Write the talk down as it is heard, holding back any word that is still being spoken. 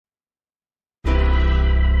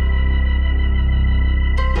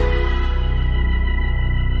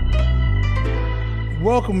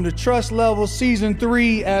Welcome to Trust Level Season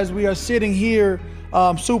 3. As we are sitting here,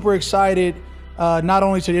 super excited not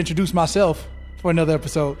only to introduce myself for another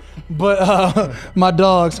episode, but my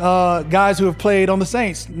dogs, guys who have played on the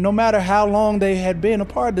Saints, no matter how long they had been a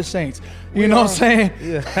part of the Saints. You know what I'm saying?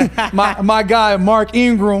 Yeah. my guy, Mark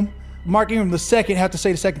Ingram. Mark Ingram the second, have to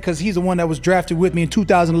say the second because he's the one that was drafted with me in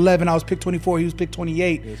 2011. I was picked 24, he was picked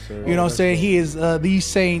 28. Yes, you know what I'm saying? He is the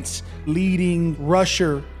Saints leading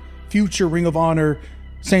rusher, future Ring of Honor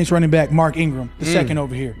Saints running back Mark Ingram, the second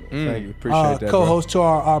over here. Thank you. Appreciate that. Co-host to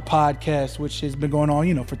our podcast, which has been going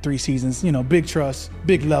on, for 3 seasons. Big trust,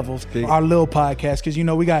 big levels. Our little podcast, because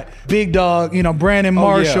we got Big Dog, Brandon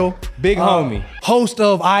Marshall, big homie, host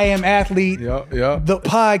of I Am Athlete, the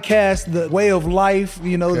podcast, the way of life,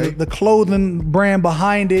 the clothing brand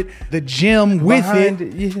behind it, the gym with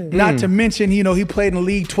it. Yeah. Not to mention, he played in the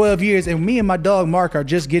league 12 years, and me and my dog Mark are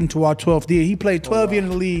just getting to our 12th year. He played 12 years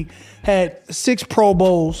in the league. Had 6 Pro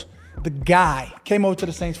Bowls. The guy came over to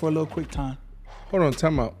the Saints for a little quick time. Hold on,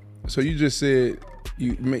 time out. So you just said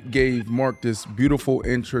you gave Mark this beautiful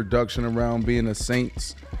introduction around being a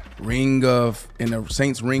Saints ring of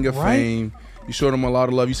fame. You showed him a lot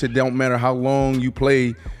of love. You said don't matter how long you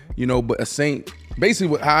play, but a Saint.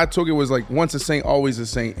 Basically, how I took it was like once a Saint, always a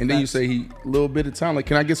Saint. And then you say he a little bit of time. Like,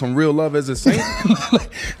 can I get some real love as a Saint?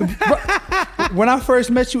 When I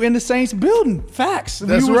first met you in the Saints building, facts.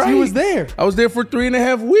 That's right. You was there. I was there for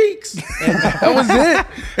 3.5 weeks. That was it.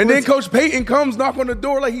 And then Coach Payton comes, knock on the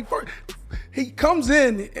door like he comes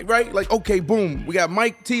in, right? Like, okay, boom. We got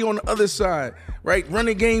Mike T on the other side, right?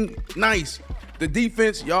 Running game, nice. The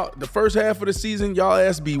defense, y'all, the first half of the season, y'all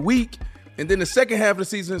ass be weak. And then the second half of the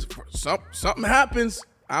season, something happens.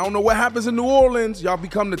 I don't know what happens in New Orleans. Y'all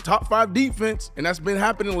become the top 5 defense, and that's been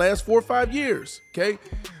happening the last 4 or 5 years, okay?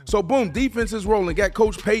 So, boom, defense is rolling. Got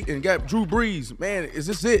Coach Payton, got Drew Brees. Man, is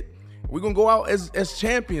this it? We're going to go out as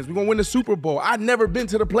champions. We're going to win the Super Bowl. I've never been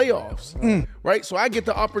to the playoffs, right? So I get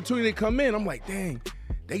the opportunity to come in. I'm like, dang,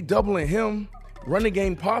 they doubling him, running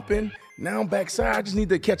game popping. Now I'm backside. I just need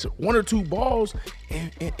to catch 1 or 2 balls,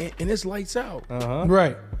 and it's lights out.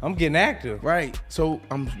 Right. I'm getting active. Right. So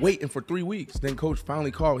I'm waiting for 3 weeks. Then Coach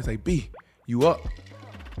finally called. He's like, B, you up?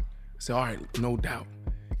 I said, all right, no doubt.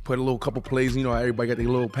 Put a little couple plays. Everybody got their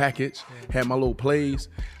little package. Had my little plays.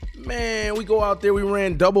 Man, we go out there. We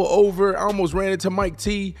ran double over. I almost ran into Mike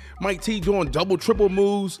T. Mike T doing double, triple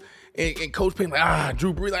moves. And Coach Payton like,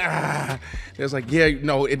 Drew Brees, It's like, yeah,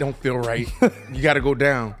 no, it don't feel right. You got to go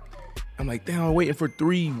down. I'm like, damn, I'm waiting for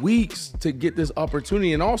 3 weeks to get this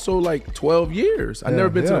opportunity. And also like 12 years. I've never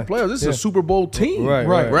been to the playoffs. This is a Super Bowl team.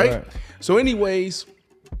 Right. So anyways,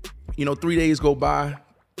 3 days go by.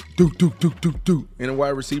 Do. In a wide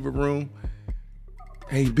receiver room.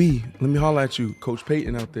 Hey, B, let me holler at you. Coach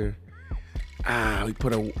Payton out there. We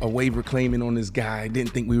put a waiver claim in on this guy.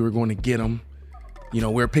 Didn't think we were going to get him.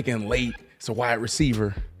 We're picking late. It's a wide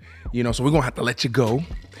receiver. So we're going to have to let you go.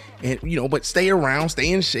 And, but stay around,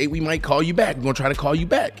 stay in shape. We might call you back. We're going to try to call you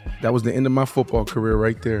back. That was the end of my football career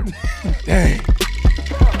right there. Dang.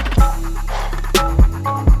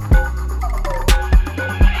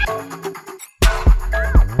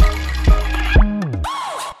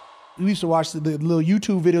 We used to watch the little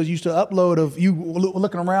YouTube videos you used to upload of you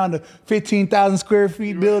looking around the 15,000 square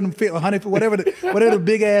feet building, 100 whatever the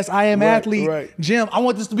big ass I Am Athlete gym. I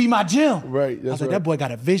want this to be my gym. Right. I was like, that boy got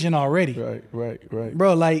a vision already. Right.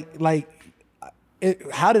 Bro,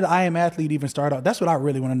 how did I Am Athlete even start out? That's what I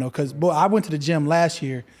really want to know. Because, boy, I went to the gym last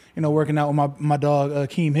year, working out with my dog,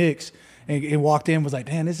 Keem Hicks. And walked in, was like,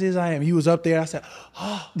 damn, this is I Am. He was up there. I said,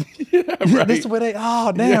 this is where they,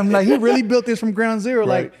 damn. Like, he really built this from ground zero.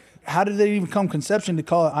 Right. Like, how did they even come conception to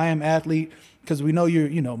call it I Am Athlete? Because we know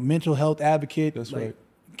you're, mental health advocate. That's right.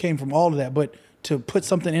 Came from all of that. But to put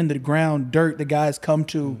something in the ground, dirt, the guys come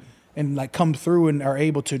to and come through and are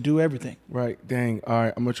able to do everything. Right. Dang. All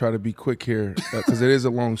right. I'm going to try to be quick here because it is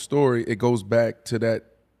a long story. It goes back to that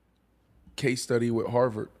case study with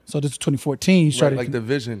Harvard. So this is 2014. You started like the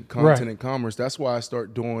vision, content, and commerce. That's why I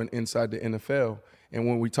start doing Inside the NFL. And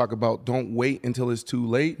when we talk about don't wait until it's too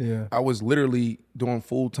late, I was literally doing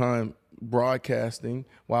full-time broadcasting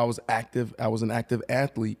while I was active. I was an active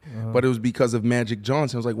athlete, but it was because of Magic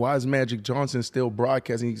Johnson. I was like, why is Magic Johnson still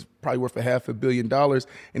broadcasting? He's probably worth $500 million and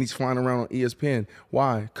he's flying around on ESPN.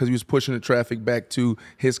 Why? Because he was pushing the traffic back to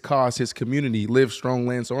his cause, his community. Live Strong,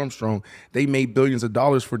 Lance Armstrong. They made billions of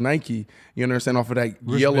dollars for Nike, you understand, off of that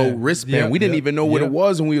yellow wristband. We didn't even know what it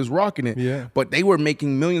was when we was rocking it, but they were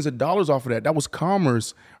making millions of dollars off of that. That was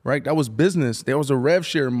commerce, right? That was business. There was a rev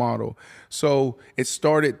share model. So it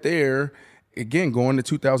started there. Again, going to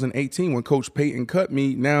 2018 when Coach Payton cut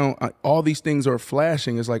me, now all these things are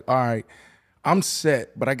flashing. It's like, all right, I'm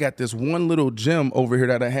set, but I got this one little gym over here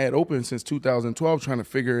that I had open since 2012 trying to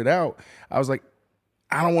figure it out. I was like,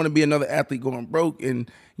 I don't want to be another athlete going broke.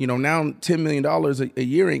 And, now $10 million a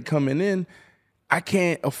year ain't coming in. I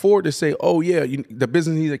can't afford to say, oh, yeah, the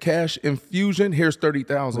business needs a cash infusion. Here's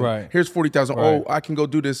 $30,000. Right. Here's $40,000. Right. Oh, I can go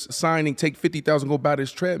do this signing, take $50,000, go buy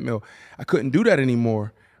this treadmill. I couldn't do that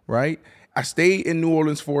anymore, right? I stayed in New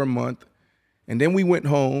Orleans for a month, and then we went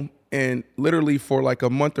home. And literally for like a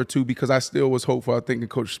month or two, because I still was hopeful, I thinking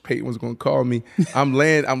Coach Payton was going to call me. I'm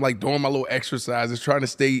like doing my little exercises, trying to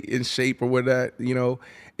stay in shape or whatever.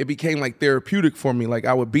 It became like therapeutic for me. Like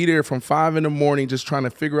I would be there from 5 a.m, just trying to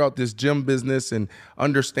figure out this gym business and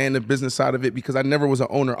understand the business side of it, because I never was an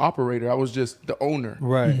owner operator. I was just the owner.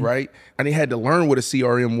 Right. And I had to learn what a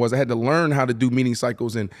CRM was. I had to learn how to do meeting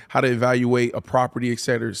cycles and how to evaluate a property, et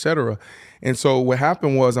cetera, et cetera. And so what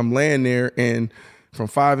happened was I'm laying there and from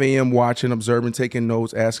 5 a.m. watching, observing, taking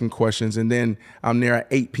notes, asking questions. And then I'm there at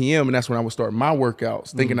 8 p.m. and that's when I would start my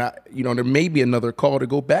workouts, thinking there may be another call to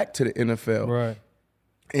go back to the NFL. Right.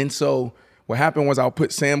 And so what happened was I'll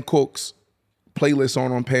put Sam Cooke's playlist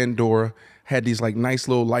on Pandora, had these like nice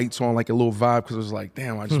little lights on, like a little vibe, because it was like,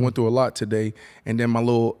 damn, I just went through a lot today. And then my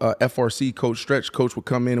little FRC coach, stretch coach, would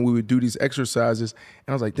come in and we would do these exercises.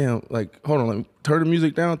 And I was like, damn, like, hold on, let me turn the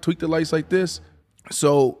music down, tweak the lights like this.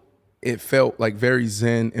 So it felt like very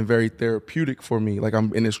zen and very therapeutic for me. Like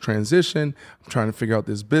I'm in this transition, I'm trying to figure out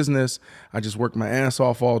this business. I just worked my ass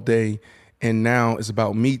off all day, and now it's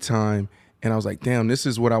about me time. And I was like, damn, this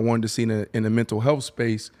is what I wanted to see in the mental health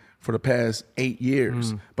space for the past 8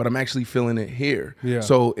 years, but I'm actually feeling it here. Yeah.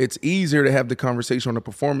 So it's easier to have the conversation on the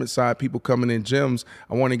performance side, people coming in gyms,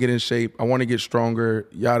 I want to get in shape, I want to get stronger,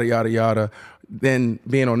 yada, yada, yada. Then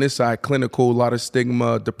being on this side, clinical, a lot of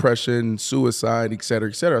stigma, depression, suicide, et cetera,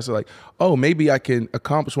 et cetera. So like, oh, maybe I can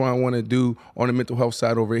accomplish what I want to do on the mental health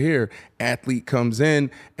side over here. Athlete comes in,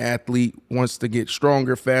 athlete wants to get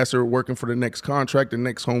stronger, faster, working for the next contract, the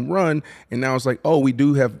next home run. And now it's like, oh, we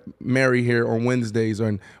do have Mary here on Wednesdays,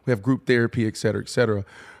 and we have group therapy, et cetera, et cetera.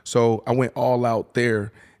 So I went all out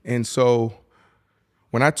there. And so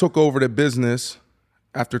when I took over the business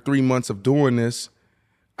after 3 months of doing this,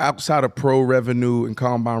 outside of pro revenue and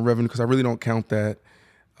combine revenue, because I really don't count that,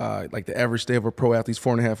 like the average day of a pro athlete's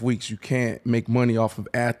 4.5 weeks. You can't make money off of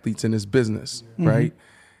athletes in this business, right?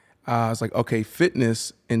 I was like, okay,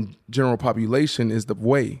 fitness and general population is the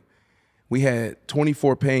way. We had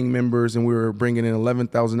 24 paying members, and we were bringing in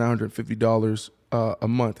 $11,950 a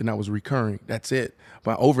month, and that was recurring. That's it.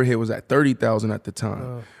 My overhead was at $30,000 at the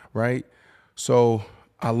time, right? So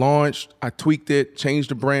I launched, I tweaked it,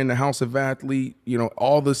 changed the brand to House of Athlete,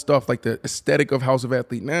 all this stuff, like the aesthetic of House of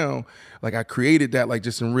Athlete now, like I created that like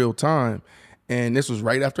just in real time. And this was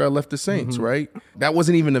right after I left the Saints, right? That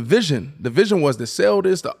wasn't even the vision. The vision was to sell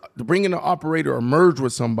this, to bring in an operator or merge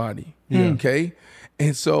with somebody, okay?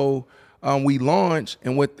 And so we launched,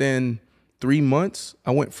 and within 3 months,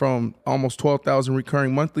 I went from almost 12,000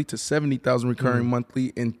 recurring monthly to 70,000 recurring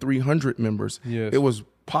monthly and 300 members. Yes. It was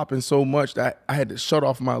popping so much that I had to shut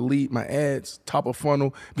off my ads, top of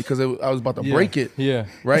funnel, because I was about to break it. Yeah.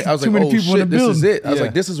 Right? I was Too like, many oh people in shit, the this is building. it. I was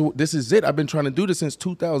like, this is it. I've been trying to do this since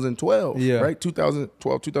 2012, right?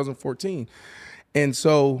 2012, 2014. And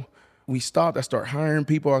so we stopped. I started hiring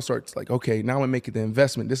people. I started like, okay, now I'm making the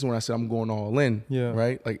investment. This is when I said I'm going all in,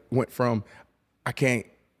 right? Like went from I can't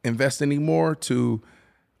invest anymore to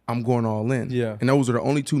I'm going all in. Yeah. And those are the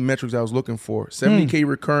only two metrics I was looking for. 70K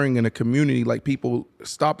recurring in a community, like people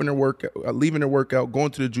stopping their workout, leaving their workout,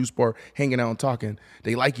 going to the juice bar, hanging out and talking.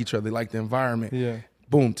 They like each other. They like the environment. Yeah.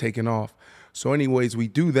 Boom, taking off. So anyways, we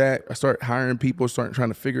do that. I start hiring people, start trying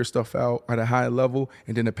to figure stuff out at a high level,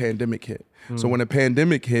 and then the pandemic hit. So when the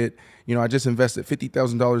pandemic hit, I just invested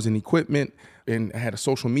 $50,000 in equipment, and I had a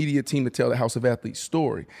social media team to tell the House of Athletes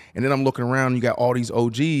story. And then I'm looking around, you got all these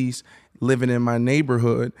OGs living in my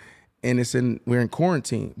neighborhood, and we're in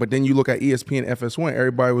quarantine. But then you look at ESPN FS1,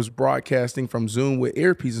 everybody was broadcasting from Zoom with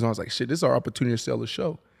earpieces, and I was like, shit, this is our opportunity to sell the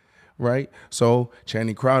show. Right? So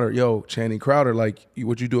Channing Crowder, like,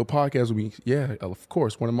 would you do a podcast with me? Yeah, of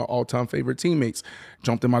course. One of my all-time favorite teammates.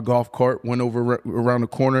 Jumped in my golf cart, went over around the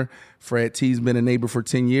corner. Fred T's been a neighbor for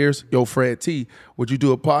 10 years. Yo, Fred T, would you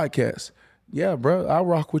do a podcast? Yeah, bro, I'll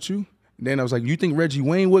rock with you. Then I was like, you think Reggie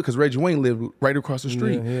Wayne would? Because Reggie Wayne lived right across the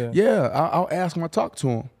street. Yeah, I'll ask him, I'll talk to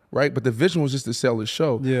him. Right? But the vision was just to sell his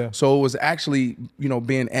show. Yeah. So it was actually,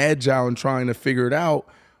 being agile and trying to figure it out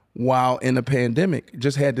while in the pandemic.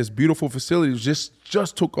 Just had this beautiful facility,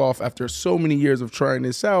 just took off after so many years of trying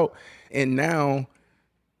this out. And now,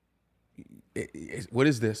 what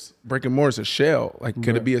is this? Brick and mortar is a shell. Like,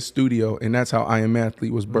 could it be a studio? And that's how I Am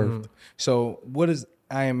Athlete was birthed. So what does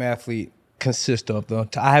I Am Athlete consist of though?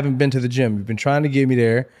 I haven't been to the gym. You've been trying to get me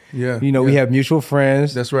there. Yeah. You know, we have mutual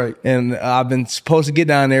friends. That's right. And I've been supposed to get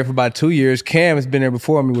down there for about 2 years. Cam has been there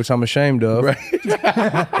before me, which I'm ashamed of. Right.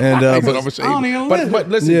 And But I'm ashamed. But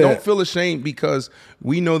listen, don't feel ashamed because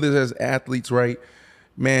we know this as athletes, right?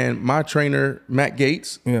 Man, my trainer, Matt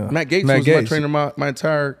Gates. Yeah. Matt Gates was my trainer my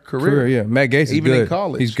entire career. Yeah. Matt Gates is even good. In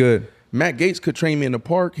college. He's good. Matt Gates could train me in the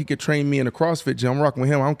park. He could train me in a CrossFit gym. I'm rocking with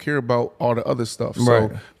him. I don't care about all the other stuff. So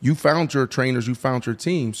Right. you found your trainers. You found your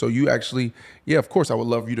team. So you actually, yeah, of course, I would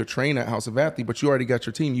love you to train at House of Athlete, but you already got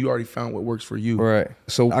your team. You already found what works for you. Right.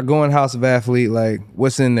 So I go in House of Athlete, like,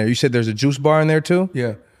 what's in there? You said there's a juice bar in there too?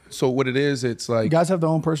 Yeah. So what it is, it's like You guys have their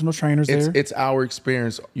own personal trainers there. it's our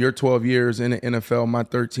experience. Your 12 years in the NFL, my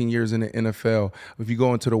 13 years in the NFL. If you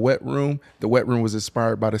go into the wet room was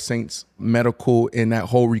inspired by the Saints medical and that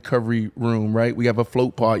whole recovery room, right? We have a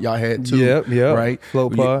float pod. Y'all had too, Yep. right?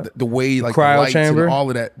 Float pod. The way, like Cryo the lights chamber. and all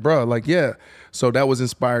of that, bro. Like, yeah. So that was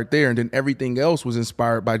inspired there. And then everything else was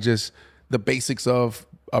inspired by just the basics of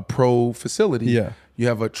a pro facility. Yeah. You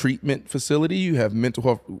have a treatment facility. You have mental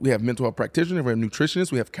health. We have mental health practitioners. We have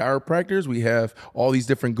nutritionists. We have chiropractors. We have all these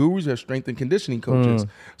different gurus. We have strength and conditioning coaches.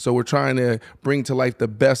 So we're trying to bring to life the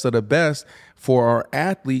best of the best for our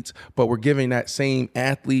athletes, but we're giving that same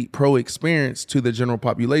athlete pro experience to the general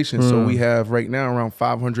population. So we have right now around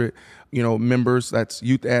 500, members. That's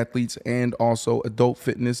youth athletes and also adult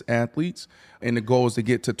fitness athletes. And the goal is to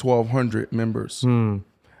get to 1,200 members.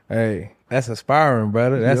 Hey, that's inspiring,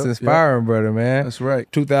 brother. That's Yep, inspiring, brother, man. That's right.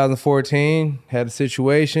 2014, had a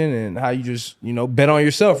situation and how you just, bet on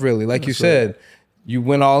yourself, really. Like you said, you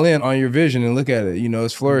went all in on your vision and look at it,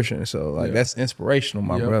 it's flourishing. So, that's inspirational,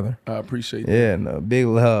 my brother. I appreciate that. Yeah, no, big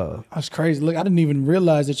love. That's crazy. Look, I didn't even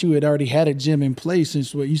realize that you had already had a gym in place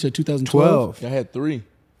since what you said 2012. I had 3.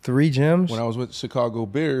 3 gyms? When I was with the Chicago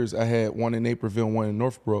Bears, I had one in Naperville, one in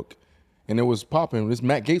Northbrook, and it was popping.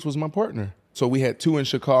 Matt Gates was my partner. So we had 2 in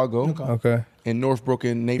Chicago, Okay. in Northbrook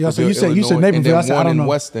and Naperville, Yeah, so you said Illinois, Naperville. and then I said, I one don't in know.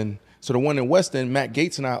 Weston. So the one in Weston, Matt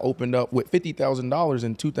Gates and I opened up with $50,000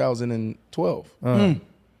 in 2012.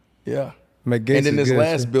 Yeah. Matt Gates And then is this good,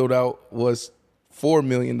 last too. build out was $4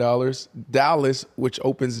 million. Dallas, which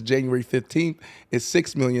opens January 15th, is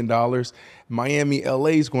 $6 million. Miami, LA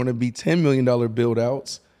is going to be $10 million build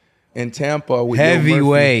outs. And Tampa with Yo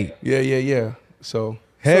Heavyweight. Murphy. Yeah. So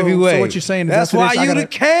Heavyweight. So what you're saying is that's after why this, I you gotta- the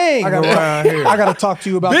king around here. I got to talk to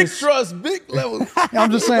you about big this. trust, big levels.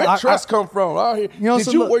 I'm just saying, Where trust come from out here? You know,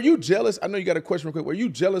 so look- Were you jealous? I know you got a question real quick. Were you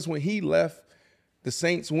jealous when he left? The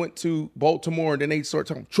Saints went to Baltimore and then they started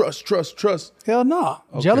talking trust. Hell no.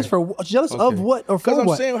 Jealous of what or for Because I'm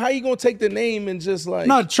what? saying, how you gonna take the name and just like?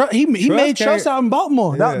 No, he made can't- Trust out in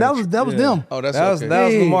Baltimore. That was them. Oh, that's That was okay. that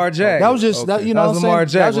was Yeah. Lamar Jackson. That was just Okay. you That know was what I'm Lamar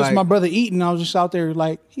saying? That was Jack, just my like- brother eating. I was just out there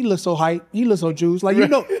like he looks so hype. He looks so juiced. Like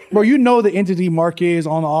bro, the entity Mark is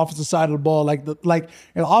on the offensive side of the ball. Like the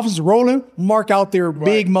offense is rolling, Mark out there,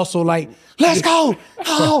 big muscle, like, let's go.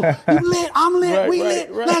 Oh, you lit, I'm lit, Right, we right,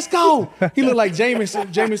 lit, right. let's go. He looked like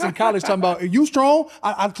Jameson College talking about, you strong?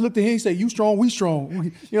 I looked at him, he said, you strong, we strong.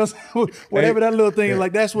 You know what I'm saying? Whatever that little thing is,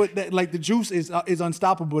 like that's what like the juice is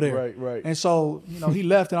unstoppable there. Right. And so, he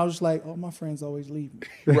left and I was just like, oh, my friends always leave me.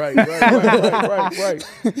 right.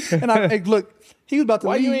 And look, he was about to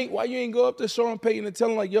leave. Why you ain't go up to Sean Payton and tell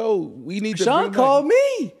him like, yo, we need to. Sean bring called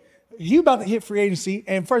me. He was about to hit free agency.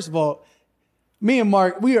 And first of all, me and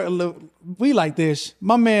Mark, we like this.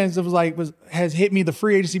 My man has hit me the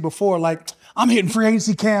free agency before. Like, I'm hitting free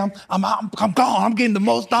agency, Cam. I'm gone. I'm getting the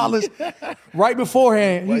most dollars. Right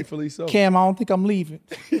beforehand, Rightfully so. Cam, I don't think I'm leaving.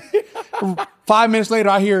 5 minutes later,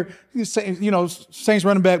 I hear, Saints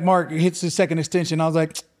running back Mark hits his second extension. I was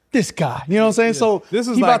like, this guy, you know what I'm saying? So This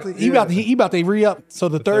is he like- about to re-up. So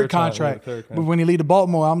the third contract. But when he leave to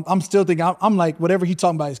Baltimore, I'm still thinking, I'm like, whatever he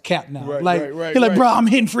talking about is cap now. Right, He's like, right. bro, I'm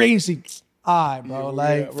hitting free agency. All right,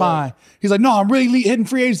 bro, fine. He's like, no, I'm really hitting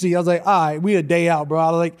free agency. I was like, all right, we a day out, bro. I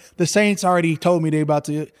was like, the Saints already told me they about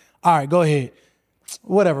to. All right, go ahead.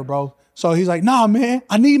 Whatever, bro. So he's like, nah, man,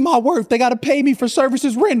 I need my worth. They got to pay me for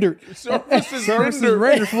services rendered. Services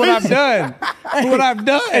rendered for what I've done. For what I've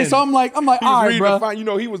done. And so I'm like, He was all right, reading bro. the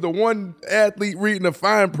fine. He was the one athlete reading the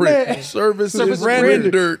fine print. Man. Services rendered.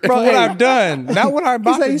 rendered. For Bro, what hey. I've done. Not what I'm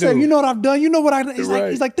about to He do. said, you know what I've done? You know what I done?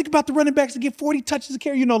 Right. He's like, think about the running backs to get 40 touches a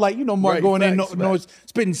carry. Mark Right, going in, facts.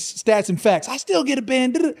 spitting stats and facts. I still get a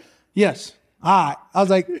band. Yes. All right. I was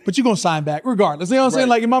like, but you're going to sign back regardless. You know what I'm saying?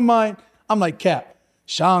 Right. Like in my mind, I'm like, Cap.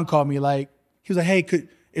 Sean called me like, he was like, hey,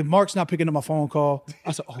 if Mark's not picking up my phone call,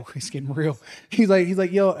 I said, oh, it's getting real. He's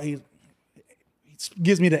like, yo, he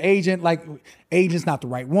gives me the agent, like agent's not the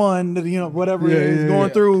right one, whatever it is going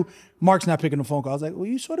through. Mark's not picking the phone call. I was like, well,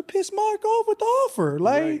 you sort of pissed Mark off with the offer.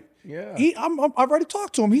 Like, I've already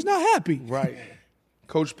talked to him. He's not happy. Right.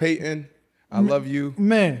 Coach Payton, I love you.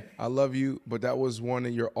 Man. I love you, but that was one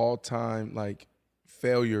of your all-time, like,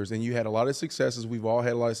 failures. And you had a lot of successes. We've all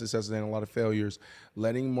had a lot of successes and a lot of failures.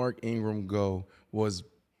 Letting Mark Ingram go was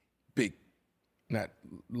big, not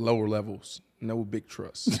lower levels. No big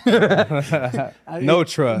trust. No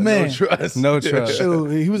trust. Man. No trust. No trust. Shoot,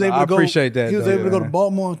 he was able to go. appreciate that, He was though, able to go to man.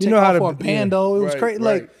 Baltimore and take know how off to- for a Pando. It was Right, crazy.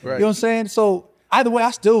 right, Like, right. you know what I'm saying? So either way,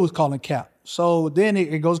 I still was calling Cap. So then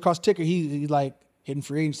it goes across ticker. He's like hitting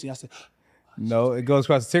free agency. I said, No, it goes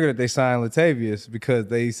across the ticker that they signed Latavius because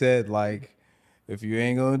they said, like, if you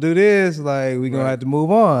ain't gonna do this, like, we gonna have to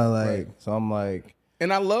move on. Like, so I'm like,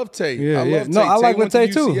 And I love Tate. yeah, I yeah. love No, Tate. I like went to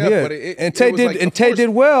Tate too. UCF, Yeah, but and Tate was did, like, and of Tate course- did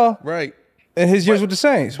well Right. in his years with the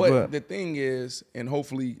Saints. But But the thing is, and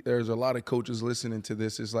hopefully there's a lot of coaches listening to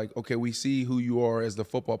this, is like, okay, we see who you are as the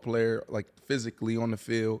football player, like physically on the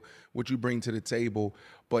field, what you bring to the table,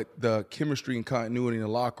 but the chemistry and continuity in the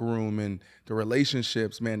locker room and the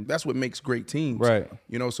relationships, man, that's what makes great teams. Right.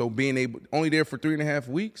 You know, so being able, only there for 3.5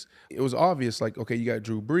 weeks, it was obvious, like, okay, you got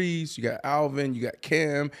Drew Brees, you got Alvin, you got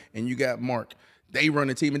Cam, and you got Mark. They run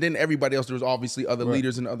the team. And then everybody else, there was obviously other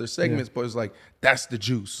leaders in other segments, but it's like, that's the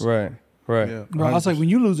juice. right. Yeah. bro, I was like, when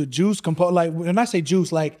you lose a juice component, like when I say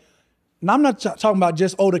juice, like, and I'm not talking about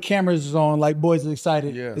just, the cameras is on, like boys are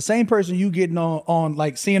excited. Yeah. The same person you getting on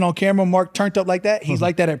like seeing on camera, Mark turned up like that, he's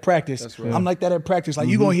like that at practice. That's right. I'm like that at practice. Like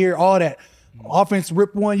you gonna hear all that. Offense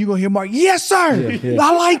rip one, you gonna hear Mark, yes, sir.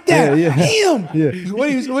 I like that. Him. What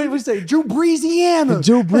do you say? Drew Breesiana.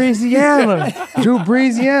 Drew Breesiana. Drew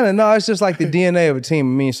Breesiana. No, it's just like the DNA of a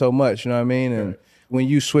team. It means so much, you know what I mean? And when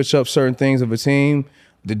you switch up certain things of a team,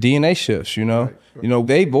 the DNA shifts, you know? You know,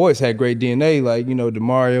 they've always had great DNA, like, you know,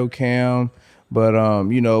 DeMario, Cam. But,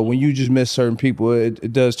 you know, when you just miss certain people,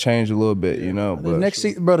 it does change a little bit, you know? The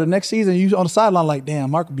But next season, you on the sideline like,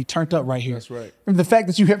 damn, Mark would be turned up right here. That's right. And the fact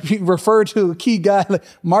that you have referred to a key guy, like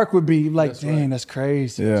Mark would be like, dang, that's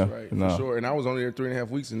crazy. yeah, Right, no. for sure. And I was only there 3.5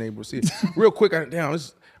 weeks and they were see it. Real quick,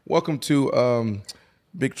 welcome to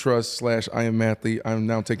Big Trust / I Am Mathlete. I'm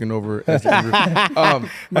now taking over as the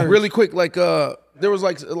interview. Really quick, like there was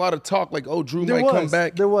like a lot of talk, like, oh, Drew might come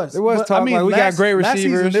back. There was There talk, like, we got great last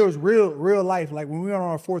season, receivers. there was real life. Like when we were on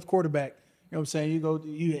our fourth quarterback, you know what I'm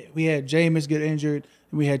saying? We had Jameis get injured,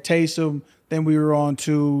 and we had Taysom. Then we were on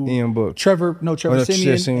to Ian Book. Trevor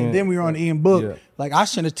Simeon, Simeon. and then we were on Ian Book. Yeah. Like I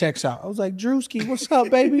sent a text out. I was like, Drewski, what's up,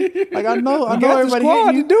 baby? Like I know got the everybody squad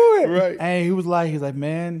hating you. to do it. Right. And he's like,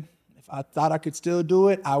 man, if I thought I could still do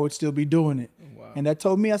it, I would still be doing it. And that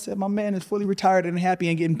told me, I said, my man is fully retired and happy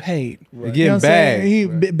and getting paid. Right. You know what I'm saying?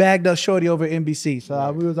 Getting He bagged up Shorty over at NBC.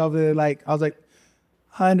 So we was over there like, I was like,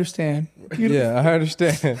 I understand. Yeah, I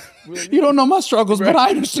understand. You don't know my struggles, but I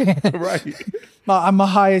understand. Right. My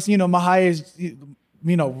highest,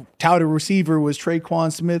 touted receiver was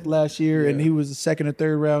Traquan Smith last year, and he was the second or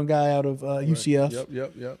third round guy out of UCF.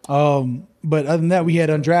 Yep. But other than that, we had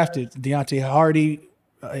undrafted Deontay Hardy,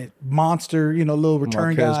 monster, little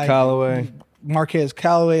return Marquez guy. Callaway. Marquez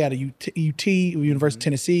Callaway out of UT, University of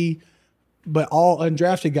Tennessee. But all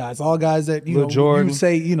undrafted guys, all guys that Lil Jordan. you would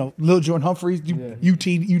say, Lil Jordan Humphreys, UT,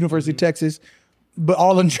 University of Texas, but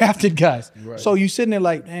all undrafted guys. Right. So you sitting there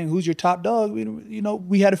like, dang, who's your top dog?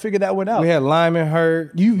 We had to figure that one out. We had Lyman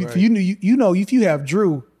hurt. If you have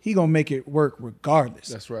Drew, he gonna make it work regardless.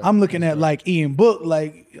 That's right. I'm looking at like Ian Book,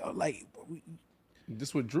 like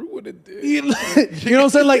This what Drew would have did. you know what I'm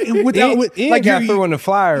saying? Like without Ian like got you- through in the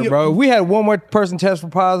flyer, you- bro. If we had one more person test for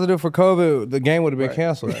positive for COVID, the game would have been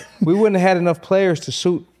canceled. We wouldn't have had enough players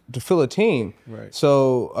to fill a team. Right.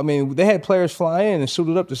 So I mean, they had players fly in and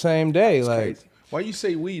suited up the same day. Like, Why you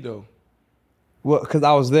say we though? well, because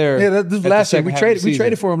I was there. Yeah, this at the last year second we half of the traded. We season.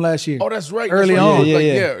 traded for him last year. Oh, that's right. Early that's on. right.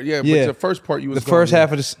 Yeah. Like, Yeah. But the first part you was The first gone,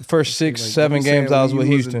 half of the first six, like, 7 you saying games I was when with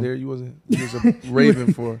you wasn't Houston. There, you was a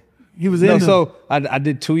Raven for. He was No, in. so I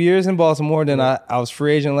did 2 years in Baltimore. Then I was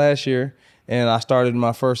free agent last year, and I started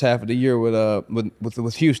my first half of the year with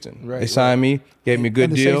Houston. Right, They signed me, gave me a good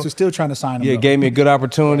and the deal. Saints were still trying to sign him. Yeah, though. gave me a good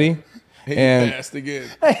opportunity. He And passed again.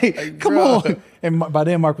 Hey, Like, come bruh. on. And by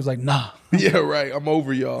then Mark was like, nah. Yeah, right. I'm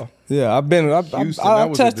over y'all. yeah, I Houston, I that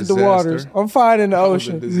was a tested the disaster. waters. I'm fine in the That was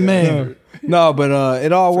a ocean. disaster. Man. No, but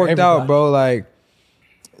it all worked out, everybody. bro. Like,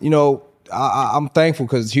 I'm thankful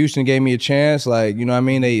because Houston gave me a chance. Like, you know what I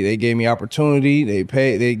mean? They gave me opportunity.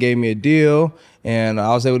 They gave me a deal, and I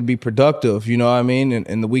was able to be productive. You know what I mean?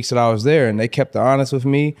 In the weeks that I was there, and they kept it honest with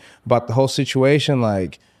me about the whole situation.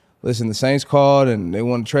 Like, listen, the Saints called and they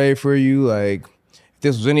want to trade for you. Like,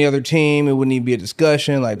 this was any other team, it wouldn't even be a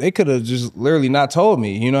discussion. Like, they could have just literally not told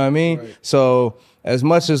me, you know what I mean? Right. So as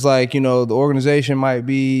much as, like, you know, the organization might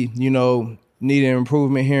be, you know, needing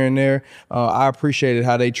improvement here and there, I appreciated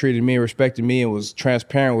how they treated me and respected me and was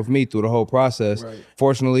transparent with me through the whole process. Right.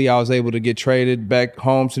 Fortunately, I was able to get traded back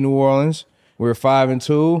home to New Orleans. We were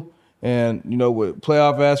 5-2. And, you know, with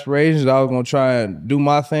playoff aspirations, I was going to try and do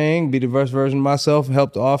my thing, be the best version of myself,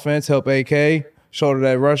 help the offense, help AK, shoulder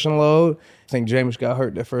that rushing load. I think Jameis got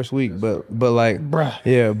hurt that first week, but like, Bruh.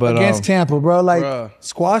 yeah, but Against Tampa, bro. Like, Bruh.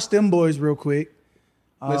 squash them boys real quick.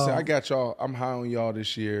 Listen, I got y'all. I'm high on y'all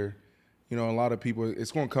this year. You know, a lot of people,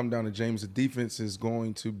 it's going to come down to James. The defense is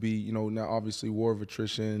going to be, you know, now obviously war of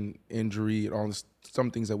attrition, injury, and all this, some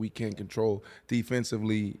things that we can't control.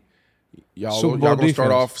 Defensively, y'all going to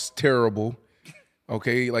start off terrible.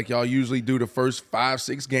 Okay, like y'all usually do the first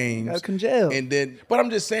 5-6 games. Gotta congeal. And then, but I'm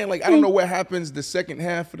just saying, like, I don't know what happens the second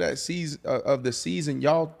half of that season, of the season.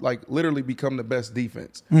 Y'all, like, literally become the best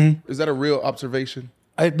defense. Is that a real observation?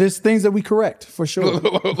 There's things that we correct, for sure.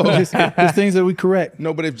 there's things that we correct.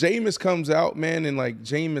 No, but if Jameis comes out, man, and like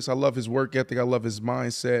Jameis, I love his work ethic. I love his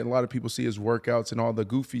mindset. A lot of people see his workouts and all the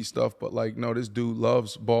goofy stuff, but like, no, this dude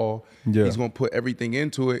loves ball. Yeah. He's going to put everything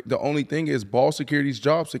into it. The only thing is ball security is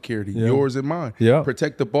job security, yours and mine. Yeah.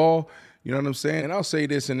 Protect the ball. You know what I'm saying? And I'll say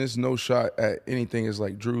this, and it's no shot at anything. Is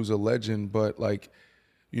like Drew's a legend, but like,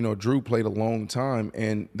 you know, Drew played a long time,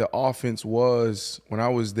 and the offense was, when I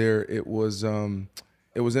was there, it was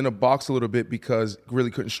in a box a little bit because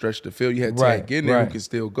really couldn't stretch the field. You had Ted Ginn who could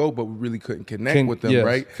still go, but we really couldn't connect with them,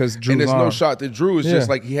 right? Because Drew, and there's no shot that Drew is just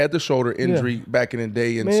like, he had the shoulder injury back in the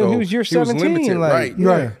day, and so he was limited, like,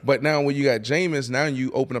 right? But now when you got Jameis, now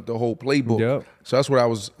you open up the whole playbook. Yep. So that's what I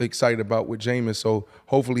was excited about with Jameis. So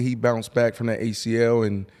hopefully he bounced back from that ACL,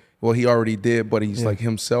 and well, he already did, but he's like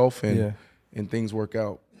himself, and things work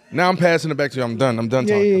out. Now I'm passing it back to you. I'm done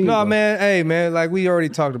talking. No, man, hey, man, like we already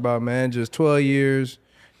talked about, man, just 12 years,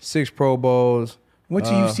 6 Pro Bowls. Went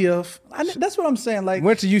to UCF. That's what I'm saying. Like,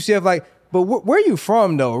 Went to UCF, like, but where are you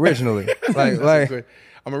from, though, originally? like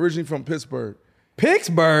I'm originally from Pittsburgh.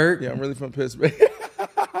 Pittsburgh? Yeah, I'm really from Pittsburgh.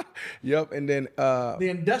 Yep, and then the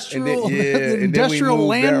industrial, and then, the industrial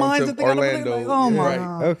landmines that they got Orlando. like, oh my right.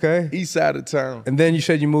 God. Okay. East side of town. And then you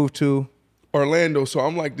said you moved to? Orlando, so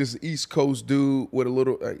I'm like this East Coast dude with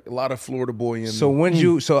a lot of Florida boy in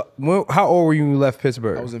me. How old were you when you left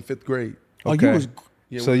Pittsburgh? I was in 5th grade. Oh, you was.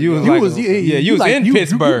 Yeah, So you was in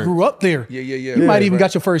Pittsburgh. You grew up there. Yeah. You might even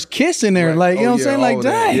got your first kiss in there. Right. Like, you know what I'm saying? Like,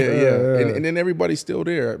 dang. Yeah. And then everybody's still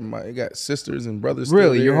there. I got sisters and brothers still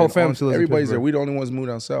Really? there. Your whole and family still lives in everybody's there. Pittsburgh? We the only ones moved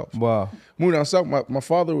down south. Wow. Moved down south. My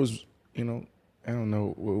father was, you know, I don't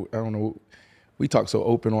know. We talk so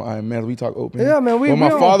open on IMS. We talk open. Yeah, man. My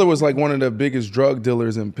father was like one of the biggest drug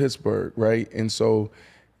dealers in Pittsburgh, right? And so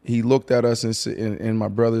he looked at us and my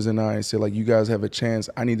brothers and I and said, like, you guys have a chance.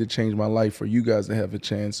 I need to change my life for you guys to have a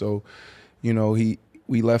chance. So, you know,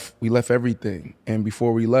 we left everything. And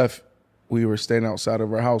before we left, we were standing outside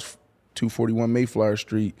of our house, 241 Mayflower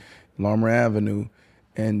Street, Larmer Avenue.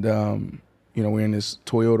 And, you know, we're in this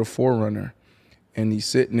Toyota 4Runner. And he's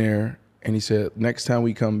sitting there. And he said, next time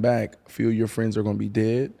we come back, a few of your friends are going to be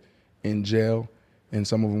dead, in jail, and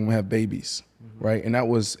some of them have babies, right? And that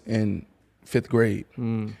was in 5th grade.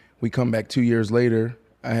 We come back 2 years later.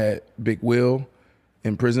 I had Big Will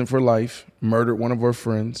in prison for life, murdered one of our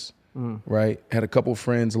friends, right? Had a couple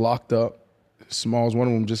friends locked up. Smalls, one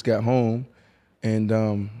of them just got home.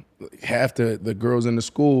 And half the girls in the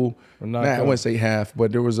school, I wouldn't say half,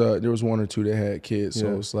 but there was one or two that had kids.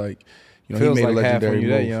 So it's like, you know, Feels he made like a half when legendary you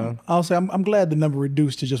that move. young. I'll say I'm glad the number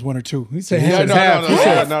reduced to just 1 or 2. He said Yeah, no, half. no,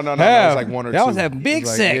 Half. it's like 1 or 2. Y'all was having big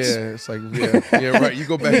It's like, sex. Yeah, it's like, yeah, right. You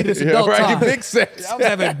go back. It's Yeah, adult right. time. Big sex. I was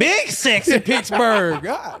having big sex in Pittsburgh.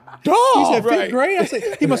 God, He dog. said 5th grade. I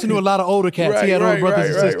said he must have knew a lot of older cats. He had older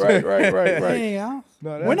brothers and sisters. Right. Hey,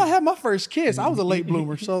 when I had my first kiss, I was a late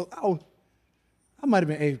bloomer, so I might have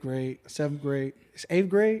been 8th grade, 7th grade. It's 8th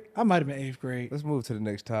grade. I might have been 8th grade. Let's move to the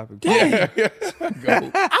next topic. Dang.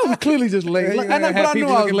 I was clearly just late. Yeah, Like, you but have I knew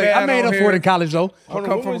people I was looking late. bad I made on up for here. it in college, though. I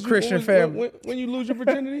come from a Christian family. When you lose your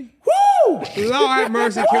virginity? Woo! Lord have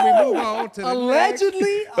mercy. Can we move on to the next?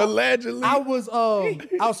 Allegedly, I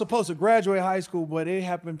was supposed to graduate high school, but it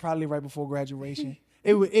happened probably right before graduation.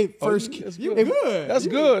 It first. That's it- good. That's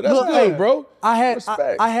good. That's Look, good, bro. I had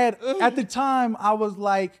Respect. at the time I was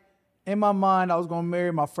like, in my mind I was gonna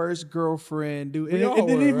marry my first girlfriend, dude. We all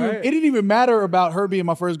were, right? It didn't even matter about her being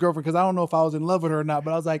my first girlfriend because I don't know if I was in love with her or not.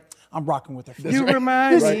 But I was like, I'm rocking with her. You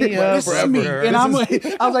remind me of This is me, forever. and I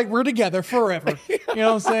was like, we're together forever. You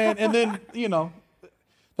know what I'm saying? And then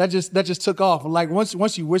that just took off. Like once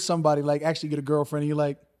you with somebody, like actually get a girlfriend, and you're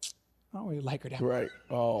like, I don't really like her that much. Right.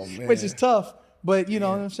 Oh man. Which is tough, but you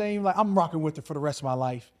know what I'm saying? Like I'm rocking with her for the rest of my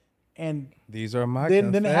life. And These are my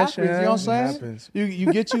then it happens, you know what I'm saying? happens.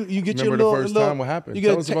 You get your Remember little the first little, time what happened? You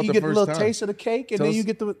Tell get us about you the get a first little time. taste of the cake, and Tell then us- you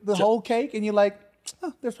get the whole cake, and you're like,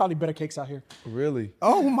 oh, there's probably better cakes out here. Really?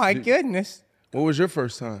 Oh my goodness. What was your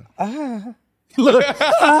first time? Look,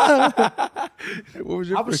 What was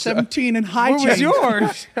your I was first time? 17 in high What was chains.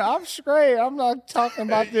 yours? I'm straight. I'm not talking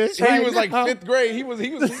about this. He was like 5th grade. He was.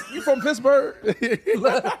 You from Pittsburgh?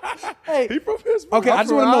 Hey, He from Pittsburgh. okay, I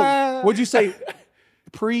just want to know. I- What'd you say?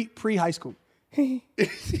 Pre high school. I'm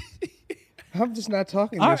just not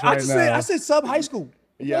talking I this right now. said sub high school.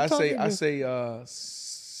 Yeah, talking I say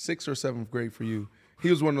 6th or 7th grade for you. He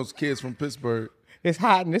was one of those kids from Pittsburgh. It's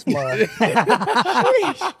hot in this mug.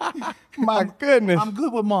 My goodness. I'm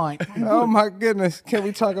good with mine. Oh my goodness. Can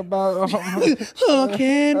we talk about Oh,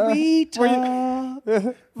 can we talk?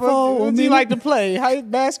 what do you like to play? High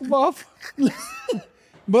basketball?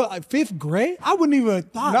 But 5th grade, I wouldn't even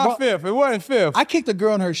thought. Not bro. fifth. It wasn't fifth. I kicked a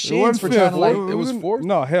girl in her it shins wasn't for fifth. trying to like It was fourth?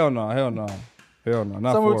 No, hell no.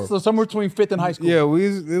 Not fourth. so somewhere between 5th and high school. Yeah,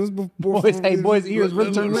 it was before. Boys' ears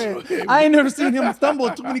really turn red. I ain't never seen him stumble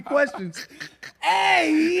at too many questions.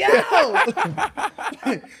 Hey, yo!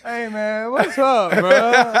 Hey man, what's up, bro?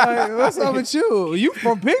 Like, what's up with you? You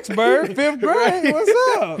from Pittsburgh, 5th grade?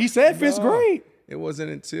 What's up? He said 5th grade. It wasn't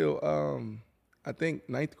until I think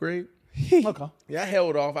 9th grade. Okay. Yeah, I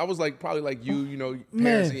held off. I was like probably like you know,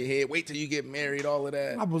 parents in your head. Wait till you get married, all of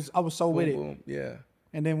that. I was so with it. Boom, yeah.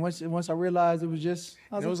 And then once I realized it was just,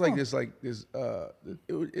 And it was like this. It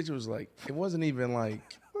was like it wasn't even like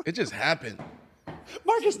it just happened,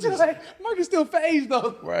 Marcus still phased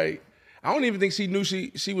though. right? I don't even think she knew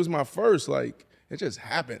she was my first. Like it just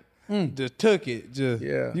happened, Just took it. Just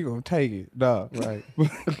Yeah. You gonna take it, dog? right?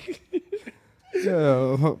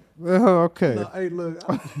 Yeah. Okay. Hey, look,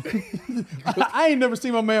 I ain't never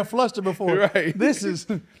seen my man flustered before. Right. This is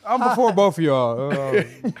I'm before both of y'all.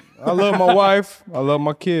 I love my wife. I love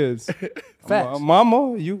my kids. facts.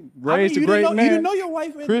 Mama, you raised you a great didn't know, man. You didn't know your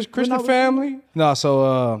wife. Christian family. No,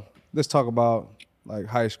 so let's talk about like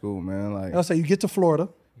high school, man. Like, I'll say you get to Florida.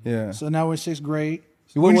 yeah. So now we're in 6th grade.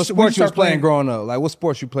 What sports you was playing growing up? Like, what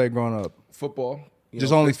sports you played growing up? Football.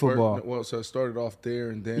 Just only Pittsburgh. football. Well, so I started off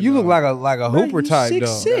there, and then You look like a hooper you type 6'6".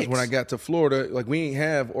 though. That's when I got to Florida. Like we ain't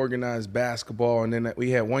have organized basketball, and then we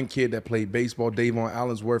had one kid that played baseball, Davon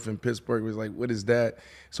Allensworth in Pittsburgh. Was like, what is that?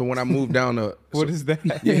 So when I moved down to What is that?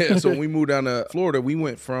 Yeah, so when we moved down to Florida, we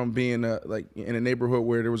went from being like in a neighborhood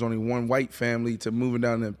where there was only one white family to moving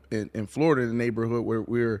down in Florida, in a neighborhood where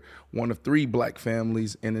we're one of 3 black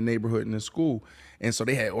families in the neighborhood in the school. And so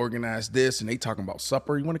they had organized this, and they talking about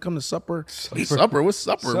supper. You want to come to supper? Like, supper? What's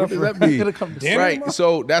supper? What does that mean? Gonna come to dinner? Right.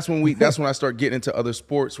 So that's when I started getting into other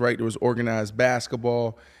sports. Right. There was organized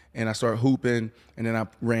basketball, and I started hooping, and then I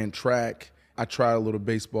ran track. I tried a little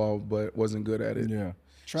baseball, but wasn't good at it. Yeah.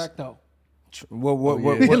 Track though.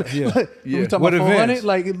 What? Yeah. We talking What about 400? events?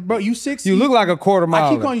 Like, bro, you 6. You look like a quarter mile.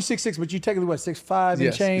 I keep calling you 6'6", but you technically what 6'5" and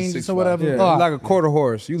Yes, change and so 6'5". whatever. Yeah, Oh, like a quarter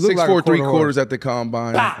horse. You look 6'4", like a quarter 3/4 horse. at the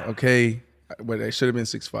combine. Okay. But they should have been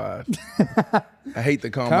 6'5". I hate the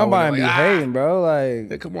combine. Combine be Like, hating, bro.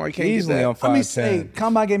 Like, come on, you can't get easily that. on I mean, 5'10". hey,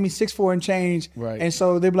 Combine gave me 6'4" and change, Right. and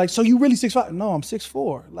so they'd be like, "So you really 6'5"? No, I'm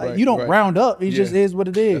 6'4". Like Right, you don't right. round up; it just Yeah. is what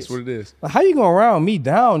it is. That's what it is. Like, how you gonna round me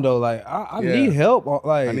down though? Like, I Yeah. need help.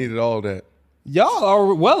 Like, I needed all that. y'all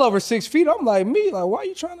are well over 6 feet. I'm like me. Like, why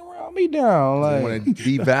you trying to round me down? I Like, want to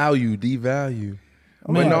devalue.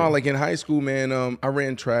 But no, like in high school, man, I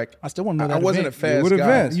ran track. I still wanna know that I wasn't event. a fast What guy.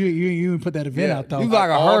 events? You put that event out though. You like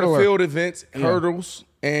a all hurdler. the field events, hurdles,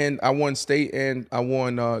 and I won state, and I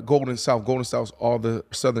won Golden South. Golden South's all the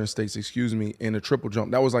Southern states, excuse me, in the triple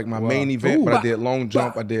jump. That was like my main event. Ooh, but I wow. did long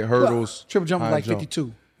jump, I did hurdles, Triple jump was high like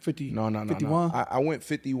 52, 50. No. 51. I went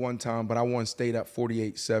 50 one time, but I won state at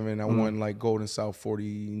 48.7. I won like Golden South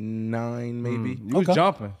 49 maybe. you was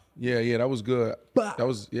jumping. Yeah, that was good. Bah. That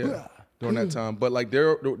was during that time. But like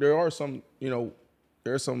there are some,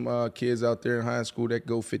 there are some kids out there in high school that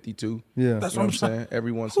go 52. Yeah. That's You know what I'm saying?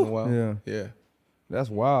 Every once in a while. Yeah. Yeah. That's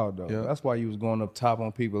wild though. Yeah. That's why you was going up top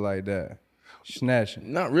on people like that,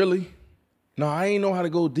 snatching. Not really. No, I ain't know how to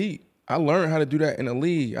go deep. I learned how to do that in the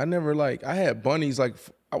league. I never I had bunnies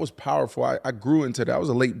I was powerful. I grew into that. I was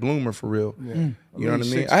a late bloomer for real. Yeah. You know what I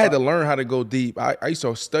mean? I had to learn how to go deep. I used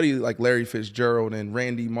to study like Larry Fitzgerald and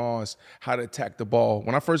Randy Moss, how to attack the ball.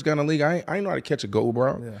 When I first got in the league, I didn't know how to catch a goal,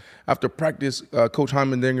 bro. Yeah. After practice, Coach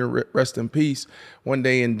Heimendinger, rest in peace, one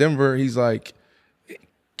day in Denver, he's like,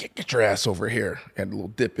 get your ass over here. Had a little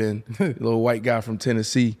dip in, a little white guy from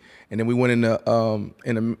Tennessee. And then we went in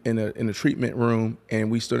the treatment room, and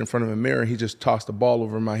we stood in front of a mirror. He just tossed the ball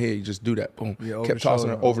over my head. He just do that, boom. Yeah, kept tossing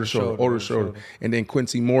it over the shoulder. And then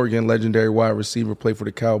Quincy Morgan, legendary wide receiver, played for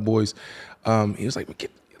the Cowboys. He was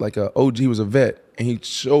like a OG, was a vet, and he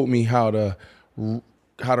showed me how to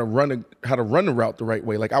run the route the right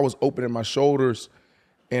way. Like I was opening my shoulders,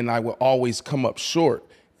 and I would always come up short.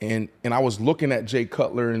 And I was looking at Jay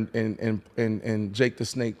Cutler and Jake the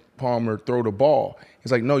Snake Palmer throw the ball.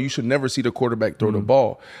 He's like, no, you should never see the quarterback throw the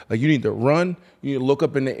ball. Like you need to run, you need to look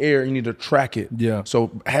up in the air, you need to track it. Yeah. So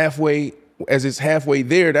as it's halfway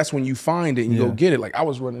there, that's when you find it and you go get it. Like I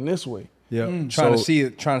was running this way. Yeah, trying to see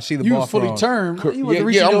the You ball. was fully thrown. turned. You wasn't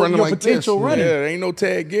reaching I'm your running like potential this. running. Yeah, there ain't no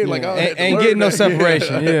tag getting. Like I had to Ain't learn getting no that.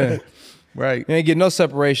 separation. Yeah. Right. You ain't getting no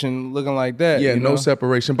separation looking like that. Yeah, you no know?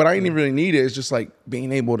 separation. But I didn't even really need it. It's just like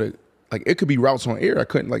being able to, like it could be routes on air. I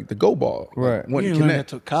couldn't like the go ball. Right. When You it didn't learn that connect.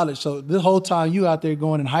 till college. So this whole time you out there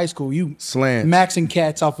going in high school, you Slants. maxing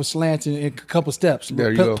cats off of slants in a couple steps.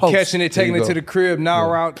 There you go. Posts. Catching it, taking There it you to go. the crib, now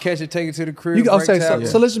route, catch it, take it to the crib. You, I'll break say so, tackle.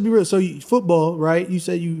 so let's just be real. So football, right? You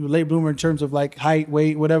said you were late bloomer in terms of like height,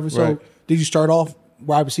 weight, whatever. So Right. did you start off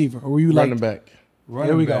wide receiver, or were you like Running back.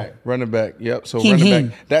 There we go. Running back. Yep. So Hing, running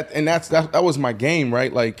hing. back. That was my game,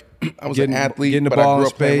 right? Like I was Getting- an athlete, getting the but ball I grew in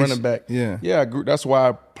up playing space. running back. Yeah. Yeah, I grew, that's why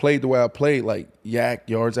I played the way I played, like yak,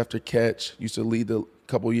 yards after catch. Used to lead the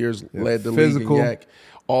couple years, led the Physical. league in yak,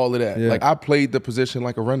 all of that. Yeah. Like I played the position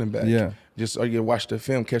like a running back. Yeah. Just you watch the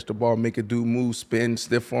film, catch the ball, make a dude move, spin,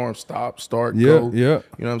 stiff arm, stop, start, Yeah, go. yeah.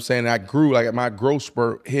 You know what I'm saying? I grew, like my growth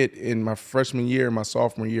spurt hit in my freshman year and my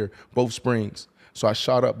sophomore year, both springs. So I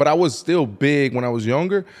shot up. But I was still big when I was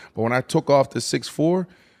younger. But when I took off to 6'4",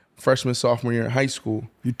 freshman, sophomore year in high school,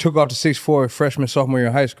 You took off to 6'4" freshman, sophomore year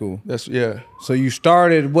in high school. that's, yeah. So you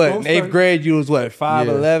started what? In Both eighth started- grade, you was what?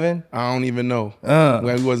 5'11"? I don't even know.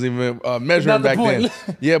 We wasn't even measuring Not the back then.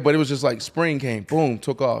 point. Yeah, but it was just like spring came, boom,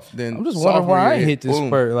 took off. Then I'm just wondering sophomore why I year ain't hit this boom.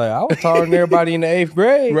 spurt. Like I was taller than everybody in the eighth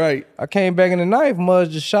grade. Right. I came back in the ninth, mud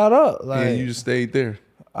just shot up. Like Yeah, you just stayed there.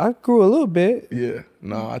 I grew a little bit. Yeah.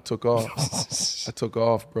 No, I took off. I took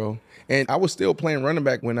off, bro. And I was still playing running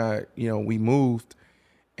back when we moved,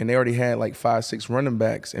 and they already had like 5, 6 running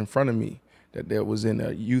backs in front of me that was in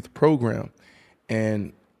a youth program.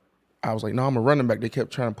 And I was like, no, I'm a running back. They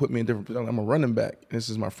kept trying to put me in different positions. I'm a running back. And this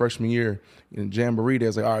is my freshman year in Jamboree. They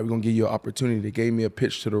was like, all right, we're going to give you an opportunity. They gave me a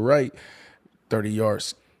pitch to the right, 30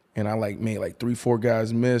 yards. And I made like 3, 4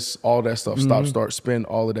 guys miss, all that stuff, stop, start, spin,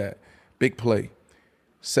 all of that. Big play.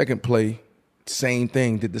 Second play, same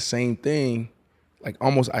thing, did the same thing, like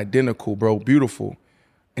almost identical, bro, beautiful.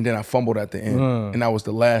 And then I fumbled at the end. And that was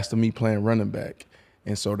the last of me playing running back.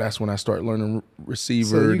 And so that's when I started learning receiver.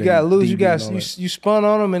 So you and got loose. You DB got and all that. you spun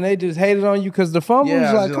on them, and they just hated on you because the fumble. Yeah, was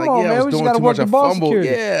I was like, just come on, I man, was we just doing got to too work much. the ball I fumbled. security.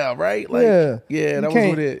 Yeah, right. Like, Yeah. yeah, You that was can't-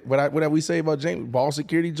 what it. What we say about James? Ball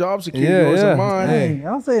security, job security, Yeah, yours yeah. and mine. Hey,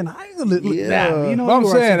 I'm saying I Yeah. you know, But I'm you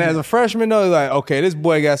are saying, something. as a freshman, though, like, okay, this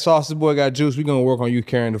boy got sauce, this boy got juice. We gonna work on you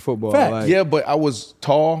carrying the football. Fact. Like, Yeah, but I was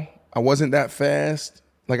tall. I wasn't that fast.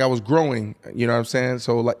 Like I was growing. You know what I'm saying?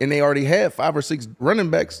 So like, and they already had 5 or 6 running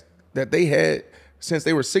backs that they had since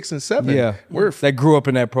they were 6 and 7. yeah. We're They grew up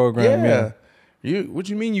in that program. yeah. Yeah. What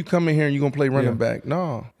you mean you come in here and you gonna play running back?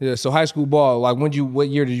 No. Yeah. So high school ball, like, what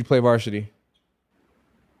year did you play varsity?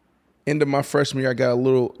 End of my freshman year, I got a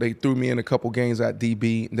little. They threw me in a couple games at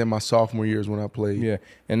DB. And then my sophomore year is when I played. Yeah.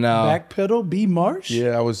 And now Back pedal, B Marsh.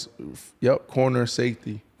 Yeah, I was. Yep, corner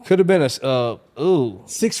safety. could have been a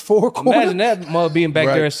 6'4" corner. Imagine that mother being back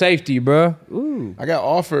Right. there at safety, bro. Ooh. I got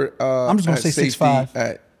offered. I'm just gonna at say safety 6'5".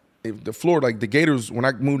 at the Florida. Like the Gators, when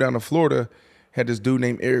I moved down to Florida, had this dude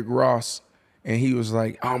named Eric Ross, and he was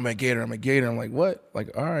like, oh, "I'm a Gator. I'm a Gator." I'm like, "What?" Like,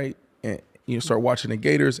 all right, and you start watching the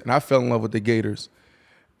Gators, and I fell in love with the Gators,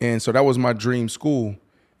 and so that was my dream school.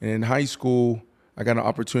 And in high school, I got an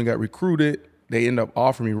opportunity, got recruited. They ended up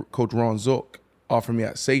offering me, Coach Ron Zook offered me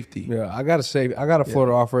at safety. Yeah, I got a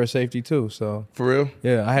Florida offer at safety too. So For real?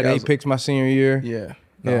 yeah, I had Yeah, 8 picks my senior year. Yeah.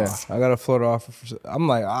 Yeah, I got a Florida offer. I'm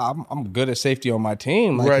like, I'm good at safety on my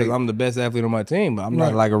team, like, 'cause Right. I'm the best athlete on my team, but I'm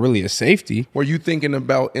not Right. like really a safety. Were you thinking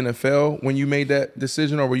about NFL when you made that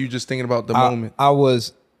decision, or were you just thinking about the moment? I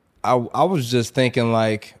was just thinking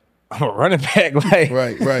like I'm a running back, like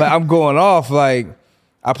Right. Like, I'm going off like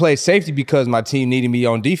I played safety because my team needed me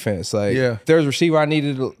on defense. Like Yeah. if there's a receiver I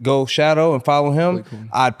needed to go shadow and follow him,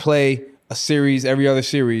 I'd play a series, every other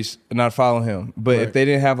series, and not follow him. But if they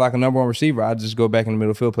didn't have like a number one receiver, I'd just go back in the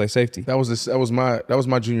middle field, play safety. That was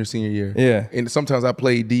my junior senior year. Yeah. And sometimes I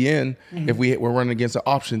played DN if we were running against an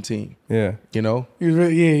option team. Yeah. You know? He was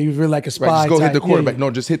really like a spy. Right, just go hit type. the quarterback. Yeah.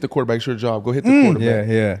 No, just hit the quarterback. It's your job. Go hit the quarterback.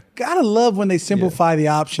 Yeah. Gotta love when they simplify the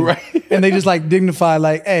option. Right. And they just like dignify,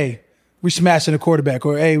 like, hey, we smashing the quarterback,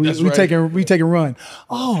 or hey, we right. taking run.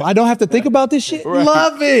 Oh, I don't have to think about this shit.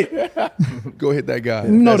 Love it. Go hit that guy.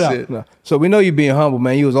 No That's doubt. it. No. So we know you being humble,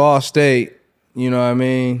 man. You was all state. You know what I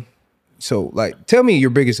mean? So like, tell me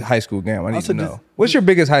your biggest high school game. I need to know. What's your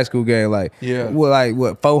biggest high school game like? Yeah.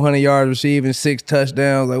 What 400 yards receiving, 6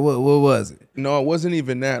 touchdowns? Like what was it? No, it wasn't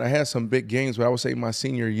even that. I had some big games, but I would say my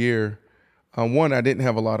senior year, one, I didn't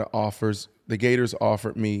have a lot of offers. The Gators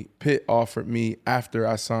offered me, Pitt offered me after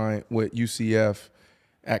I signed with UCF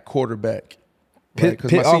at quarterback.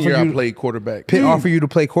 Because my senior year I played quarterback. Pitt offered you to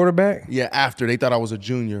play quarterback? Yeah, after. They thought I was a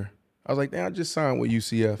junior. I was like, damn, I just signed with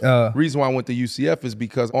UCF. Reason why I went to UCF is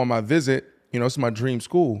because on my visit, it's my dream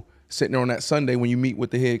school. Sitting there on that Sunday when you meet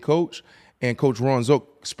with the head coach, and Coach Ron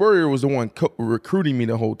Zook, Spurrier was the one recruiting me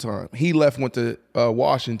the whole time. He left, went to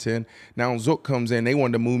Washington. Now Zook comes in. They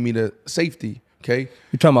wanted to move me to safety. Okay,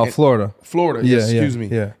 you're talking about Florida. Florida, yes, excuse me.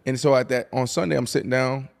 Yeah. And so on Sunday, I'm sitting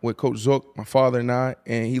down with Coach Zook, my father and I,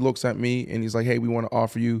 and he looks at me and he's like, "Hey, we want to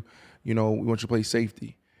offer you, we want you to play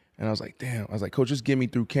safety." And I was like, "Damn!" I was like, "Coach, just get me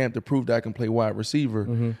through camp to prove that I can play wide receiver,"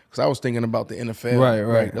 because I was thinking about the NFL.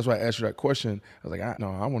 Right. That's why I asked you that question. I was like,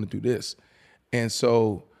 I want to do this," and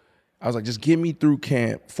so I was like, "Just get me through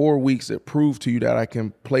camp, 4 weeks that prove to you that I can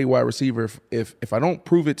play wide receiver. If I don't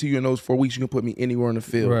prove it to you in those 4 weeks, you can put me anywhere on the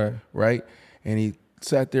field, right?" And he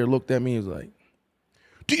sat there, looked at me, and was like,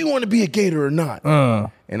 "Do you want to be a Gator or not?"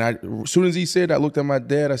 And as soon as he said, I looked at my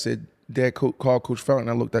dad. I said, "Dad, call Coach Fountain."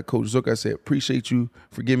 I looked at Coach Zook. I said, "Appreciate you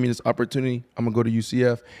for giving me this opportunity. I'm going to go to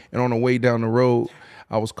UCF." And on the way down the road,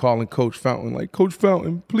 I was calling Coach Fountain, like, "Coach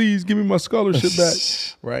Fountain, please give me my scholarship back."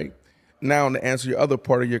 Right? Now, to answer your other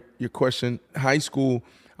part of your question, high school,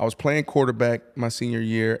 I was playing quarterback my senior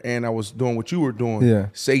year, and I was doing what you were doing. Yeah.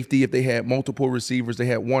 Safety, if they had multiple receivers, they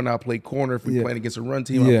had one, I played corner. If we played against a run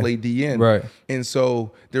team, I played DN. Right. And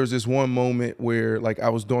so there was this one moment where, like, I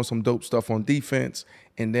was doing some dope stuff on defense,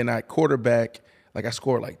 and then I quarterback, like, I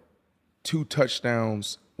scored, like, 2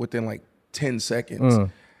 touchdowns within, like, 10 seconds.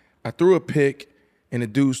 I threw a pick, and the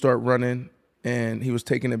dude started running, and he was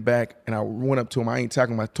taking it back, and I went up to him. I ain't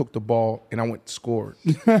tackling him. I took the ball, and I went and scored,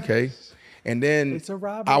 okay? And then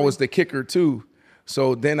I was the kicker too.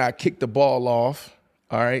 So then I kicked the ball off,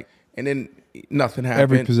 all right? And then nothing happened.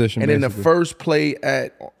 Every position, and basically. then the first play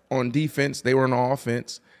on defense, they were on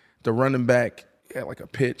offense. The running back had like a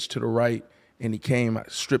pitch to the right, and he came, I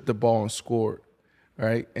stripped the ball and scored, all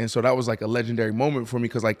right? And so that was like a legendary moment for me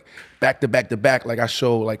because like back to back to back, like I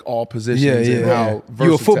showed like all positions and how versatile.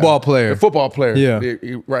 You a football player. A football player.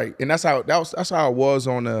 Yeah. Right. And that's how I was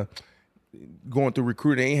on going through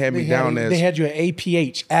recruiting. They ain't had me down as. They had you an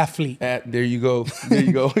APH, athlete. There you go. There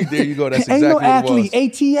you go. There you go. That's Ain't exactly no what athlete.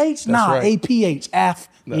 it was. ATH? Nah, right. APH,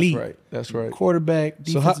 athlete. That's right. That's right. Quarterback,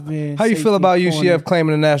 So defensive end. how you feel safety, about UCF corner.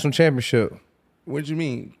 claiming the national championship? What do you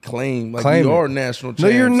mean claim? Like Claim we it. are national champs. No,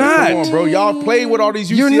 you're not. Come on, bro. Y'all play with all these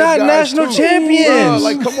UCF You're not guys national too. champions. Bro,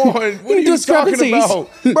 like, come on. What are you talking Discrepancies. about?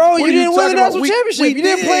 Bro, What you are didn't win the talking national about? championship. You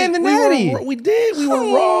didn't play in the Natty. We did. We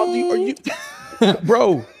were raw.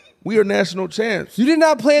 Bro, we are national champs. You did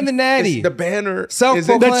not play in the Natty. The banner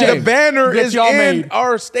Self-proclaimed. the banner That is y'all in made.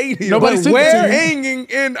 our stadium. Nobody But sent it where to you. hanging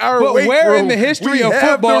in our But weight where room, in the history we of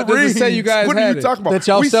have football the does it say you rings. guys What are had you it? talking about? That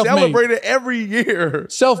y'all we self-made. celebrate it every year,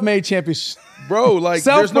 Self-made champions. bro. Like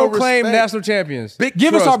there's no Self-proclaimed respect. national champions. Big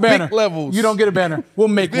Give us trust, our banner. Big levels. You don't get a banner. We'll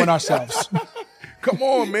make one ourselves. Come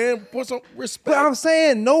on, man. Put some respect. But I'm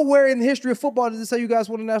saying nowhere in the history of football does it say you guys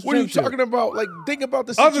won a national What are you championship. talking about? Like, think about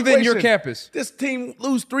the situation. Other than your campus. This team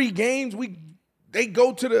lose 3 games. They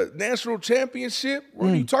go to the national championship.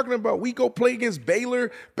 What are you talking about? We go play against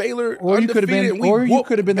Baylor. Baylor Or you could have undefeated, been, and we or you whoop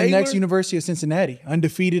could have been the next Baylor. University of Cincinnati,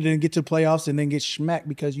 undefeated and get to playoffs and then get smacked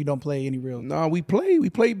because you don't play any real. Nah, we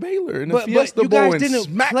played Baylor in the But Fiesta you Bowl guys and didn't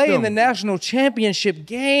smacked play in them. the national championship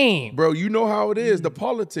game. Bro, you know how it is. The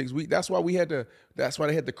politics. That's why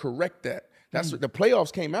they had to correct that. That's what the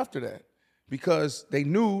playoffs came after that. Because they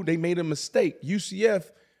knew they made a mistake.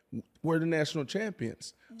 UCF were the national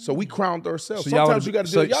champions. So we crowned ourselves. So y'all Sometimes would've- you got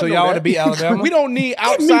to do it. so know y'all that. would've beat Alabama? We don't need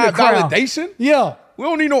Give me the outside crown. validation. Yeah. We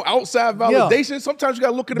don't need no outside validation. Sometimes you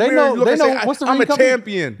gotta look in the They mirror. know. And look They and know. say, what's the I'm ring a company?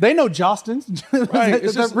 champion. They know Johnston's. Right. It's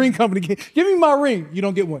It's that just- ring company. Give me my ring. You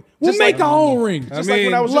don't get one. We'll Just make like- our own ring. Just like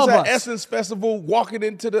when I was love just at us. Essence Festival, walking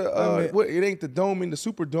into the it ain't the Dome, in the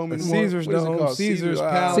Superdome anymore. Caesar's What is it Dome, called? Caesar's Caesar,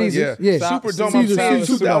 Palace. Caesars, yeah, yeah. Superdome. Caesars, I'm seeing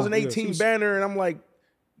Caesars, 2018 banner, and I'm like,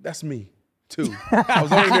 that's me too. I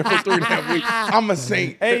was only there for 3.5 weeks. I'm a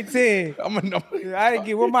saint. 18. I'm a no. I didn't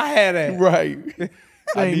get where my hat at. Right.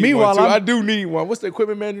 I Hey, need meanwhile, one too. I'm- I do need one. What's the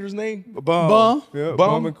equipment manager's name? Bum. Yeah,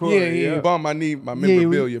 Bum? and Corey, Yeah, yeah. Bum. I need my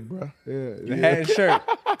memorabilia, bro. The hat and shirt.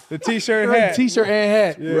 The t-shirt and hat. T-shirt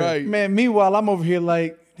and hat. Right. Man, meanwhile, I'm over here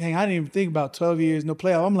like, dang, I didn't even think about 12 years, no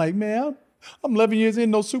playoff. I'm like, man, I'm 11 years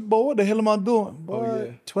in, no Super Bowl. What the hell am I doing?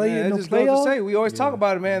 Boy, 12 Man, years, that no just goes to playoff. say, we always talk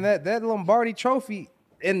about it, man. That Lombardi trophy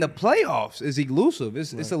in the playoffs is elusive.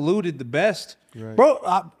 It's eluded the best. Bro,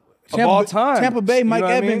 all time. Tampa Bay, You Mike know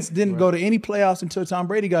what I mean? Evans didn't go to any playoffs until Tom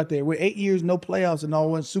Brady got there. We're 8 years, no playoffs, and all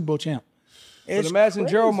one Super Bowl champ. But It's imagine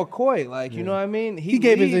crazy. Gerald McCoy, like, you know what I mean? He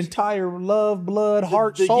gave his leaves- entire love, blood,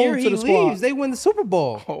 heart, the soul year to he the squad. leaves, they win the Super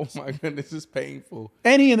Bowl. Oh my goodness, this is painful.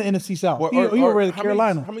 And he in the NFC South. He over at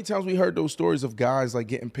Carolina. How many times we heard those stories of guys like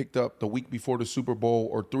getting picked up the week before the Super Bowl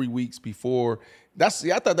or 3 weeks before? I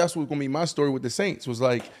thought that's what was gonna be my story with the Saints. Was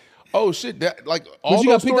like, oh shit, that like all you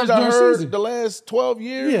got those picked up stories I during heard season. the last 12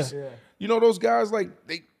 years. Yeah. You know those guys like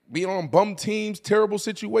they be on bum teams, terrible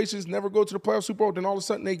situations, never go to the playoff Super Bowl. Then all of a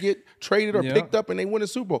sudden they get traded or Yeah. picked up and they win a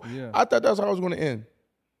Super Bowl. Yeah. I thought that's how it was going to end.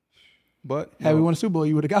 But Had we won a Super Bowl,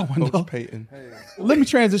 you would have got one, though. Coach Payton. Let me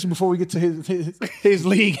transition before we get to his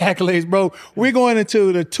league accolades, bro. We're going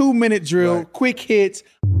into the 2-minute drill, Right. quick hits.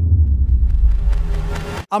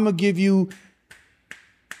 I'm going to give you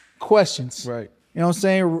questions. Right. You know what I'm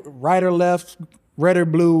saying? Right or left, red or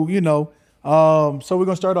blue, you know. So we're going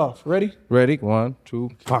to start off. Ready? Ready? 1, 2,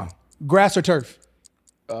 5. Grass or turf?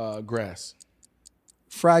 Grass.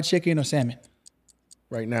 Fried chicken or salmon?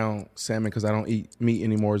 Right now, salmon because I don't eat meat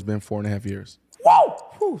anymore. It's been 4.5 years.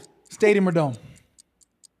 Whoa! Stadium or dome?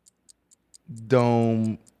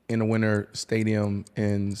 Dome in the winter, stadium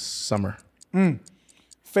in summer.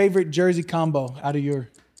 Favorite jersey combo out of your...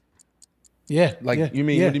 Yeah. Like, yeah, you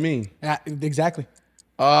mean, yeah. what do you mean? Exactly.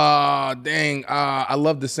 Dang. I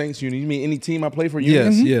love the Saints uni. You mean any team I play for? Uni?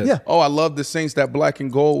 Yes, yes. Yeah. Oh, I love the Saints. That black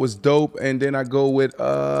and gold was dope. And then I go with who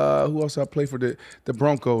else I play for? The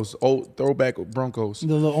Broncos. Old throwback Broncos. The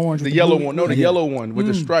little orange. The with yellow blue. one. No, the yellow one with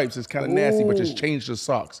the stripes. It's kind of nasty, but just change the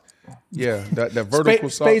socks. Yeah, that vertical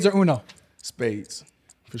Spades sock. or Uno? Spades.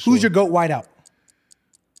 For sure. Who's your GOAT whiteout?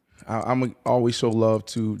 I'm always show love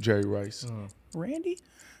to Jerry Rice. Randy?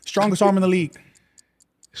 Strongest arm in the league?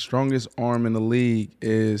 Strongest arm in the league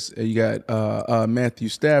is you got Matthew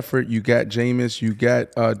Stafford, you got Jameis, you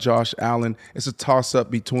got Josh Allen. It's a toss up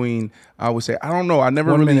between, I would say, I don't know. I never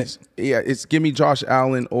 1 really. minute. Yeah, it's give me Josh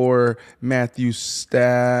Allen or Matthew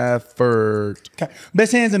Stafford. Okay.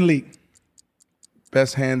 Best hands in the league?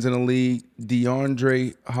 Best hands in the league,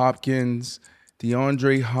 DeAndre Hopkins. There you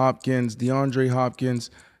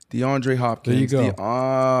go.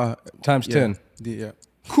 Times 10. Yeah.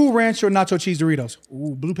 Cool Ranch or nacho cheese Doritos?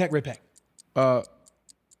 Ooh, blue pack, red pack. The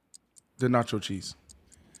nacho cheese.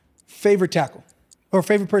 Favorite tackle? Or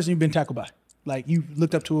favorite person you've been tackled by? Like you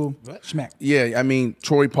looked up to him, smack. Yeah, I mean,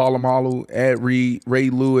 Troy Polamalu, Ed Reed, Ray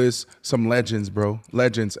Lewis, some legends, bro.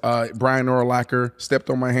 Legends. Brian Urlacher stepped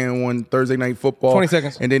on my hand one Thursday Night Football. 20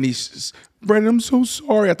 seconds. And then Brandon, I'm so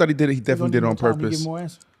sorry. I thought he did it. He definitely did it on Give purpose. more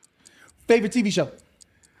answers. Favorite TV show?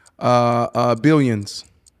 Billions.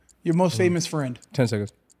 Your most famous friend? 10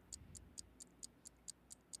 seconds.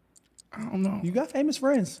 I don't know. You got famous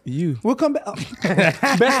friends. You. We'll come back.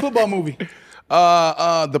 Best football movie?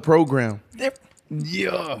 The program. Yeah.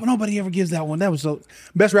 Well, nobody ever gives that one. That was so.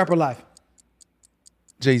 Best rapper alive?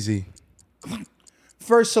 Jay-Z.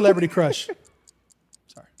 First celebrity crush?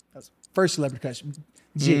 Sorry. That's first celebrity crush.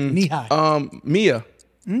 Knee high. Mia.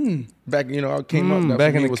 Back, I came up. That's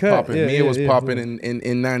back when in Mia the was cut. popping. Yeah, Mia yeah, was yeah, popping yeah.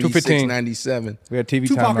 in 96, 215. 97. We had TV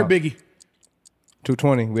Tupac or timeout. Biggie?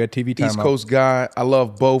 220. We had TV timeout. East Coast guy. I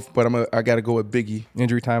love both, but I got to go with Biggie.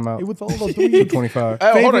 Injury timeout. With all those three. 225.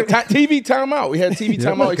 Hold on. TV timeout. We had TV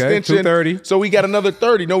timeout okay. extension. 230. So we got another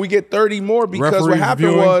 30. No, we get 30 more because what Referees happened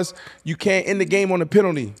reviewing. was you can't end the game on a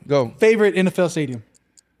penalty. Go. Favorite NFL stadium?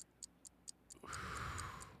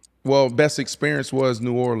 Well, best experience was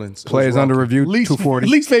New Orleans. It was Players under rough. review. Least 240.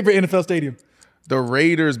 Least favorite NFL stadium? The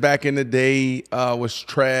Raiders back in the day was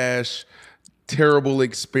trash. Terrible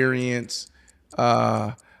experience.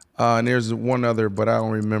 And there's one other, but I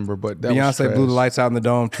don't remember. But that was Beyonce trash. blew the lights out in the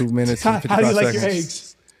dome. 2 minutes and How do you 55 like seconds. your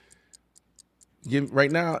eggs?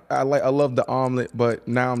 Right now, I love the omelet, but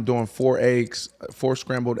now I'm doing 4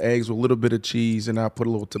 scrambled eggs with a little bit of cheese, and I put a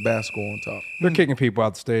little Tabasco on top. They're kicking people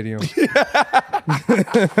out the stadium.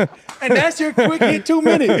 And that's your quick hit 2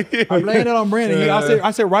 minutes. I'm laying it on Brandon. I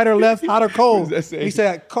said right or left, hot or cold. He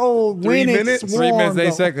said cold. 3 minutes? 3 minutes,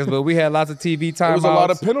 8 seconds. But we had lots of TV time. There was a lot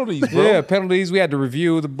of penalties, bro. Yeah, penalties. We had to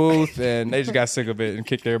review the booth, and they just got sick of it and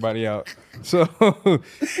kicked everybody out. So, yeah,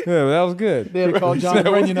 that was good. They had to call John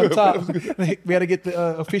Runyon up top. We had to get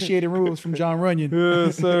the officiating rules from John Runyon.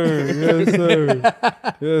 Yes, sir. Yes,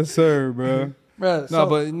 sir. Yes, sir, bro.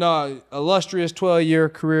 Bruh, Illustrious 12-year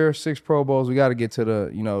career, 6 Pro Bowls. We got to get to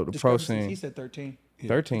the pro scene. He said 13.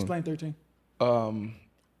 13. Explain 13.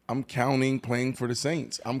 I'm counting playing for the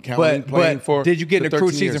Saints. I'm counting playing but for. did you get an the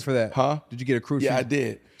accrued 13 season years. for that? Huh? Did you get accrued season? Yeah, I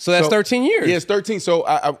did. So that's 13 years. Yeah, it's 13. So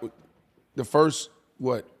I the first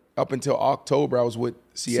up until October I was with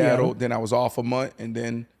Seattle. Then I was off a month, and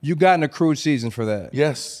then You got an accrued season for that.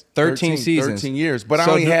 yes, 13 seasons. 13 years. But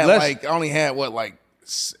So I only had let's-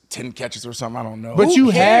 10 catches or something. I don't know. But Who you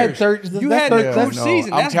had cares? 13. You had an accrued no,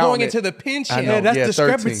 season. I'm That's going counting into it. the pension. I know. Yeah, that's Yeah,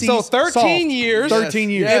 discrepancy. 13. So 13 Soft. years. 13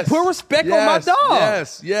 years. And put respect on my Yes,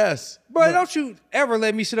 dog. Yes. Bro, don't you ever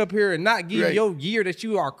let me sit up here and not give you Right. your year that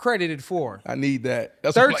you are credited for. I need that.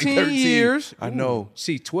 That's 13 years. I know.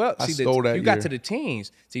 See, 12. I See, stole that you got year. to the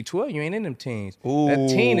teens. See, 12, you ain't in them teens. Ooh. That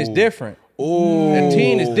teen is different. Ooh. That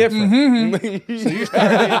teen is different. So you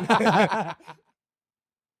start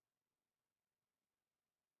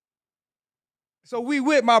So we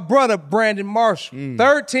with my brother, Brandon Marshall.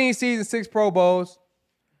 13 seasons, 6 Pro Bowls.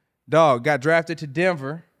 Dog, got drafted to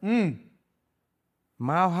Denver.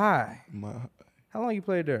 Mile High. How long you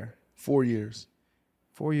played there? 4 years.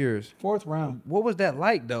 4 years. 4th round. What was that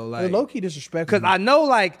like, though? They're Like, low-key disrespectful. because I know,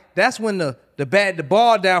 like, that's when the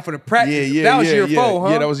ball down for the practice. Yeah. That was year 4, huh?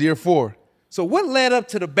 Yeah, that was year 4. So what led up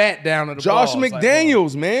to the bat down of the Josh balls?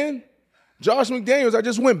 McDaniels, man. Josh McDaniels. I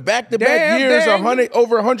just went back-to-back Damn, years, Daniel.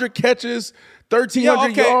 over 100 catches,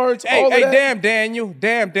 1,300 yards. Hey, all of that. damn, Daniel.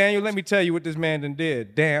 Damn, Daniel. Let me tell you what this man done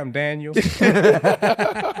did. Damn, Daniel.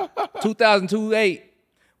 2002-8,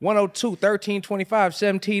 102, 13, 25,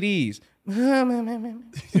 7 TDs.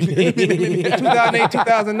 2008,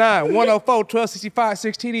 2009, 104, 12, 65,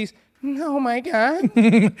 6 TDs. Oh my God.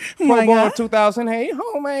 Pro Bowl 2008.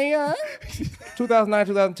 Oh my God. 2009,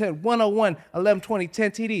 2010, 101, 11, 20, 10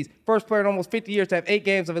 TDs. First player in almost 50 years to have 8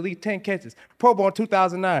 games of at least 10 catches. Pro Bowl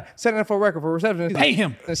 2009, setting for a record for receptions. Pay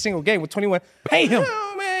him. In a single game with 21. Pay him.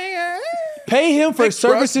 Oh my God. Pay him for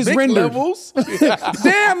services Big rendered. levels.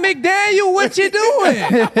 Damn, McDaniel, what you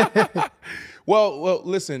doing? Well,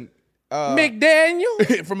 listen.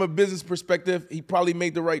 McDaniel? From a business perspective, he probably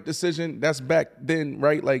made the right decision. That's back then,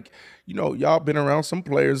 right? Like, y'all been around some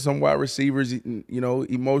players, some wide receivers,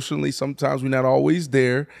 emotionally, sometimes we're not always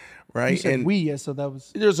there, right? You said so that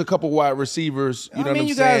was... There's a couple wide receivers, you know what I'm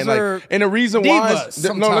you saying? guys are and the reason why divas is, no,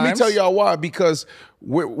 let me sometimes. tell y'all why. Because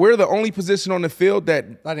we're the only position on the field that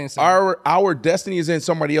I didn't say our destiny is in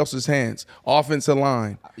somebody else's hands. Offensive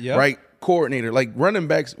line, Yep. right? Coordinator, like running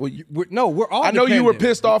backs. Well, We're all I know you were dependent.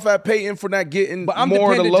 pissed off at Peyton for not getting But I'm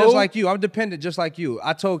more of the dependent load. just like you. I'm dependent just like you.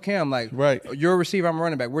 I told Cam, like, Right. you're a receiver, I'm a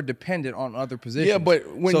running back. We're dependent on other positions. Yeah, but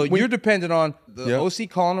when you're dependent on the Yeah. OC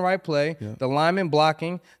calling the right play, the lineman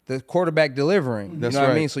blocking, the quarterback delivering. That's you know what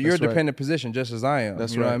I right. mean? So you're a That's right. dependent position just as I am.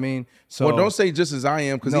 That's you know right. what I mean? So Well, don't say just as I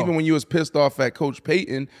am, because No. even when you was pissed off at Coach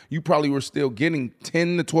Peyton, you probably were still getting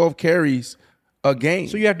 10 to 12 carries a game.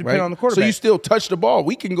 So you have to depend right? on the quarterback. So you still touch the ball.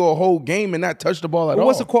 We can go a whole game and not touch the ball at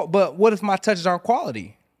all. But what if my touches aren't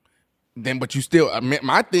quality? But you still,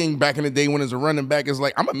 my thing back in the day when as a running back is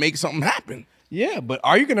like, I'm going to make something happen. Yeah, but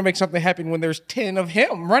are you going to make something happen when there's 10 of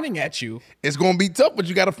him running at you? It's going to be tough, but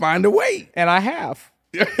you got to find a way. And I have.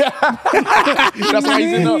 That's why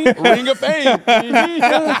he's in the Ring of Fame.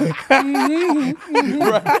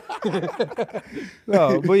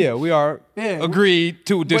 No, but yeah, we are agreed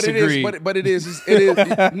to disagree. But it is.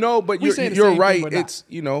 No, but say the you're same right. thing, but not.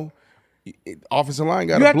 It's, offensive line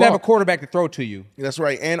got you to have block. to have a quarterback to throw to you. That's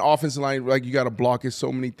right. And offensive line, like you got to block it.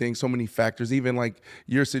 So many things, so many factors. Even like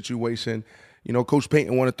your situation, Coach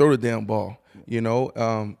Payton want to throw the damn ball.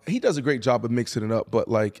 He does a great job of mixing it up, but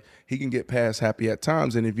like he can get pass happy at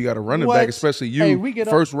times. And if you got a running What? back, especially you, Hey, we get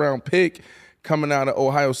up- first round pick coming out of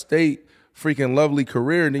Ohio State, freaking lovely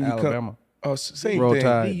career, and then you Alabama. come. Oh, same Roll thing.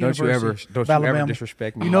 Tide. Don't you ever Alabama.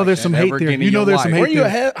 disrespect me. You know like there's that some hate ever there. again You in know your there's some life. hate Were you a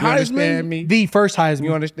there. Heisman? You understand me? The first Heisman.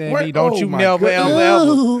 You understand Where- me? Don't oh you my never,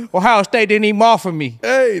 goodness. ever. Ohio State didn't even offer me.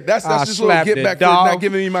 Hey, that's I just a little slapped get it, back dog. for not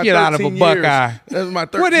giving me my Get 13 out of a years. Buckeye. That was my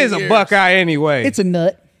 13 What is a years. Buckeye anyway? It's a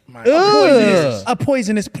nut. My- A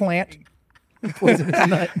poisonous plant. Yeah, call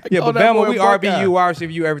but that Bama, boy we a Buckeye. RBU,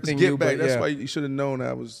 RCU, everything Get you. back. But That's yeah. why you should have known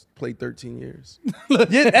I played 13 years.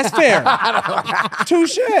 Yeah, that's fair.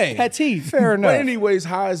 Touche. Had teeth. Fair enough. But anyways,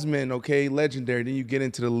 Heisman, okay, legendary. Then you get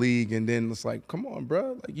into the league, and then it's like, come on,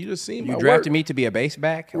 bro. Like you just seen You my drafted work. me to be a base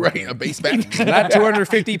back? Right, a base back. Not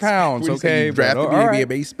 250 pounds, What do you say, okay? you but drafted me all to be a right.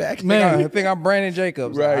 base back. I think I'm Brandon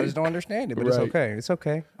Jacobs. I Right. just don't understand it, but it's Right. okay. It's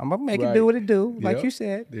okay. I'm gonna make it Right. do what it do, like Yep. you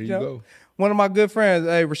said. There you know? go. One of my good friends,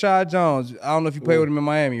 hey, Rashad Jones. I don't know if you played with him in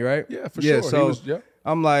Miami, right? Yeah, for sure. He So was- yeah.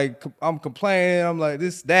 I'm like, I'm complaining. I'm like,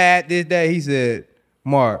 this, that. He said,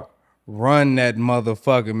 Mark, run that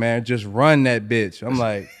motherfucker, man. Just run that bitch. I'm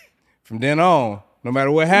like, from then on, no matter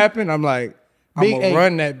what happened, I'm like, I'm gonna hey,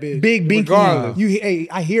 run that bitch. Big Binky. regardless. Hey,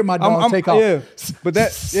 I hear my dog take off. Yeah, but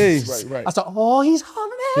that, yeah. Right. I thought, oh, he's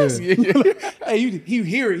hauling ass. Hey, you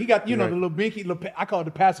hear it. He got, the little binky, I call it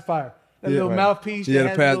the pacifier. That little right. mouthpiece. Yeah,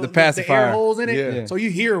 that the has the the pacifier. air holes in it. Yeah. So you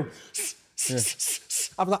hear him.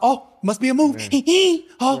 I was like, oh, must be a move.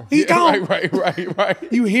 Oh, he's Yeah, gone. right.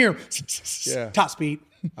 You hear him. Yeah. Top speed.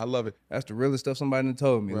 I love it. That's the realest stuff somebody done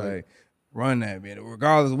told me. Right. Like, run that bitch.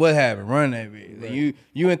 Regardless of what happened, run that bitch. Right.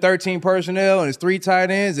 You in 13 personnel and it's 3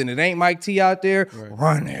 tight ends and it ain't Mike T out there,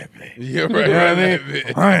 run that bitch. Yeah, right. You know what I mean?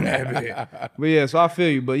 Run that bitch. But yeah, so I feel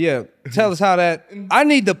you. But yeah, tell us how that. I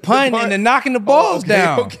need the punt and the knocking the balls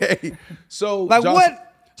down. Okay. So Like Josh- what?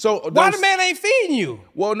 So Why there's- the man ain't feeding you?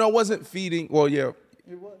 Well, no, it wasn't feeding. Well, yeah.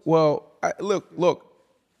 It was. Well, look.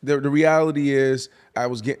 The reality is, I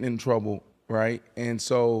was getting in trouble, right? And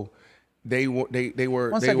so they were.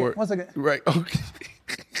 One second. Right. Okay.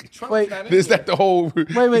 Wait, Is that the whole?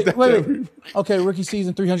 wait. Okay, rookie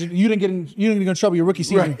season, 300. You didn't get in trouble your rookie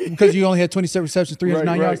season because you only had 27 receptions,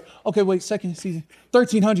 309 Right, yards. Okay, wait, second season,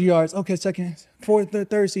 1,300 yards. Okay,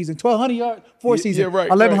 third season, 1,200 yards, fourth season, yeah, right,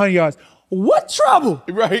 1,100 yards. What trouble?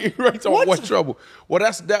 Right. So what trouble? Well,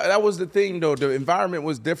 that was the thing though. The environment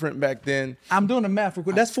was different back then. I'm doing the math real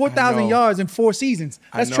quick. That's I 4,000 know. yards in 4 seasons.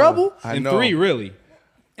 That's know. trouble? I In know. 3, really.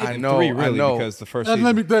 I In know. 3, really, I know. because the first That's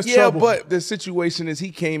season. trouble. But the situation is,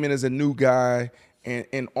 he came in as a new guy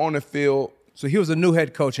and on the field. So he was a new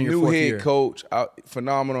head coach in your New fourth head year. coach,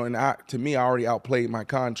 phenomenal, and to me, I already outplayed my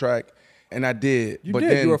contract, and I did. You but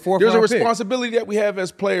did. then You were a fourth there's a round pick. responsibility that we have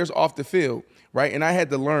as players off the field, right? And I had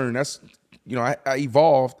to learn. That's I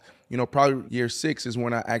evolved. Probably year 6 is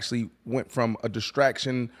when I actually went from a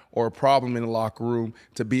distraction or a problem in the locker room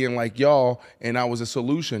to being like y'all, and I was a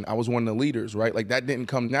solution. I was one of the leaders, right? Like that didn't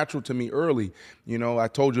come natural to me early. I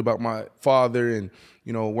told you about my father and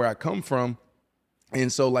where I come from. And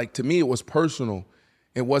so, like, to me, it was personal.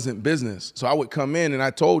 It wasn't business. So I would come in and I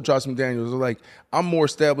told Josh McDaniels, like, I'm more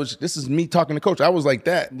established. This is me talking to coach. I was like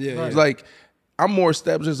that. Yeah. It's like, I'm more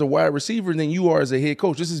established as a wide receiver than you are as a head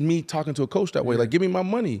coach. This is me talking to a coach that way. Like, give me my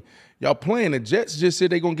money. Y'all playing. The Jets just said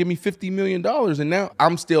they're going to give me $50 million. And now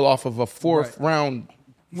I'm still off of a fourth round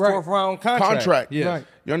Fourth round contract. Yeah. Right.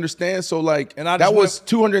 You understand? So like And I that just was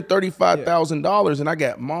 $235,000, and I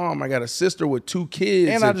got mom, I got a sister with 2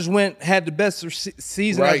 kids. And I just had the best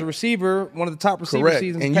season as Right. a receiver, one of the top receiver correct.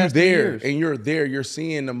 seasons. And the you past 3 there, years. and you're there. You're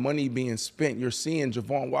seeing the money being spent. You're seeing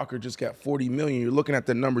Javon Walker just got $40 million. You're looking at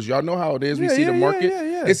the numbers. Y'all know how it is. We Yeah, see the yeah, market.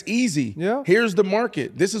 yeah. It's easy. Yeah. Here's the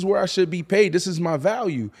market. This is where I should be paid. This is my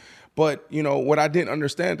value. But what I didn't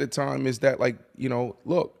understand at the time is that, like,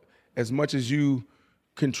 look, as much as you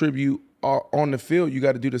contribute on the field, you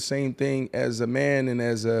got to do the same thing as a man and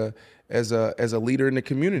as a leader in the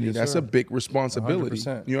community. That's a big responsibility.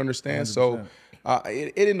 100%. You understand? 100%. So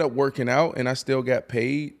it ended up working out, and I still got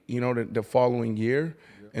paid, the following year,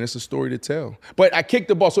 and it's a story to tell. But I kicked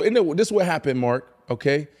the ball. So this is what happened, Mark.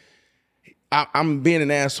 Okay, I'm being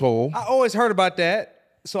an asshole. I always heard about that.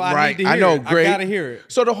 So I Right, need to hear I know, it. great. I gotta hear it.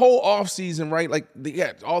 So the whole offseason, right? Like,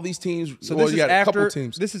 all these teams. So well, this you is got a couple after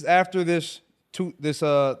teams. this is after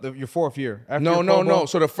your fourth year. After No. your Pro Bowl?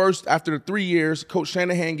 So after the 3 years, Coach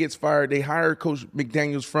Shanahan gets fired. They hire Coach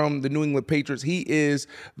McDaniels from the New England Patriots. He is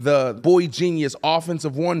the boy genius,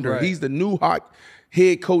 offensive wonder. Right. He's the new hot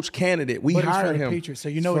head coach candidate. We But it's hired for the him. Patriots, so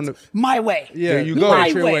From it's my way. Yeah, There you the go.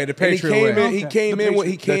 Patriot way. The And he Patriot came way. in. He came in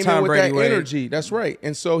with Tom Brady that way. energy. That's right.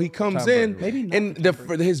 And so he comes Tom in, Brady way. and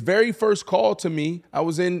for his very first call to me, I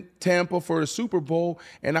was in Tampa for the Super Bowl,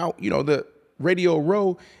 and the Radio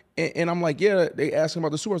Row. And I'm like, yeah, they asked him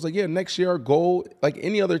about the Super Bowl. I was like, yeah, next year our goal, like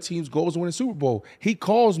any other team's goal, is to win a Super Bowl. He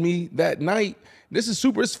calls me that night.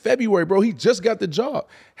 It's February, bro. He just got the job.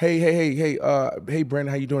 Hey, Brandon,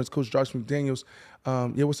 how you doing? It's Coach Josh McDaniels.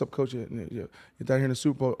 Yeah, what's up, Coach? You're down here in the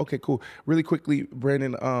Super Bowl. Okay, cool. Really quickly,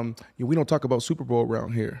 Brandon, we don't talk about Super Bowl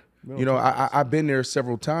around here. I've been there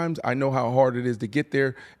several times. I know how hard it is to get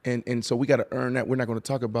there, and so we got to earn that. We're not going to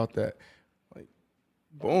talk about that. Like,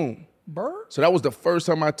 boom. Bird? So that was the first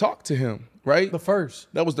time I talked to him, right? The first.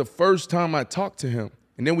 That was the first time I talked to him.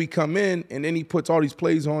 And then we come in, and then he puts all these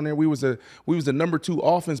plays on there. We was the number 2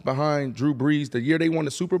 offense behind Drew Brees the year they won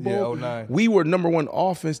the Super Bowl. Yeah, 09. We were number 1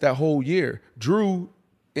 offense that whole year. Drew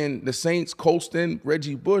and the Saints, Colston,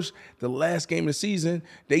 Reggie Bush, the last game of the season,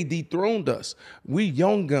 they dethroned us. We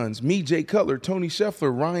young guns, me, Jay Cutler, Tony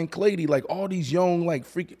Scheffler, Ryan Clady, like all these young, like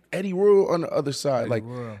freaking Eddie Royal on the other side.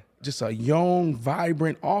 Just a young,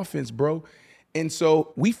 vibrant offense, bro. And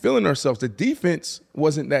so we feeling ourselves. The defense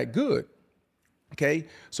wasn't that good. Okay,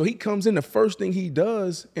 so he comes in. The first thing he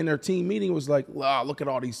does in their team meeting was like, wow, look at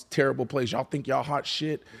all these terrible plays. Y'all think y'all hot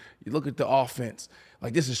shit? You look at the offense.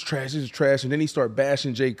 Like, this is trash, this is trash. And then he started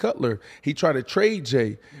bashing Jay Cutler. He tried to trade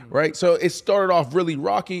Jay, right? So it started off really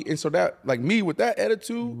rocky. And so that, like me with that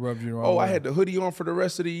attitude, I had the hoodie on for the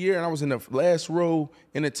rest of the year, and I was in the last row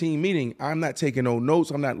in a team meeting. I'm not taking no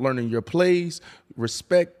notes. I'm not learning your plays,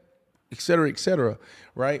 respect, et cetera,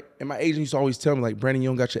 right? And my agent used to always tell me, like, Brandon, you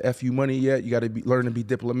don't got your FU money yet. You got to learn to be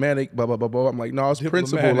diplomatic, blah, blah, blah, blah. I'm like, no, it's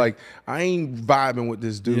principle. Like, I ain't vibing with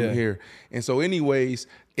this dude here. And so anyways,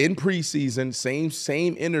 in preseason,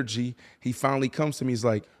 same energy, he finally comes to me. He's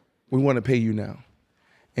like, we want to pay you now.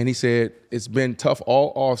 And he said, it's been tough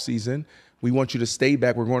all offseason. We want you to stay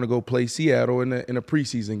back. We're going to go play Seattle in a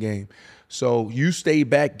preseason game. So you stay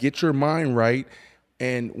back, get your mind right,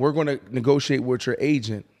 and we're going to negotiate with your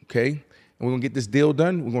agent. Okay, and we're gonna get this deal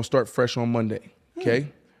done. We're gonna start fresh on Monday.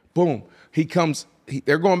 Okay, boom. He comes.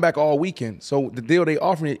 They're going back all weekend. So the deal they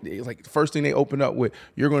offer me is like the first thing they open up with.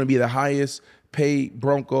 You're gonna be the highest paid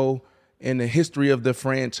Bronco in the history of the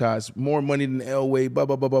franchise. More money than Elway. Blah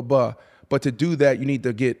blah blah blah blah. But to do that, you need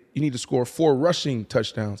to score 4 rushing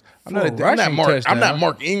touchdowns. I'm not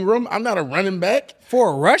Mark Ingram. I'm not a running back.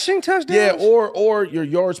 4 rushing touchdowns? Yeah, or your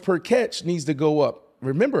yards per catch needs to go up.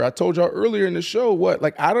 Remember, I told y'all earlier in the show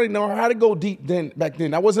I don't know how to go deep back then.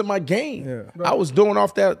 That wasn't my game. Yeah. I was doing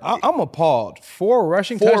off that. I'm appalled. 4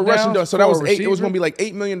 rushing touchdowns. So that was $8. It was going to be like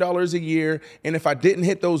 $8 million a year. And if I didn't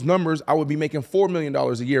hit those numbers, I would be making $4 million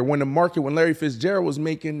a year. When Larry Fitzgerald was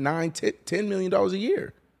making $10 million a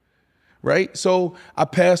year. Right, so I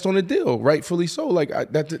passed on the deal, rightfully so. Like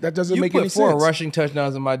that doesn't make any sense. You put 4 rushing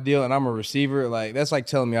touchdowns in my deal, and I'm a receiver. Like that's like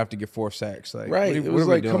telling me I have to get 4 sacks. Like, right, it was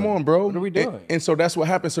like, come on, bro. What are we doing? And so that's what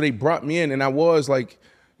happened. So they brought me in, and I was like,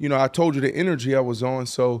 I told you the energy I was on.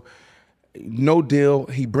 So no deal.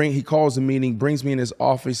 He calls a meeting, brings me in his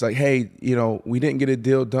office, like, hey, we didn't get a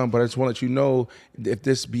deal done, but I just want to let you know if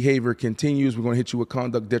this behavior continues, we're going to hit you with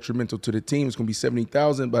conduct detrimental to the team. It's going to be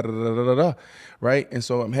 $70,000, blah, blah, blah, blah, blah, right? And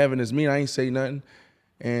so I'm having this meeting. I ain't say nothing.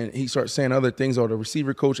 And he starts saying other things. Or the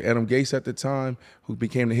receiver coach, Adam Gase at the time, who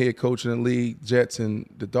became the head coach in the league, Jets and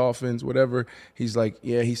the Dolphins, whatever. He's like,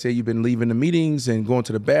 yeah, he said you've been leaving the meetings and going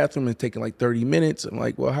to the bathroom and taking like 30 minutes. I'm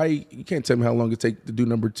like, well, you can't tell me how long it take to do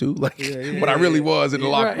number 2. Like, but I really was in the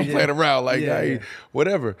locker room playing around, like,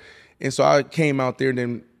 whatever. And so I came out there, and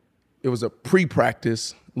then it was a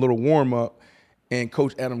pre-practice, little warm-up, and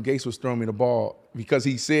Coach Adam Gase was throwing me the ball because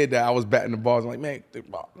he said that I was batting the balls. I'm like, man, the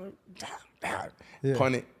ball.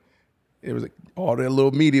 Punt it. It was like all that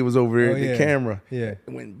little media was over there, the camera. Yeah. It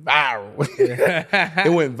went viral.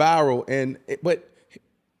 It went viral. But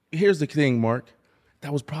here's the thing, Mark.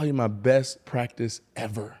 That was probably my best practice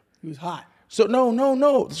ever. He was hot. So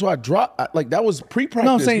no. So I dropped, that was pre-practice.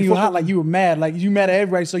 No, I'm saying you were hot, like you were mad. Like you mad at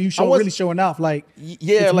everybody, so you really showing off. Like,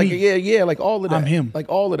 like all of that. I'm him. Like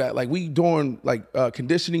all of that. Like we doing like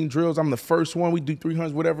conditioning drills. I'm the first one. We do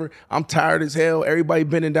 300s, whatever. I'm tired as hell. Everybody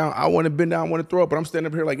bending down. I want to bend down, I want to throw up, but I'm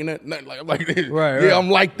standing up here like nothing, like this. Right. Yeah, I'm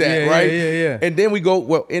like that, right? Yeah. And then we go,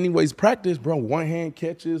 well, anyways, practice, bro. 1-hand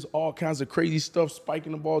catches, all kinds of crazy stuff,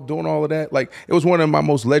 spiking the ball, doing all of that. Like it was one of my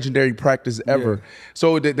most legendary practices ever. Yeah.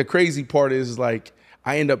 So the crazy part is like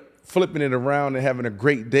I end up flipping it around and having a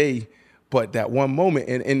great day, but that one moment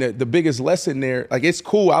and the biggest lesson there, like it's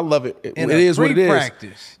cool, I love it. It is what it is.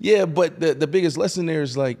 Practice. Yeah, but the biggest lesson there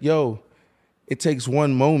is like, yo, it takes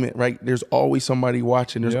one moment, right? There's always somebody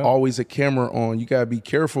watching. There's always a camera on. You gotta be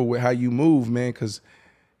careful with how you move, man, because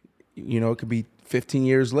it could be 15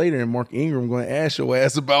 years later, and Mark Ingram going to ask your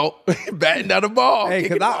ass about batting down the ball. Hey,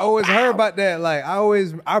 because I always heard about that. Like I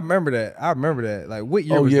remember that. Like what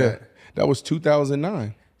year was that? That was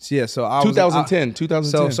 2009. Yeah, so I was 2010.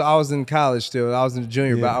 So I was in college still. I was in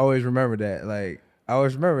junior, but I always remember that. Like I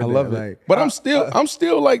always remember that. I love it. Like, but I'm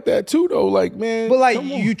still like that too, though. Like, man. But like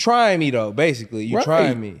you trying me though, basically. You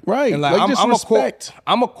trying me. Right. And like, just respect.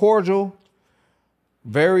 I'm a cordial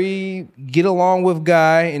very get along with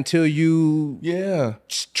guy until you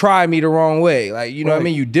try me the wrong way. Like, you know what I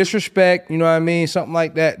mean? You disrespect, you know what I mean? Something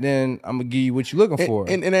like that, then I'm gonna give you what you're looking for.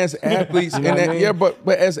 And as athletes, You know what I mean?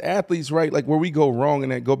 but as athletes, right? Like where we go wrong,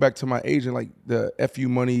 and then go back to my agent, like the FU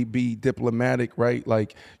money, be diplomatic, right?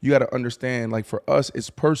 Like you got to understand, like for us, it's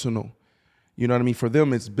personal. You know what I mean? For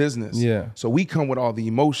them, it's business. Yeah. So we come with all the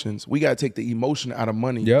emotions. We got to take the emotion out of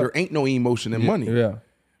money. Yep. There ain't no emotion in money. Yeah.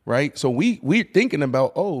 Right. So we're thinking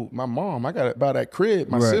about, oh, my mom, I got to buy that crib.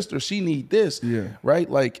 My sister, she need this. Yeah. Right.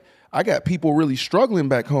 Like I got people really struggling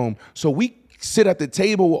back home. So we sit at the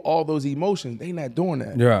table with all those emotions. They not doing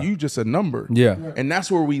that. Yeah. You just a number. Yeah. And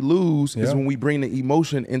that's where we lose is when we bring the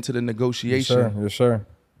emotion into the negotiation. Yes, sir.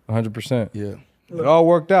 100%. Yeah. It all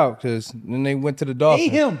worked out because then they went to the Dolphins.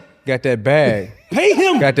 Pay him. Got that bag. Pay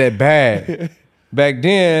him. Got that bag. Back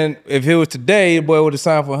then, if it was today, the boy would have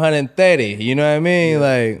signed for 130. You know what I mean?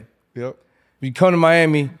 Like, Yep. you come to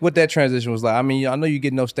Miami, what that transition was like. I mean, I know you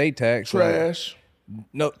get no state tax. Trash. Like,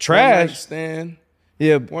 no One night trash. stand.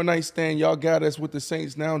 Yeah, One night stand. Y'all got us with the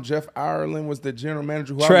Saints now. Jeff Ireland was the general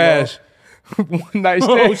manager. Who trash. I love. One night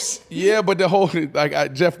stand. Yeah, but the whole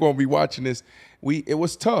Jeff gonna be watching this. It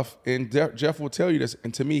was tough, and Jeff will tell you this.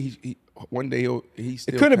 And to me, he one day he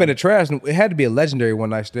still It couldn't have been a trash. It had to be a legendary one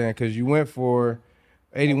night stand because you went for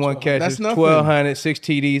 81 catches, nothing. 1,200, 6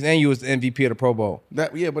 TDs, and you was the MVP of the Pro Bowl.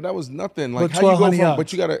 But that was nothing. Like But how you go 1,200 from, yards.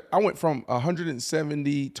 but you gotta. I went from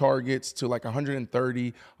 170 targets to like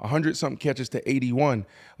 130, 100 something catches to 81.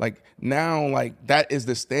 Like now, like that is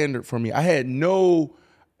the standard for me. I had no,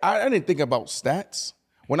 I didn't think about stats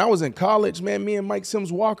when I was in college. Man, me and Mike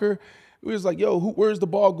Sims Walker. We was like, yo, where's the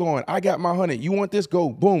ball going? I got my 100. You want this? Go.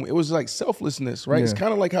 Boom. It was like selflessness, right? It's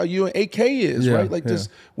kind of like how you and AK is, Yeah, right? Like yeah.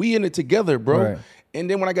 just, we in it together, bro. Right. And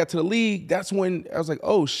then when I got to the league, that's when I was like,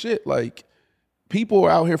 oh shit, like people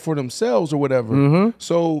are out here for themselves or whatever.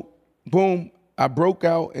 So boom, I broke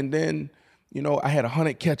out, and then, you know, I had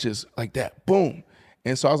 100 catches like that. Boom.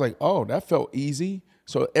 And so I was like, oh, that felt easy.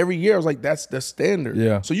 So every year I was like, that's the standard.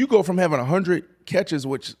 Yeah. So you go from having 100 catches,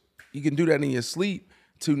 which you can do that in your sleep,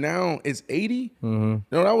 to now it's 80. You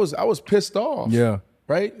know, I was pissed off. Yeah.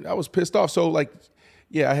 Right? I was pissed off. So like,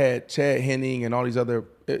 yeah, I had Chad Henning and all these other,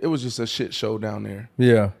 it was just a shit show down there.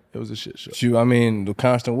 Yeah. It was a shit show. I mean, the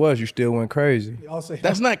constant was you still went crazy. I'll say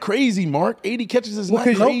That's not crazy, Mark. 80 catches is not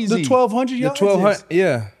Nope, crazy. the 1,200 The yards. 1,200,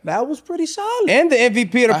 yeah. That was pretty solid. And the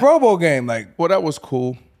MVP of the Pro Bowl game. Like, Well, that was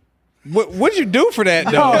cool. what'd you do for that,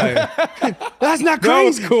 though? Like, That's not that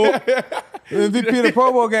was crazy. cool. The MVP of the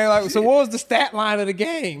Pro Bowl game. Like, so what was the stat line of the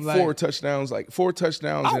game? Like, Four touchdowns. I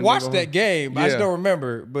and watched they that game. I just Yeah. don't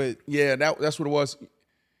remember. But Yeah, that's what it was.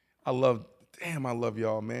 I love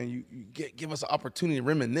y'all, man. You give us an opportunity to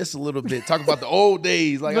reminisce a little bit. Talk about the old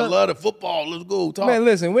days. Like, I love the football. Let's go talk. man,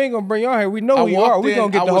 listen, we ain't gonna bring y'all here. We know I who you are. walked We in,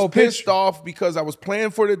 gonna get I the was whole pissed picture. off because I was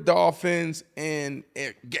playing for the Dolphins and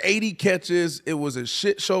 80 catches. It was a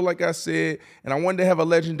shit show, like I said, and I wanted to have a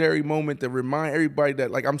legendary moment to remind everybody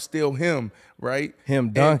that like I'm still him, right?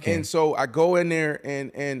 Him dunking. And so I go in there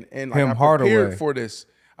and like Him I prepared Hardaway. for this.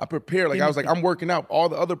 I prepared like I was like I'm working out. All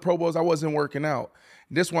the other Pro Bowls I wasn't working out.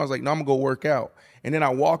 This one I was like, no, I'm gonna go work out. And then I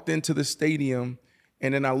walked into the stadium,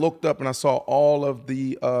 and then I looked up and I saw all of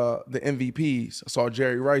the MVPs. I saw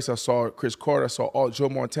Jerry Rice, I saw Chris Carter, I saw all Joe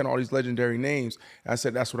Montana, all these legendary names. And I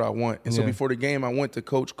said, that's what I want. And so before the game, I went to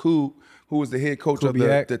Coach Koob, who was the head coach of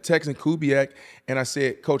Kubiak. the Texans, Kubiak, and I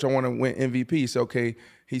said, Coach, I want to win MVP. He said, okay.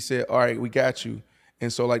 He said, all right, we got you.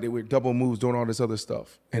 And so like they were double moves, doing all this other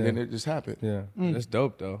stuff, and then it just happened. Yeah, that's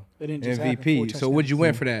dope though. It didn't just happen. 4 MVP. So what'd you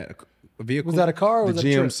win for that? A vehicle? Was that a car or The was that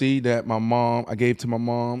a trip? GMC that I gave to my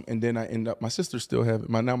mom, and then I ended up, my sister still have it.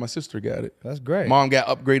 Now my sister got it. That's great. Mom got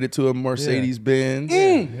upgraded to a Mercedes Benz,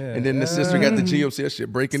 and then the sister got the GMC. That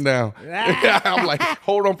shit breaking down. I'm like,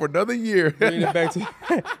 hold on for another year. Bringing it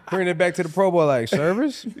back to the Pro Bowl, like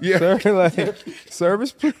service, Yeah.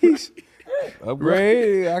 service, please.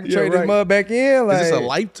 Upgrade. I can trade this mud back in. Like, Is this a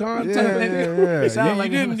lifetime? Yeah. sound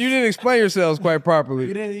like you didn't explain yourselves quite properly.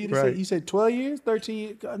 You said 12 years, 13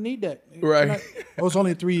 years. I need that. Right. Oh, it's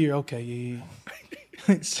only a 3 year. Okay, yeah.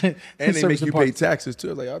 And they make you pay taxes too.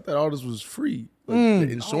 I was like, I thought all this was free. Like,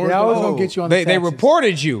 the insurance. Yeah, I was gonna get you on the They taxes.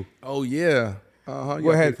 reported you. Oh yeah. Uh-huh. You Go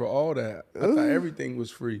got ahead. paid for all that. I thought everything was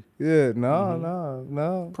free. Yeah,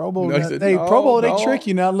 no. Pro Bowl. No, he said, Hey, no, Pro Bowl, no. they trick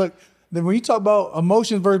you now. Look, then when you talk about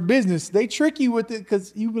emotions versus business, they trick you with it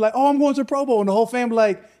because you be like, "Oh, I'm going to the Pro Bowl," and the whole family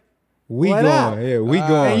like, We What going. up? Yeah, we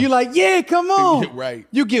going. and you like, "Yeah, come on." Right.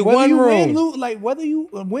 You get Whether one you room. win, whether you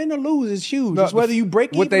win or lose is huge. No, it's whether you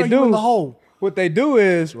break what even they or you do- in the hole. what they do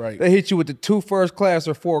is Right. they hit you with the 2 first class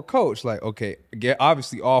or 4 coach. Like, okay, again,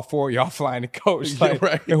 obviously all 4 of y'all flying the coach. Yeah, Like,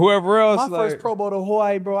 right. and whoever else. My like, first Pro Bowl to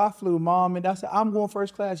Hawaii, bro. I flew mom and I said, I'm going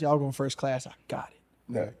first class. Y'all going first class. I got it.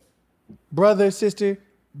 Yeah. Brother, sister.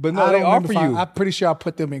 But no, I they don't remember offer if you. I'm pretty sure I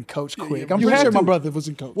put them in coach quick. I'm you pretty have sure my to. brother was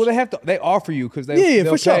in coach. Well, they offer you because Yeah,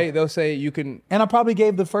 they'll for sure. pay. They'll say you can. And I probably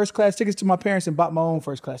gave the first class tickets to my parents and bought my own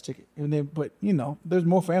first class ticket. And then, but you know, there's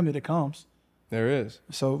more family that comes. There is.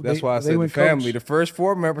 So that's they- why I they said the went family. coach. The first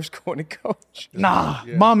 4 members going to coach. Nah,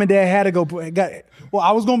 mom and dad had to go. Well,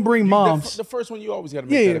 I was gonna bring moms. The first one, you always got to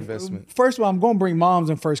make that investment. First of all, I'm gonna bring moms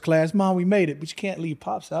in first class. Mom, we made it, but you can't leave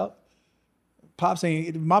pops out. Pops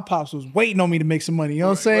ain't. My pops was waiting on me to make some money. You know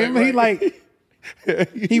what I'm saying? right, He like.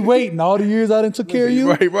 He waiting all the years I done took care of you.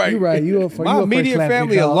 Right. You right. You a, My you a immediate first class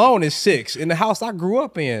family big dog. alone is 6 in the house I grew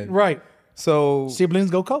up in. Right. So Siblings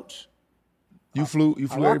go coach. You flew rock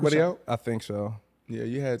with everybody y'all. out? I think so. Yeah,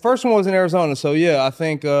 you had. First one was in Arizona. So yeah, I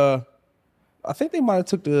think they might have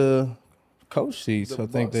took the coach seats. I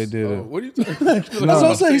think they did it. What are you talking That's what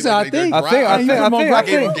I'm saying. He said, I think. I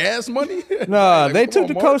gave gas money? Nah, Like, they come took on,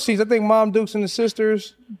 the Mark. coach seats. I think Mom Dukes and the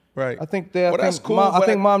sisters. Right. I think they. Well, that's cool. I but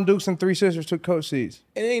think Mom Dukes and 3 sisters took coach seats.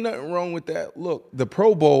 it ain't nothing wrong with that. Look, the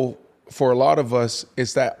Pro Bowl for a lot of us,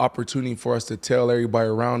 it's that opportunity for us to tell everybody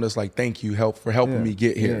around us, like, thank you for helping me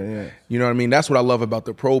get here. Yeah, yeah. You know what I mean? That's what I love about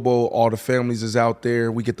the Pro Bowl. All the families is out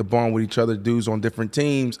there. We get to bond with each other, dudes on different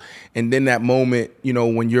teams. And then that moment, you know,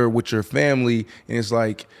 when you're with your family and it's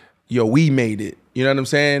like, yo, we made it. You know what I'm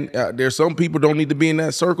saying? There's some people don't need to be in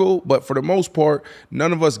that circle, but for the most part,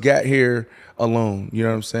 none of us got here alone. You know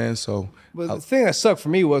what I'm saying? So, But the thing that sucked for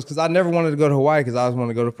me was because I never wanted to go to Hawaii because I always wanted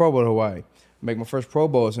to go to Pro Bowl to Hawaii. Make my first Pro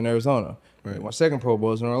Bowl was in Arizona. Make my second Pro Bowl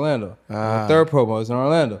was in Orlando. My third Pro Bowl was in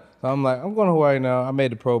Orlando. So I'm like, I'm going to Hawaii now. I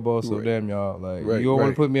made the Pro Bowl, so damn y'all. Like, you don't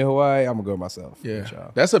want to put me in Hawaii, I'm going to go myself. yeah,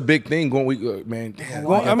 Y'all. that's a big thing. Man, damn,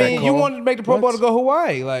 Well, I mean, you wanted to make the Pro Bowl to go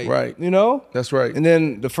Hawaii, like, Right. you know? That's right. And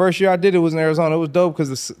then the first year I did it was in Arizona. It was dope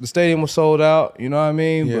because the stadium was sold out. You know what I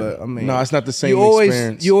mean? Yeah. But I mean, No, it's not the same you always,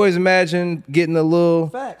 experience. You always imagine getting a little.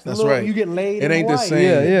 Facts. That's The little- right. You get laid. It in ain't the Hawaii. same.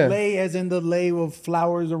 Yeah, yeah. Lay as in the lay with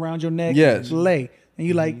flowers around your neck. Yes. Lay. And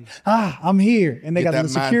you like, I'm here. And they Get got the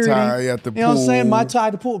that Mai security. Tai at the you know what I'm saying? pool. My tie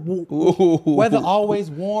at the pool. Ooh. Weather always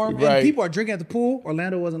warm. Right. And people are drinking at the pool.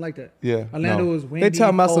 Orlando wasn't like that. Yeah, Orlando no. was windy. They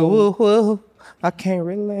talking about some cold. woo. I can't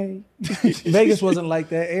relate. Vegas wasn't like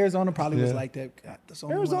that. Arizona probably was like that. God, that's the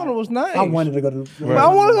only Arizona one was nice. I wanted to go to. But I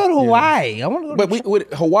want to go to Hawaii. I want to go. But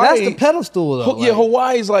with Hawaii, that's the pedestal though. Yeah, like-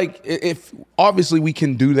 Hawaii's like, if obviously we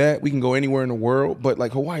can do that, we can go anywhere in the world, but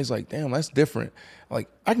like Hawaii's like, damn, that's different. Like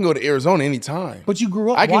I can go to Arizona anytime. But you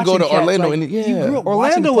grew up. I can go watching to cats, Orlando. like, and you grew up watching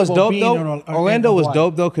Orlando was football dope being though. in Orlando was Hawaii.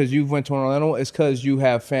 dope though because you went to Orlando. It's because you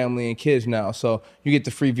have family and kids now, so you get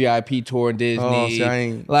the free VIP tour in Disney. Oh, see, I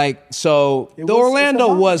ain't- Like so, It the was- Orlando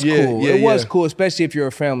it's a was Yeah, cool. yeah, it was yeah. cool, especially if you're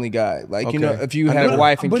a family guy. Like you know, Okay. if you I had know. a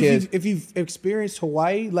wife and But kids. if you've experienced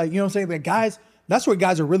Hawaii, like you know what I'm saying, like guys, that's where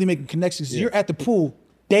guys are really making connections. You're at the pool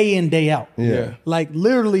day in, day out. Yeah. Like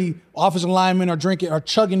literally, offensive linemen are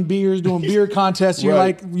chugging beers, doing beer contests. You're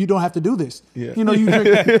Right. like, you don't have to do this. Yeah. You know,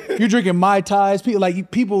 you're drinking Mai Tais.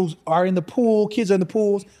 People are in the pool. Kids are in the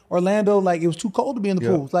pools. Orlando, like it was too cold to be in the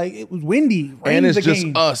pools. Like it was windy. And rained it's the just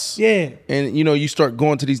game. us. Yeah. And you know, you start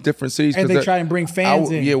going to these different cities. And 'cause they that- try and bring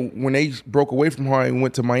fans in. Yeah, when they broke away from Hawaii and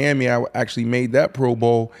went to Miami, I actually made that Pro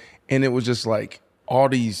Bowl, and it was just like all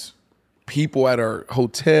these people at our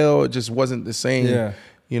hotel. It just wasn't the same. Yeah.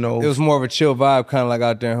 You know, it was more of a chill vibe, kind of like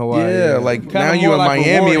out there in Hawaii. yeah, like Kinda now you more in like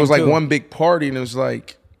Miami. It was like rewarding, too. one big party, and it was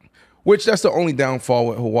like, which that's the only downfall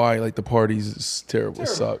with Hawaii. Like the parties is terrible. It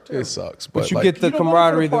sucks. It sucks. But you like, get the You don't go to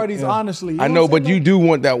camaraderie. parties, honestly. You I know know, what I'm but saying? you do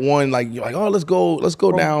want that one. Like you're like, oh, let's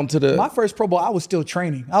go down to the. My first Pro Bowl, I was still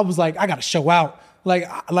training. I was like, I got to show out. Like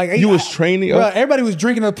You was training? Bro, everybody was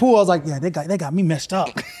drinking in the pool. I was like, yeah, they got me messed up.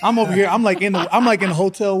 I'm over here. I'm like in the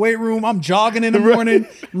hotel weight room. I'm jogging in the morning.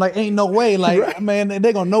 I'm like, ain't no way. Like, man,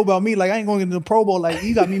 they gonna know about me. Like, I ain't going to the Pro Bowl. Like,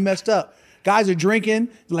 you got me messed up. Guys are drinking.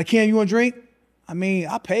 They're like, Cam, you want to drink? I mean,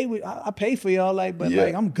 I pay for y'all. Like, but Yeah.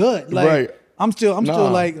 like, I'm good. Like, Right. I'm still Nah.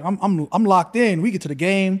 like I'm locked in. We get to the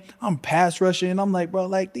game. I'm pass rushing. I'm like, bro,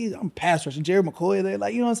 like I'm pass rushing. Jerry McCoy, they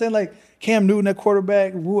like, you know what I'm saying? Like Cam Newton, that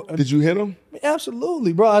quarterback. Did you hit him?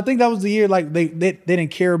 Absolutely, bro. I think that was the year like they didn't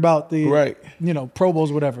care about the Right. Pro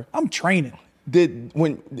Bowls, whatever. I'm training. Did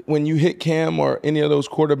when you hit Cam or any of those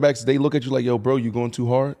quarterbacks, they look at you like, yo, bro, you going too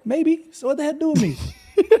hard? Maybe. So what they had to do with me?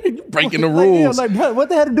 breaking the Like, yeah, rules. like, bro, what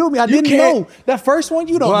the hell to do with me? I didn't can't- know. That first one,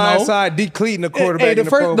 you don't know. Blindside decleating the quarterback Hey, in the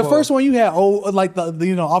Pro the Bowl. first one you had, like the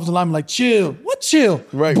offensive lineman, like chill. What chill?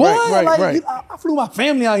 Right, Boy, right, like, right. I flew my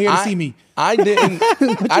family out here to see me. I didn't.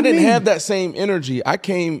 I you didn't mean? have that same energy. I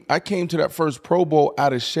came to that first Pro Bowl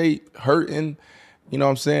out of shape, hurting. You know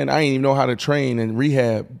what I'm saying? I didn't even know how to train and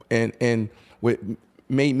rehab. And what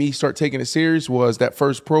made me start taking it serious was that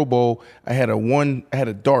first Pro Bowl. I had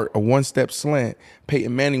a dart, a one-step slant.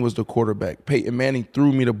 Peyton Manning was the quarterback. Peyton Manning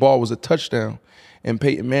threw me the ball, was a touchdown. And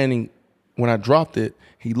Peyton Manning, when I dropped it,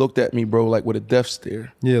 he looked at me, bro, like with a death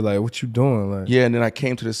stare. Yeah, like what you doing? Like, Yeah, and then I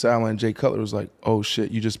came to the sideline. Jay Cutler was like, "Oh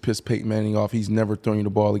shit, you just pissed Peyton Manning off. He's never throwing you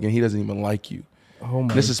the ball again. He doesn't even like you." oh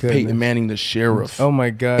my This is goodness. Peyton Manning, the sheriff. Oh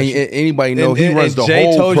my gosh. And anybody know he And runs the Jay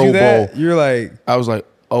whole told Pro you that? Bowl. You're like, I was like,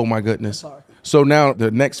 "Oh my goodness." So now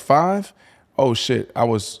the next 5, oh shit, I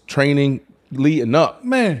was training leading up.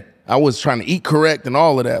 Man, I was trying to eat correct and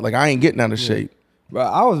all of that. Like I ain't getting out of shape. bro,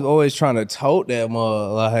 I was always trying to tote that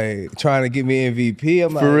mug, like trying to get me MVP.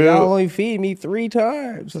 I'm like, For real? y'all only feed me 3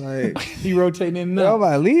 times. Like, he rotating in and I'm out.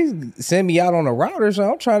 like, at least send me out on a route or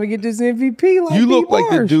something. I'm trying to get this MVP. Like, You look B. like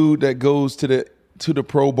the Marsh. dude that goes to the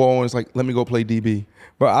Pro Bowl and is like, "Let me go play DB."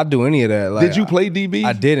 Bro, I'd do any of that. Like, Did you play DB?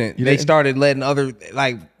 I didn't. You They didn't? started letting other,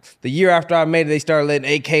 like, the year after I made it, they started letting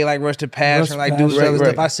AK like rush the pass Rush and like the do pass. this other Right,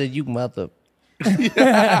 stuff. right. I said, you mother.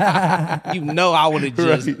 You know I would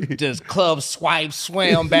have just club swipe,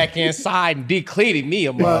 swam back inside and decleated me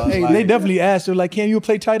a mug. Hey, they definitely asked her, like, "Can you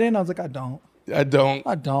play tight end?" I was like, "I don't. I don't.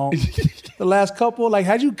 I don't." The last couple, like,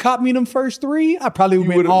 had you caught me them first 3, I probably would have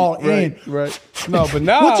been would've- all right, in. Right. No, but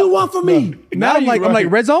now What you want from me? Now I'm you like, right.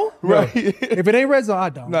 red zone? Right. If it ain't red zone, I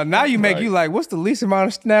don't. No, now you make Right. you like, what's the least amount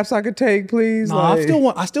of snaps I could take, please? No, Like,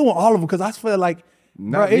 I still want all of them because I feel like,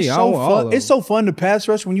 bro, me, it's I so want all of fun. them. It's so fun to pass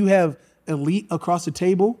rush when you have elite across the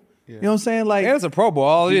table. You know what I'm saying? Like, and it's a Pro Bowl.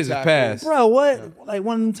 All it is Exactly. pass. bro, what? Like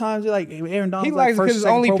one of them times, like Aaron Donald's He like likes it 'cause first, it's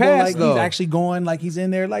second only Pro Bowl, pass, like though. he's actually going, like he's in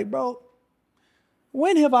there. Like, bro,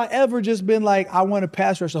 when have I ever just been like, I want to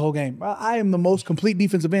pass rush the whole game? Bro, I am the most complete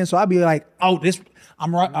defensive end, so I'd be like, oh,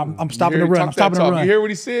 I'm right. I'm stopping the run. I'm stopping the You run. hear what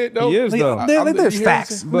he said though? He is, though. Like, I'm- there's you hear what he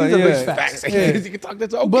facts. said? But These are big yeah. facts. Facts. Yeah. You can talk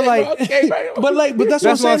that. Okay, But like, bro, okay, man. but that's,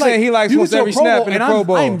 That's what I'm saying. He likes you almost get to a every Pro snap Bowl, in the and Pro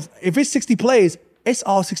Bowl. if it's 60 plays, it's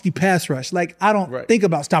all 60 pass rush. Like I don't Right. think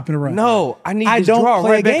about stopping the run. No, I need this don't draw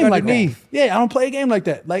play right a back game like that. underneath. Yeah, I don't play a game like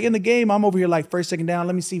that. Like in the game, I'm over here like first, second down.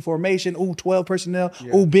 Let me see formation. Ooh, 12 personnel.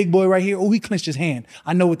 Ooh, big boy right here. Ooh, he clenched his hand.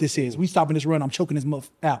 I know what this is. We stopping this run. I'm choking his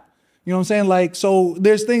muff out. You know what I'm saying? Like, so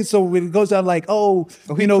there's things. So when it goes down like, oh,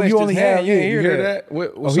 he you know, clenched you his only hand. have. You Yeah, ain't You hear hear that?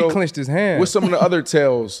 that? He clenched his hand. What's some of the other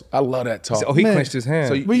tells? I love that talk. Oh, he Man. clenched his hand.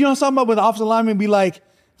 So you- But you know what I'm talking about with the offensive lineman be like,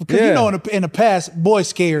 because you Yeah. know in the past, boy's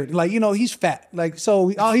scared. Like, you know, he's fat. Like,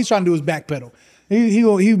 so all he's trying to do is backpedal.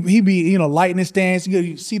 He be, you know, light in his stance.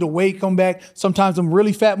 You see the weight come back. Sometimes them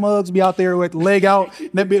really fat mugs be out there with the leg out. And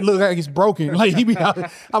that bit look like it's broken. Like he be out there.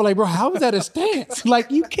 I'm like, bro, how is that a stance? Like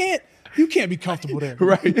you can't be comfortable there.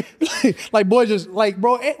 Right. Like boy, just like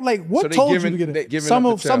bro, like what So they told giving- you to get they it? giving Some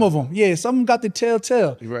up of the some tell. of them, yeah, some of them got the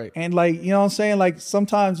telltale. Right. And like, you know what I'm saying? Like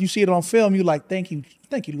sometimes you see it on film, you like, thank you,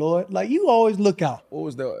 Lord. Like you always look out. What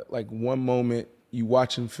was the like one moment you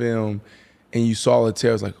watching film and you saw the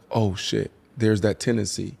tails like, oh shit, there's that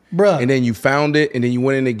tendency, Bruh. And then you found it, and then you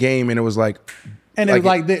went in the game, and it was like, And it was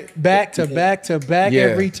like the back to back to back yeah,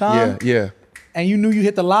 every time. Yeah, And you knew you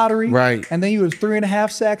hit the lottery. Right. And then you was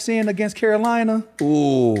 3.5 sacks in against Carolina. yeah.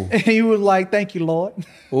 Ooh, And you was like, thank you, Lord.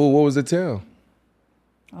 ooh, what was the tell?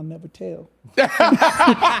 I'll never tell.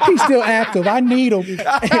 He's still active. I need him.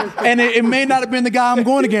 And it may not have been the guy I'm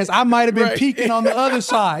going against. I might have been Right. peeking on the other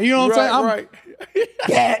side. You know what I'm saying?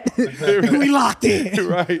 Right, We locked in.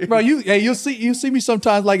 Right. Bro, you'll see me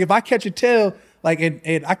sometimes, like if I catch a tail, like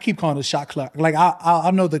and I keep calling it a shot clock. Like I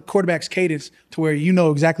know the quarterback's cadence to where you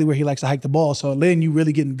know exactly where he likes to hike the ball. So then you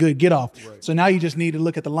really getting good get off. Right. So now you just need to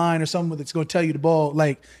look at the line or something that's going to tell you the ball,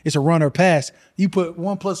 like it's a run or pass. You put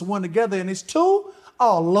 1 + 1 together and it's 2.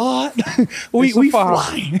 Oh Lord, we foul.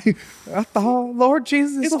 flying. I thought, Lord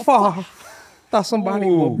Jesus, it's a fall. Thought somebody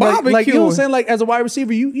Ooh. was Like you know what I'm barbecuing. saying? Like as a wide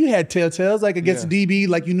receiver, you had telltales like against Yeah. DB,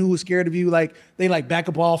 like you knew who was scared of you, like they like back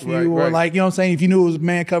up off Right, you, or right. like you know what I'm saying. If you knew it was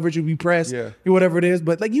man coverage, you'd be pressed, Yeah. or whatever it is.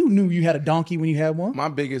 But like you knew you had a donkey when you had one. My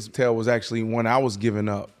biggest tell was actually when I was giving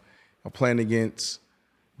up. I'm playing against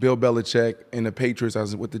Bill Belichick and the Patriots. I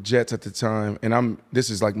was with the Jets at the time, and this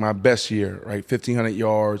is like my best year, right? 1,500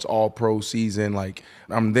 yards, all pro season, like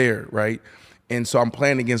I'm there, right? And so I'm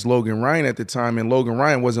playing against Logan Ryan at the time, and Logan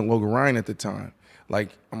Ryan wasn't Logan Ryan at the time. Like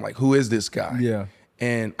I'm like, who is this guy? Yeah.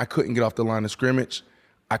 And I couldn't get off the line of scrimmage.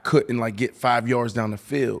 I couldn't like get 5 yards down the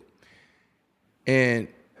field. And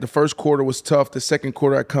the first quarter was tough. The second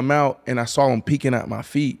quarter, I come out and I saw him peeking at my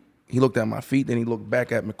feet. He looked at my feet, then he looked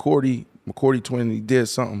back at McCourty twin, and he did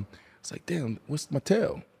something. It's like, damn, what's my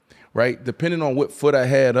tell? Right? Depending on what foot I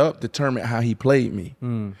had up, determined how he played me.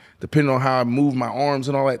 Depending on how I moved my arms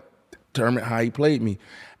and all that, determined how he played me.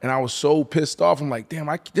 And I was so pissed off. I'm like, damn,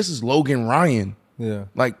 this is Logan Ryan. Yeah.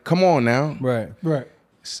 Like, come on now. Right.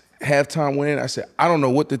 Halftime win, I said, I don't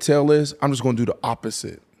know what the tell is. I'm just going to do the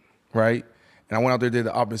opposite, right? And I went out there, did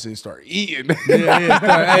the opposite, and started eating.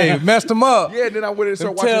 Hey, messed him up. Yeah, then I went and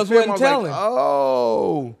started Them watching tells film. I wasn't was telling. like,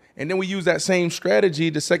 oh. And then we used that same strategy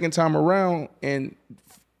the second time around. And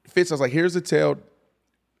Fitz, I was like, here's the tell.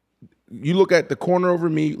 You look at the corner over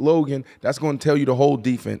me, Logan, that's going to tell you the whole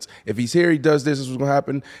defense. If he's here, he does this is what's going to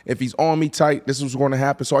happen. If he's on me tight, this is what's going to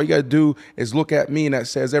happen. So all you got to do is look at me, and that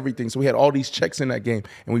says everything. So we had all these checks in that game,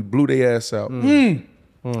 and we blew their ass out.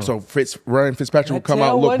 So Ryan Fitzpatrick would come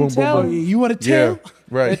out, look, boom, boom, boom. You want a tail? Yeah,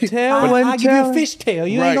 right. I'll give you a fish tail.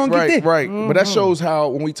 You ain't gonna get this. Right. But that shows how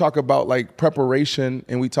when we talk about like preparation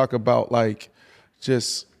and we talk about like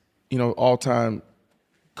just, all-time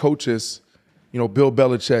coaches, Bill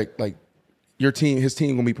Belichick, like his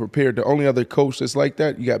team gonna be prepared. The only other coach that's like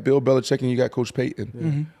that, you got Bill Belichick and you got Coach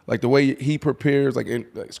Payton. Like the way he prepares,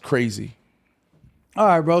 it's crazy. All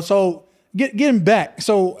right, bro. So getting back.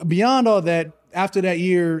 So beyond all that, after that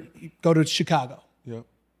year, you go to Chicago. Yep.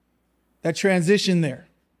 That transition there.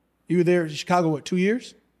 You were there in Chicago, what, 2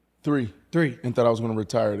 years? 3. Three. And thought I was going to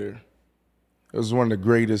retire there. It was one of the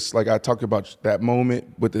greatest, like I talked about that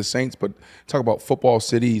moment with the Saints, but talk about football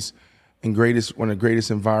cities and one of the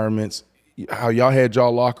greatest environments. How y'all had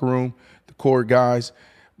y'all locker room, the core guys.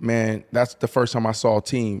 Man, that's the first time I saw a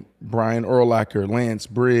team. Brian Urlacher, Lance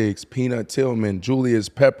Briggs, Peanut Tillman, Julius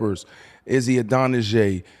Peppers, Izzy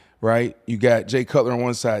Adonijay, right? You got Jay Cutler on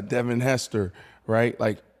one side, Devin Hester, right?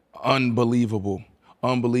 Like unbelievable.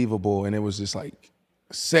 And it was just like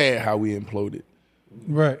sad how we imploded.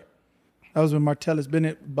 Right. That was when Martellus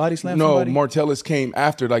Bennett body slammed No, somebody? Martellus came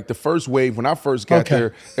after. Like the first wave, when I first got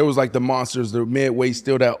there, it was like the Monsters, the midway,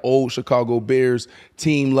 still that old Chicago Bears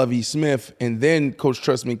team, Lovie Smith. And then Coach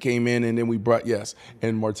Trustman came in, and then we brought,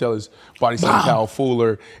 and Martellus body slammed Kyle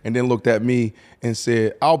Fuller, and then looked at me and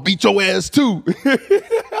said, I'll beat your ass too.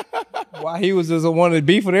 Why he was just a one to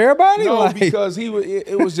beef with everybody? No, because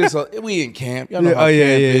it was just we in camp. Y'all know how camp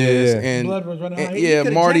is. And, Blood was running out.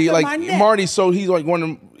 and Marty, so he's like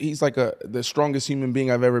he's like the strongest human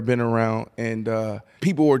being I've ever been around. And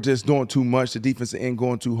people were just doing too much. The defensive end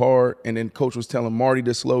going too hard. And then coach was telling Marty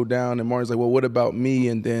to slow down. And Marty's like, well, what about me?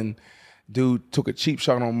 And then dude took a cheap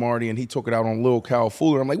shot on Marty, and he took it out on Lil Kyle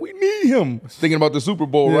Fuller. I'm like, we need him. Thinking about the Super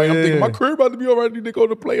Bowl, right? I'm thinking my career about to be all right. I need to go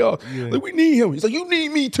to the playoffs. Like, we need him. He's like, you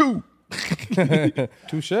need me too.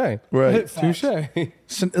 Touche. Right. Touche.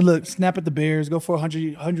 Look, snap at the Bears, go for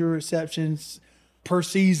 100 receptions per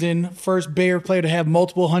season. First Bear player to have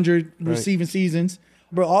multiple 100 receiving seasons.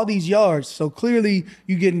 Bro, all these yards. So clearly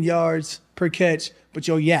you getting yards per catch, but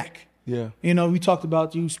your yak. Yeah. We talked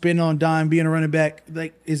about you spinning on dime, being a running back.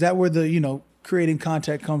 Like, is that where the, creating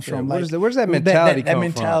contact comes from? Where Like, does that mentality come from?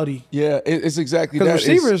 mentality. Yeah, it's exactly that. Because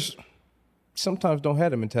receivers sometimes don't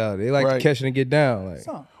have the mentality. They like to catch it and get down.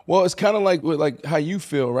 Like, well, it's kind of like how you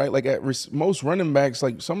feel, right? Like most running backs,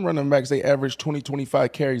 like some running backs, they average 20,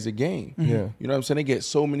 25 carries a game. Yeah. You know what I'm saying? They get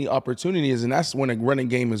so many opportunities, and that's when a running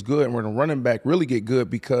game is good and when a running back really get good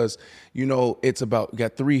because, it's about, we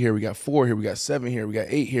got 3 here, we got 4 here, we got 7 here, we got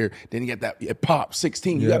 8 here. Then you got that, it pops,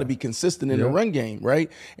 16. You got to be consistent in the run game,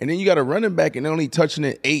 right? And then you got a running back and they're only touching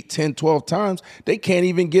it 8, 10, 12 times. They can't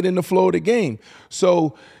even get in the flow of the game.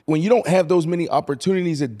 So when you don't have those many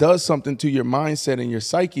opportunities, it does something to your mindset and your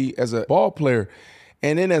psyche as a ball player.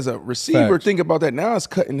 And then as a receiver, think about that. Now it's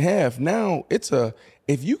cut in half. Now it's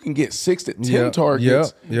if you can get 6 to 10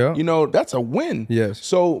 targets, that's a win. Yes.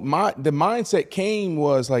 So the mindset came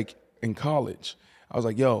was like in college. I was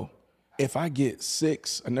like, yo, if I get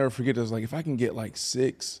 6, I never forget this, like if I can get like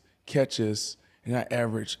 6 catches and I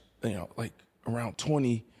average, like around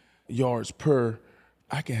 20 yards per,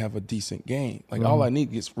 I can have a decent game. Like all I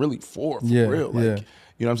need is really 4 for real. Like,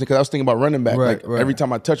 you know what I'm saying? Because I was thinking about running back. Every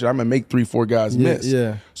time I touch it, I'm gonna make 3, 4 guys miss.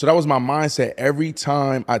 Yeah. So that was my mindset. Every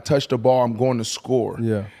time I touch the ball, I'm going to score.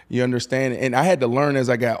 Yeah. You understand? And I had to learn as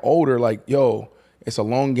I got older, like, yo, it's a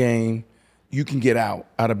long game. You can get out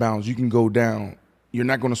of bounds. You can go down. You're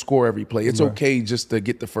not going to score every play. It's okay just to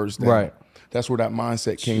get the first down. Right. That's where that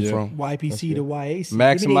mindset came from. YPC to YAC.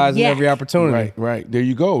 Maximizing every opportunity. Right. There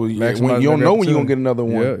you go. When you don't know when you're going to get another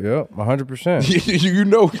one. Yeah, 100%. you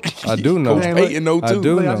know. I do know. Coach Payton know too. I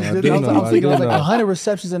do know. I was thinking like 100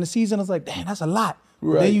 receptions in a season. I was like, damn, that's a lot.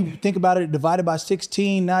 Right. Then you think about it, divided by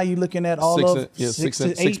 16. Now you're looking at all of 6 to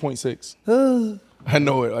 8. 6.6. I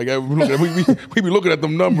know it. Like we be looking at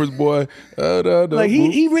them numbers, boy. Like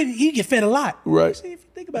he get fed a lot. Right. See, if you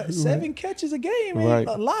think about it, 7 catches a game, man, Right.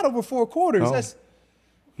 a lot over 4 quarters. No. That's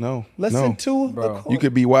No, less no. than 2 a Bro. quarter. You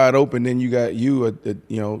could be wide open, then you got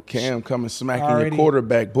Cam coming smacking Already. your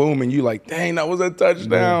quarterback, boom, and you like, dang, that was a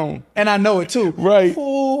touchdown. And I know it too. Right.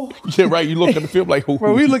 Oh. Yeah, right. You look at the film like, ooh.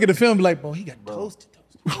 Bro, we look at the film like, bro, he got toasted.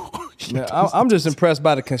 Man, I'm just impressed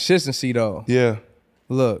by the consistency, though. Yeah.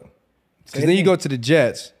 Look, because then you go to the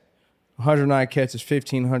Jets, 109 catches,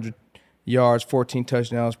 1,500 yards, 14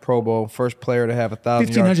 touchdowns, Pro Bowl, first player to have 1,000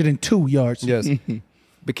 yards. 1,502 yards. Yes.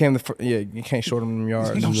 Became the you can't short him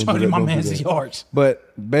yards. Don't show my man's yards.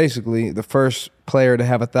 But basically, the first player to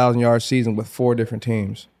have 1,000-yard season with 4 different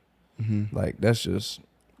teams. Like, that's just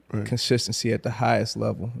consistency at the highest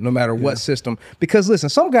level, no matter what system. Because, listen,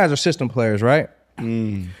 some guys are system players, right?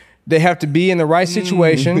 They have to be in the right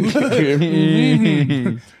situation.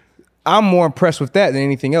 I'm more impressed with that than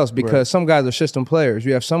anything else because some guys are system players.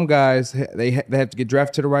 You have some guys, they have to get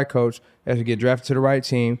drafted to the right coach, they have to get drafted to the right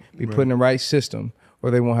team, be put in the right system, or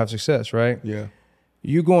they won't have success, right? Yeah.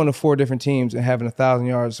 You going to 4 different teams and having 1,000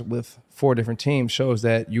 yards with 4 different teams shows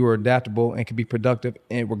that you are adaptable and can be productive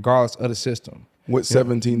and regardless of the system. With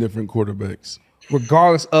 17 different quarterbacks.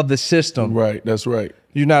 Regardless of the system. Right. That's right.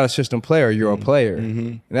 You're not a system player, you're a player.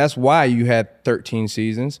 And that's why you had 13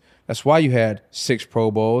 seasons. That's why you had 6 Pro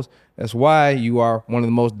Bowls. That's why you are one of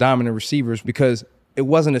the most dominant receivers because it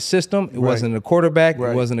wasn't a system, it wasn't a quarterback,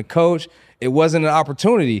 it wasn't a coach, it wasn't an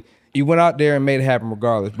opportunity. You went out there and made it happen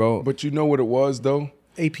regardless, bro. But you know what it was, though?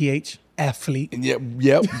 APH, athlete.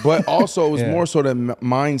 Yep. But also it was more so the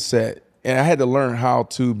mindset. And I had to learn how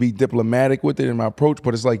to be diplomatic with it in my approach.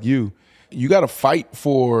 But it's like you got to fight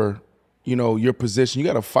for, your position. You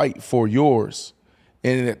got to fight for yours.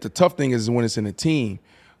 And the tough thing is when it's in a team.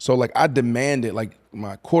 So, like, I demanded, like,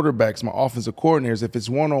 my quarterbacks, my offensive coordinators, if it's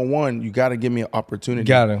one-on-one, you got to give me an opportunity.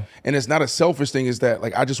 Got to. And it's not a selfish thing. It's that,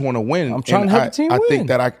 like, I just want to win. I'm trying to help the team I win. think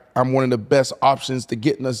that I'm one of the best options to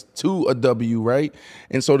getting us to a W, right?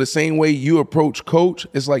 And so the same way you approach coach,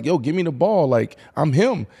 it's like, yo, give me the ball. Like, I'm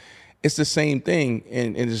him. It's the same thing.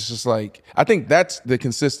 And it's just like, I think that's the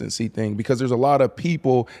consistency thing because there's a lot of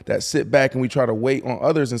people that sit back and we try to wait on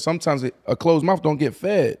others. And sometimes a closed mouth don't get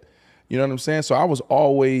fed. You know what I'm saying? So I was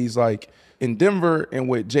always like in Denver and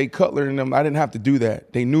with Jay Cutler and them, I didn't have to do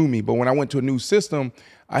that. They knew me. But when I went to a new system,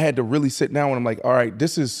 I had to really sit down and I'm like, all right,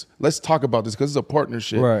 let's talk about this because it's a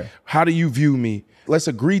partnership. Right. How do you view me? Let's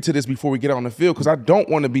agree to this before we get on the field because I don't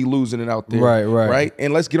want to be losing it out there. Right.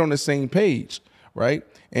 And let's get on the same page. Right.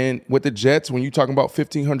 And with the Jets, when you're talking about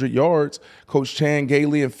 1,500 yards, Coach Chan,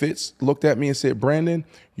 Gailey, and Fitz looked at me and said, Brandon,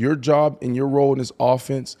 your job and your role in this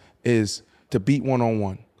offense is to beat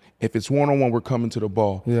one-on-one. If it's one-on-one, we're coming to the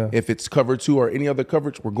ball. Yeah. If it's cover 2 or any other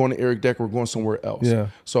coverage, we're going to Eric Decker. We're going somewhere else. Yeah.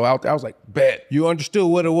 So I was like, bet. You understood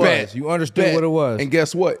what it was. Bet. You understood Bet. what it was. And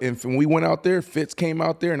guess what? And when we went out there, Fitz came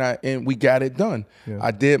out there and we got it done. Yeah.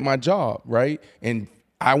 I did my job, right? And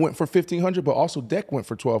I went for 1,500, but also Deck went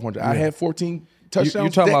for 1,200. I had 14 touchdowns. You're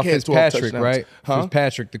talking Deck about had 12 Fitzpatrick, touchdowns. right? Huh?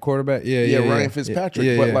 Fitzpatrick, the quarterback. Yeah, Ryan Fitzpatrick.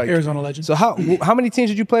 Yeah, but yeah. like Arizona legend. So how many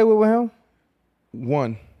teams did you play with him?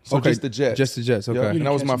 one. So Okay, just the Jets. just the Jets, okay. Yeah. You And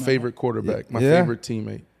that was didn't my catch him, favorite quarterback, my Yeah? favorite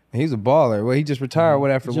teammate. He's a baller. Well, he just retired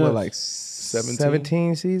after Just like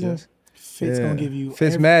 17 seasons? Fitz Yeah. gonna give you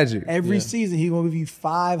Fitz magic. Every season he gonna give you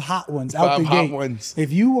 5 hot ones out 5 the hot gate. ones.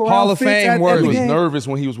 If you were Hall around of Fitz Fame at worthy. He the was game, nervous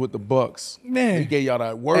when he was with the Bucks. Man. He gave y'all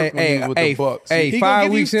that work when he was with the Bucks. hey, he 5 gonna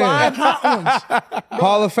give weeks you in. 5 hot ones.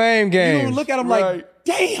 Hall of Fame You games. gonna look at him Right. like,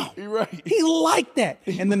 damn, He right. he like that.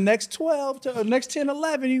 And the next 12 to next 10,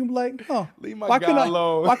 11, you can be like, huh? Leave my why guy couldn't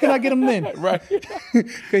alone. Why couldn't I get him then? Right. Cause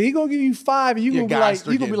he gonna give you 5, and you Your gonna be guys like,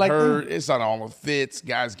 start you gonna be getting like, hurt. It's not all the fits.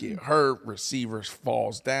 Guys get hurt. Receivers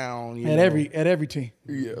falls down. You at know. every team.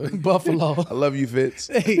 Yeah. Buffalo. I love you, Fitz.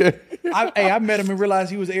 I met him and realized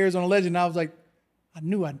he was an Arizona legend. And I was like, I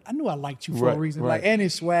knew I liked you for a Right, reason. right. Like, and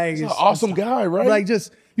his swag is He's an awesome guy, right? Like,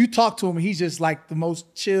 just you talk to him, and he's just like the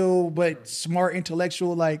most chill but smart,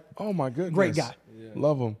 intellectual. Like, Oh my goodness. Great guy.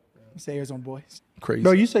 Love him. it's the Arizona boys. Crazy.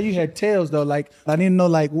 Bro, you said you had tails though. Like, I didn't know.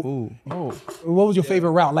 Like, Oh. what was your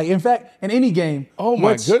favorite route? Like, in fact, in any game. Oh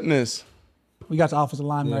my goodness. We got the offensive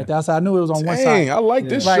lineman right there. So I knew it was on one Dang, side. I like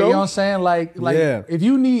this Like, show. you know what I'm saying? Like, Yeah. if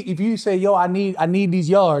you say, yo, I need these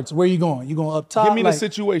yards, where you going? You going up top? Give me the Like,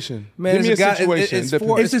 situation. Man, Give me a it's a guy- situation. it's Depends.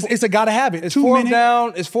 four- It's a gotta have it. It's 2 fourth minutes.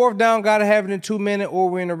 down. It's fourth down. Got to have it in 2 minutes, or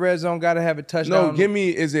we're in the red zone. Got to have a touchdown. No, give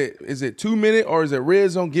me. Is it 2 minute or is it red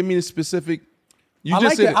zone? Give me the specific. You I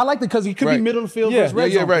just like said that. I like that because he could be Right. middle of the field Yeah, versus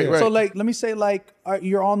red yeah, zone. right, right. So like, let me say like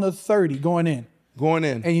you're on the 30 going in. Going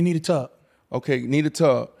in. and you need a tub. Okay, need a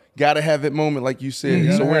tub. Gotta have it moment, like you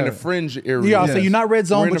said. So we're in the fringe area. Yeah, so you're not red We're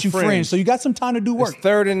zone, in but the you fringe. So you got some time to do work. It's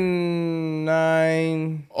 3rd and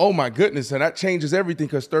 9. Oh my goodness, and that changes everything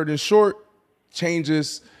because 3rd and short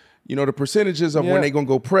changes, the percentages of when they gonna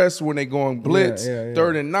go press, when they going blitz.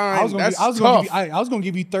 3rd and 9. I was gonna, that's I was tough. gonna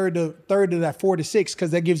give you third to that 4 to 6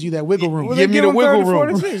 because that gives you that wiggle room. Well, Give me the wiggle room. 4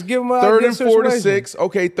 to 6. Give them 3rd and 4 to 6.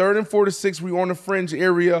 Okay, 3rd and 4 to 6. We on the fringe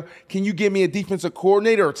area. Can you give me a defensive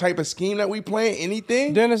coordinator or type of scheme that we playing?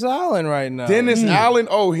 Anything? Dennis Allen right now. Dennis Allen.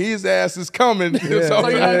 Oh, his ass is coming. So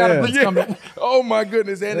you got a blitz coming. Oh my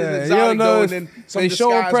goodness, and it's you exotic don't know though, if and then some they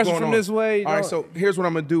showing disguise pressure going from on. this way, All right, so here's what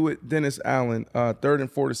I'm gonna do with Dennis Allen. 3rd and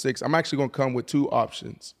 4 to 6. I'm actually gonna come with 2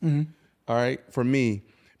 options. All right, for me,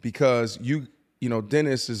 because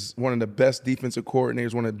Dennis is one of the best defensive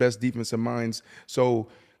coordinators, one of the best defensive minds. So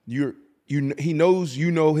he knows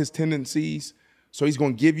his tendencies. So he's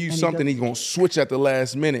gonna give you something. He's gonna switch at the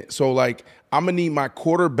last minute. So like I'm gonna need my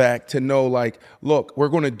quarterback to know like, look, we're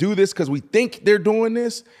gonna do this because we think they're doing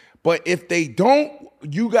this. But if they don't,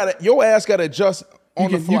 your ass gotta adjust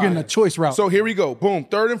on the fly. You're getting a choice route. So here we go. Boom.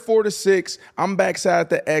 3rd and 4 to 6. I'm backside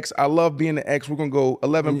the X. I love being the X. We're gonna go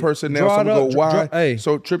 11 personnel. So I'm gonna go wide.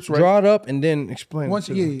 So trips right. Draw it up and then explain once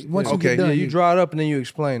it. you Okay. get done, You draw it up and then you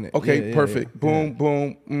explain it. Okay, perfect. Boom,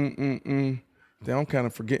 boom. Then I'm kind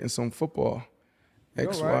of forgetting some football.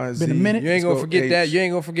 X, Y, Z. Been a minute. You ain't gonna forget that. You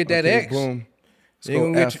ain't gonna forget that X. Boom.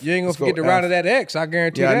 You ain't gonna forget the route of that X. I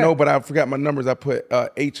guarantee that. Yeah, I know, but I forgot my numbers. I put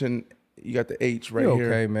H and you got the H right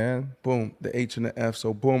here. Okay, man. Boom, the H and the F.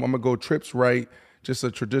 So boom, I'm gonna go trips right. Just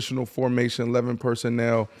a traditional formation, 11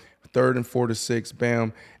 personnel, 3rd and 4 to 6.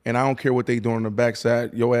 Bam, and I don't care what they doing on the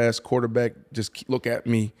backside. Your ass quarterback, just look at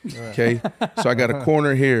me. Okay, so I got a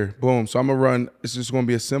corner here. Boom. So I'm gonna run. It's just gonna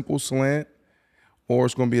be a simple slant, or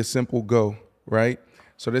it's gonna be a simple go. Right.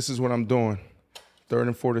 So this is what I'm doing. 3rd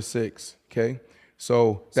and 4 to 6. Okay.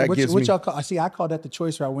 So that gives me. Y'all call, I call that the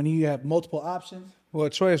choice route when you have multiple options. Well, a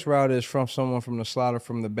choice route is from someone from the slaughter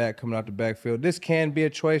from the back coming out the backfield. This can be a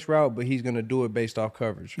choice route, but he's going to do it based off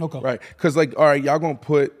coverage. Okay. Right. Because, all right, y'all going to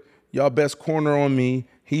put y'all best corner on me.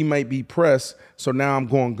 He might be pressed. So now I'm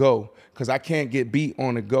going to go because I can't get beat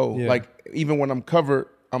on the go. Yeah. Like, even when I'm covered,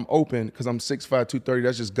 I'm open because I'm 6'5", 230.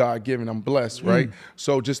 That's just God-given. I'm blessed, right?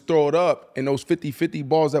 So just throw it up. And those 50-50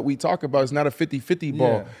 balls that we talk about, it's not a 50-50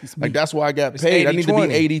 ball. Like, that's why I got paid. I need to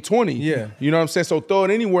be 80-20. Yeah. You know what I'm saying? So throw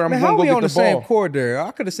it anywhere. I'm going to how go we get on the the ball. same chord there?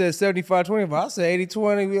 I could have said 75-25. I said 80-20.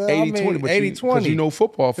 80-20, but 80-20. because you know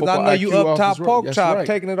football. Because I know you IQ up top off is poke right. chop, That's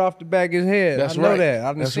right. taking it off the back of his head. That's I know right. that. I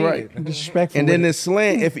done That's seen right. it. Disrespectful. And then the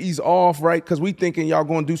slant, if he's off, right, because we thinking y'all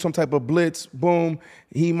going to do some type of blitz, boom,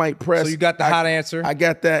 he might press. So you got the hot answer. I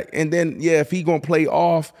got that. And then, yeah, if he going to play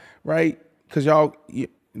off, right, because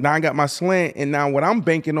now I got my slant, and now what I'm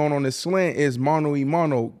banking on this slant is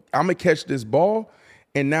mano-y-mano. I'm going to catch this ball,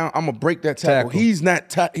 and now I'm going to break that tackle. He's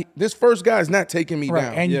not this first guy is not taking me right,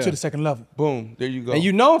 down. and you to the second level. Boom, there you go. And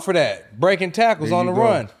you known for that. Breaking tackles There on you the go.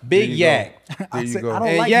 run. Big There you yak. go. There you I go. don't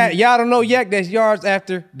And like y'all don't know yak, that's yards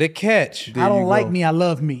after the catch. There I don't you like go. me, I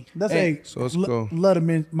love me. That's So let's go. love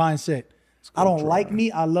the mindset. I don't like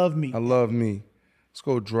me, I love me. I love me. Let's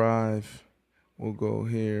go drive. We'll go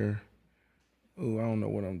here. Ooh, I don't know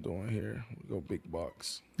what I'm doing here. We'll go big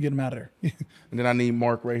box. Get him out of there. And then I need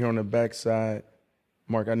Mark right here on the backside.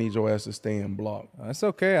 Mark, I need your ass to stay in block. That's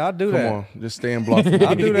okay. I'll do Come that. on, just stay in block.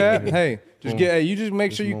 I'll do that. Hey, Boom. you just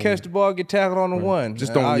make sure you catch the ball, get tackled on the one.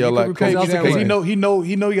 Just don't You yell can at repay Coach me that Payton. Because way.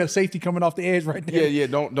 he know you got safety coming off the edge right there. Yeah.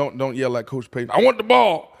 Don't yell at Coach Payton. I want the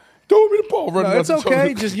ball. Throw me the ball. Run No, it's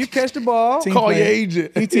okay. Just you catch the ball. Team call player. your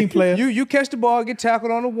agent. He team player. You catch the ball, get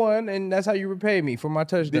tackled on the one, and that's how you repay me for my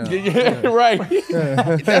touchdown. Yeah, right.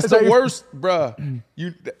 That's the worst, bruh.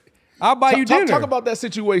 I'll buy you dinner. Talk about that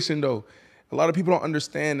situation though. A lot of people don't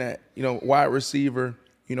understand that. Wide receiver.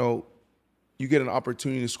 You get an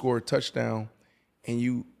opportunity to score a touchdown, and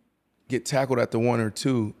you get tackled at the 1 or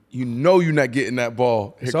 2. You're not getting that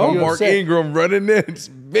ball. Here So come Mark upset. Ingram running in.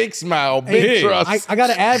 Big smile, big trust. I got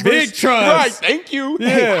to add Big trust. Right, thank you.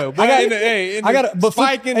 Yeah, but I got to but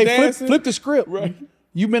spiking, flip dancing. the script. Right.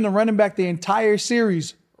 You've been the running back the entire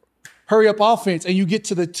series. Hurry up offense, and you get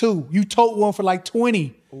to the 2. You tote one for like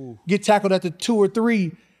 20. Get tackled at the 2 or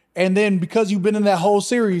 3, and then because you've been in that whole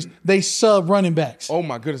series, they sub running backs. Oh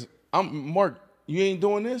my goodness. Mark, you ain't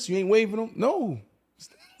doing this? You ain't waving them? No.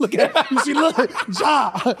 Look at you see, look,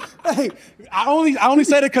 Ja. Hey, I only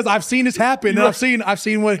said it because I've seen this happen, and I've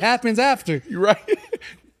seen what happens after. You're right.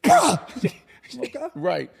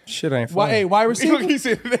 Right. Shit ain't Why? funny. Hey, wide receiver. He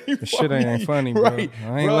said it ain't Shit ain't funny, bro. Right.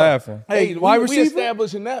 I ain't Bro. laughing. Hey, wide we receiver?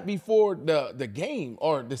 establishing that before the game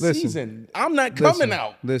or the Listen. season. I'm not coming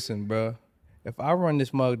out. Listen, bro. if I run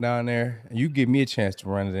this mug down there, and you give me a chance to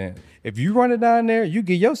run it in. If you run it down there, you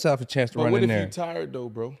give yourself a chance to But run what in if there. you tired though,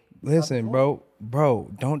 bro? Listen,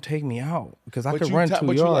 bro, don't take me out because I But could you run ti- 2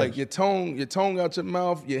 but yards. you like your tongue out your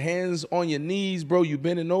mouth, your hands on your knees, bro. You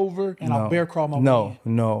bending over. And I'll bear crawl my way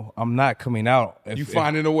in. No, I'm not coming out. You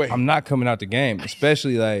finding a way. I'm not coming out the game,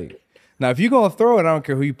 especially like now. If you're gonna throw it, I don't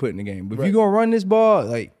care who you put in the game. But if you're gonna run this ball,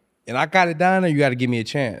 like, and I got it down there, you got to give me a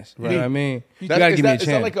chance. You know what I mean? You got to give me a chance. Is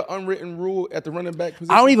that like an unwritten rule at the running back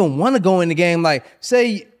position? I don't even want to go in the game. Like,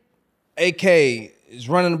 say, AK is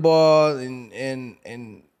running the ball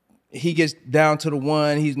and he gets down to the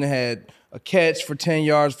 1. He's had a catch for 10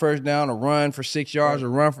 yards, first down, a run for 6 yards, a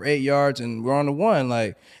run for 8 yards, and we're on the 1.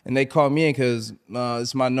 Like, and they call me in because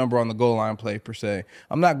it's my number on the goal line play per se.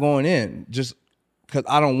 I'm not going in just because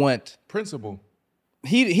I don't want. Principle.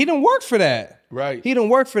 He didn't work for that. Right. He didn't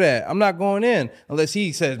work for that. I'm not going in unless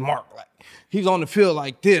he says, Mark, like, he's on the field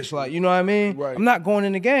like this, like, you know what I mean? Right. I'm not going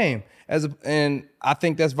in the game. And I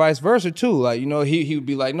think that's vice versa too. Like, you know, he would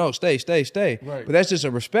be like, no, stay. Right. But that's just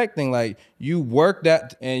a respect thing. Like, you work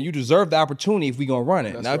that and you deserve the opportunity if we gonna run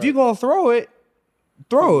it. That's now, if right. you're gonna throw it,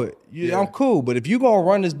 I'm cool. But if you gonna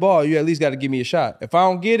run this ball, you at least got to give me a shot. If I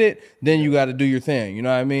don't get it, then you got to do your thing. You know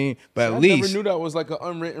what I mean? But I at least never knew that was like an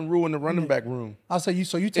unwritten rule in the running back room. I'll say you.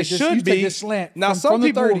 So you It take this. should You take be. this slant Now, from, some from the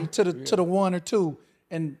people- 30 to the 1 or 2,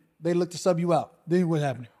 and they look to sub you out. Then what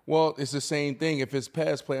happened? Well, it's the same thing. If it's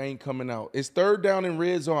pass play, I ain't coming out. It's third down in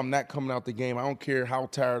red zone. I'm not coming out the game. I don't care how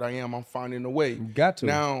tired I am. I'm finding a way. Got to.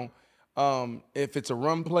 Now, if it's a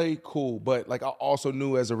run play, cool. But like I also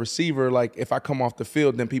knew as a receiver, like if I come off the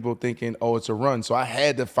field, then people thinking, oh, it's a run. So I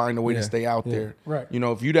had to find a way to stay out there. Right. You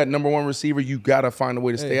know, if you that number 1 receiver, you gotta find a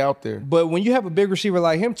way to stay out there. But when you have a big receiver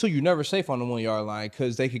like him too, you're never safe on the 1 yard line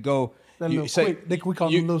because they could go. That you little quick- we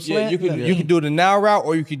call them little Yeah, slant? you could do the now route,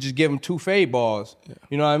 or you could just give him 2 fade balls.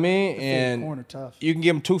 You know what I mean? And corner tough. you can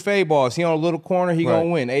give him 2 fade balls. He on a little corner, he gonna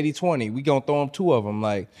Right. win 80-20. We gonna throw him 2 of them.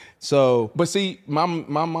 Like, so. But see, my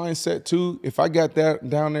mindset too, if I got that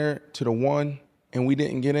down there to the 1 and we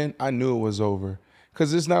didn't get in, I knew it was over.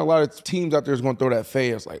 Because there's not a lot of teams out there that's going to throw that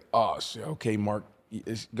fade. It's like, oh, shit, okay, Mark,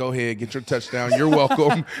 go ahead, get your touchdown. You're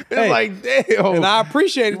welcome. It's Hey, like, damn. And I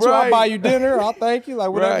appreciate it too. Right. I'll buy you dinner. I'll thank you. Like,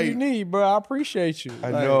 whatever Right. you need, bro. I appreciate you. I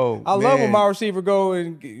Like, know, I love when man. my receiver go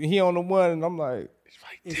and he on the 1 and I'm like,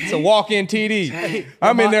 it's a walk-in TD.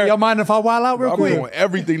 I'm in there. Y'all mind if I wild out real I'm quick? doing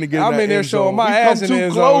everything to get I'm in that in there end showing zone. my We ass come in the too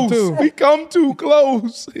end zone, close. too. We come too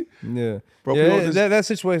close. Yeah, Bro, yeah. you know, That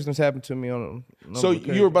situation has happened to me on. So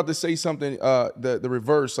you were about to say something, the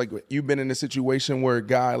reverse, like you've been in a situation where a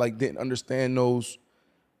guy like didn't understand those.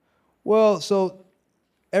 Well, so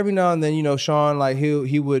every now and then, you know, Sean, like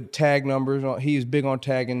he would tag numbers. He's big on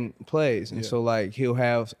tagging plays, and so like he'll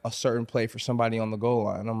have a certain play for somebody on the goal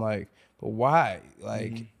line. I'm like, but why?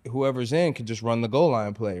 Like whoever's in can just run the goal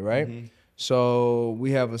line play, right? So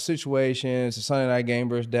we have a situation. It's a Sunday night game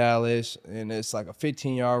versus Dallas, and it's like a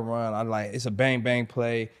 15-yard run. I like it's a bang bang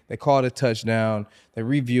play. They call it a touchdown. They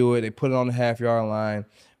review it. They put it on the half-yard line,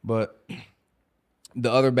 but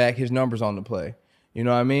the other back, his number's on the play. You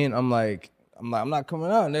know what I mean? I'm like, I'm not coming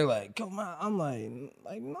out. And they're like, come on. I'm like,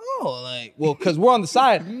 no. Like, well, because we're on the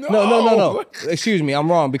side. No. Excuse me, I'm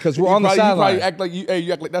wrong because we're on the You sideline. probably act like you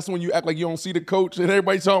act like that's when you act like you don't see the coach and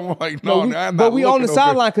everybody's talking like, no, I'm not but we on looking the over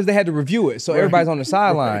sideline because they had to review it. So everybody's on the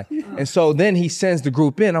sideline. And so then he sends the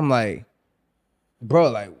group in. I'm like, bro,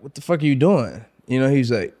 like, what the fuck are you doing? You know,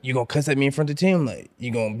 he's like, you gonna cuss at me in front of the team? Like,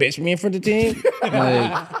 you gonna bitch me in front of the team?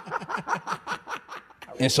 Like,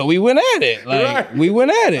 and so we went at it. Like, we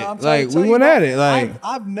went at it. I'm trying Like, to tell we you, went bro, at it. Like,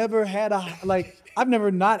 I've never had I've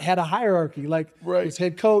never not had a hierarchy. Like, Right. as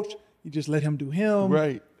head coach, you just let him do him.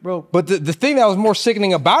 Right. Bro. but the thing that was more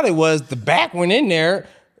sickening about it was the back went in there,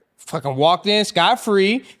 fucking walked in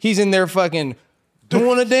scot-free. He's in there fucking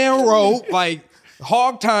doing a damn rope, like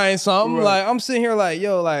hog tying something. Right. Like, I'm sitting here like,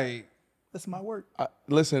 yo, like, That's my work.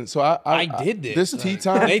 Listen, so I did this. This tea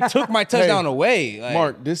time. they took my touchdown Hey, away. Like,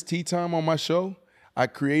 Mark, this tea time on my show, I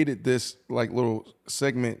created this like little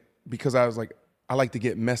segment because I was like, I like to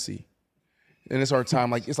get messy. And it's our time,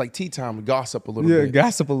 like it's like tea time, we gossip a little bit.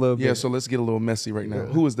 gossip a little bit. Yeah, so let's get a little messy right now.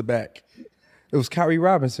 Who is the back? It was Kyrie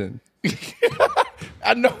Robinson.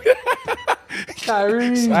 I know.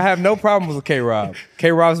 Kyrie. I have no problems with K-Rob.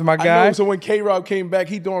 K-Rob's my I guy. know. So when K-Rob came back,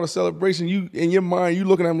 he doing a celebration. You in your mind, you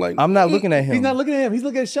looking at him like, I'm not looking at him. He's not looking at him. He's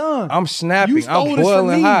looking at Sean. I'm snapping. You stole I'm this from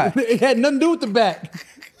boiling me. hot. It had nothing to do with the back.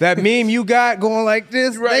 That meme you got going like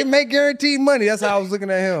this, they Right. make guaranteed money. That's how I was looking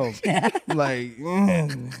at him. Like,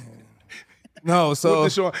 no, so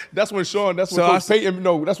With the Sean, that's when Sean, that's when So Coach Payton,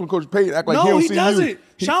 no, that's when Coach Payton act like he No, don't he see doesn't. you.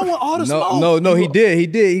 Sean want all the smoke. no, he did.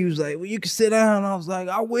 He was like, well, you can sit down. I was like,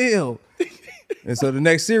 I will. And so the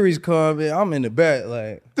next series come, I'm in the back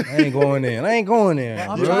like, I ain't going in. I ain't going in.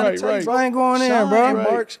 I'm bro. trying to tell you, So I ain't going in, Sean bro. and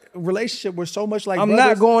Mark's relationship was so much like I'm brothers.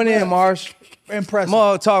 not going in, Marsh. Impressive.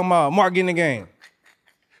 I'm talking about Mark getting the game.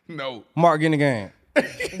 No. Mark getting the game.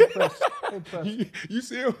 You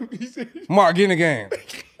see him? Mark getting the game.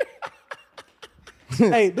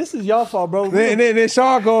 Hey, this is y'all fault, bro. Then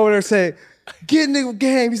Sean go over there and say, get in the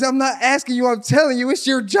game. He said, I'm not asking you, I'm telling you, it's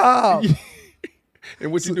your job.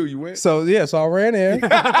 And what you do? You went? So I ran in.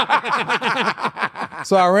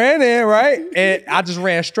 So I ran in, right? And I just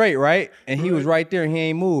ran straight, right? And he was right there and he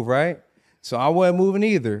ain't moved, right? So I wasn't moving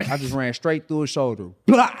either. I just ran straight through his shoulder.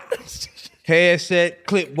 Blah! Headset,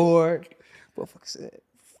 clipboard. Motherfucker said,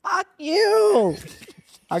 fuck you.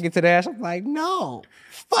 I get to the ass, I'm like, no,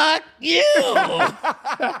 fuck you.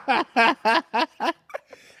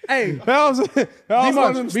 Hey, That was one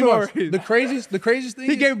of them B-Marks, stories. the craziest thing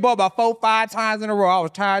He is, gave me the ball about 4-5 times in a row. I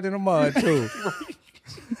was tired in the mud too.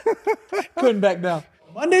 couldn't back down.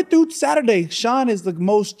 Monday through Saturday, Sean is the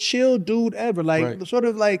most chill dude ever. Like, Right. sort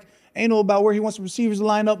of like, ain't know about where he wants the receivers to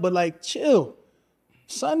line up, but like, chill.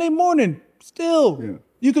 Sunday morning, still,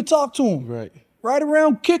 you could talk to him. Right. Right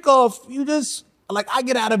around kickoff, you just, like, I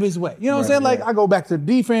get out of his way. You know what I'm saying? Like, I go back to the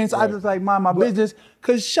defense. I just, like, mind my business.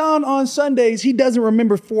 Because Sean, on Sundays, he doesn't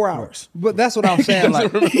remember 4 hours. But that's what I'm saying.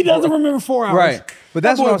 Like, He doesn't remember 4 hours. right. But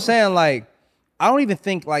that's That what boy- I'm saying. Like, I don't even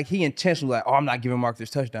think like he intentionally like, oh, I'm not giving Mark this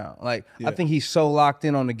touchdown. Like, I think he's so locked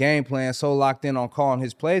in on the game plan, so locked in on calling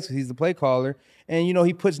his plays because he's the play caller. And, you know,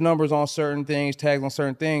 he puts numbers on certain things, tags on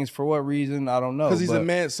certain things. For what reason? I don't know. Because he's a But,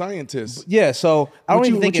 mad scientist. Yeah, so I don't What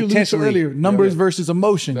even you think alluded to intentionally. earlier, numbers versus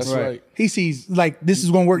emotions. That's right. He sees, like, this is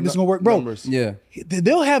going to work, this is going to work. Bro, Numbers. Yeah.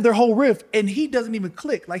 they'll have their whole riff, and he doesn't even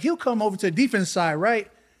click. Like, he'll come over to the defense side, right?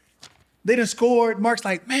 They done scored. Mark's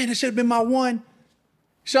like, man, this should have been my one.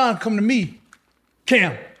 Sean, come to me.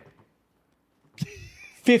 Cam.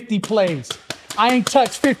 50 plays. I ain't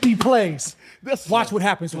touched 50 plays. Watch what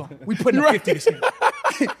happens. We putting up 50 this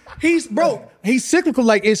game. He's cyclical.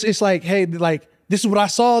 Like, it's like, hey, like, this is what I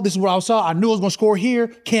saw. This is what I saw. I knew I was gonna score here.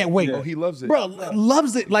 Can't wait. Oh, he loves it. Bro,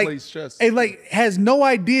 loves it. Like, plays chess. and like has no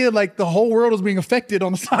idea like the whole world is being affected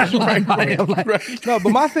on the sideline by him. Like, No, but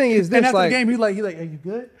my thing is this, and after like, the game, he's like, are you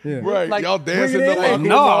good? Yeah. Right. Like, Y'all bring dancing it the in. locker room,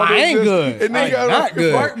 No, all I this, ain't this. good. And then you I'm got not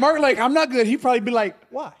good. Mark, like, I'm not good. He'd probably be like,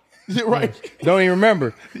 why? Right. don't even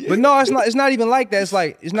remember. But no, it's not even like that. It's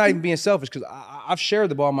like, it's not even being selfish because I've shared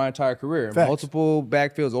the ball my entire career. Facts. Multiple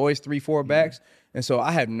backfields, always 3-4 backs. And so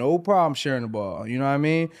I have no problem sharing the ball. You know what I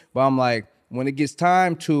mean? But I'm like, when it gets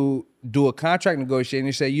time to do a contract negotiation,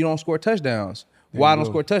 they say you don't score touchdowns. Why I don't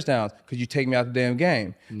score touchdowns? Because you take me out the damn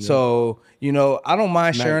game. So, you know, I don't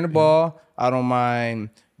mind sharing the ball. I don't mind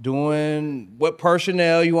doing what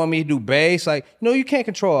personnel you want me to do base. Like, you know, you can't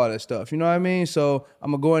control all that stuff. You know what I mean? So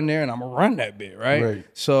I'm going to go in there and I'm going to run that bit, right?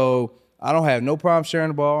 So I don't have no problem sharing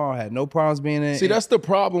the ball. I had no problems being in. See, that's the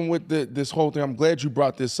problem with this whole thing. I'm glad you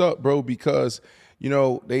brought this up, bro, because, you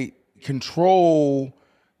know, they control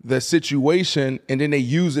the situation and then they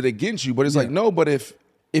use it against you. But it's like, no, but if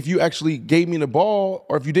you actually gave me the ball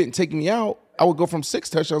or if you didn't take me out, I would go from 6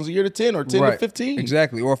 touchdowns a year to 10 or 10 to 15.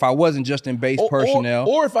 Exactly. Or if I wasn't just in base personnel.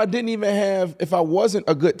 Or if I didn't even have, if I wasn't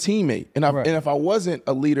a good teammate and if I wasn't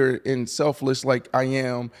a leader and selfless like I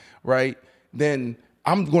am, right, then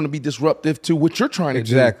I'm going to be disruptive to what you're trying to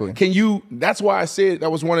Exactly. do. That's why I said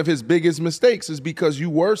that was one of his biggest mistakes is because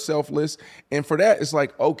you were selfless. And for that, it's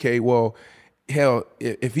like, okay, well, hell,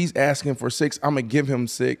 if he's asking for 6, I'm going to give him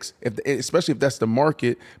 6, especially if that's the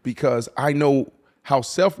market, because I know how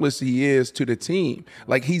selfless he is to the team.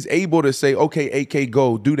 Like, he's able to say, okay, AK,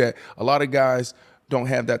 go, do that. A lot of guys don't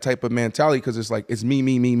have that type of mentality because it's like, it's me,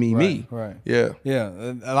 me, me, me, me. Right. Yeah.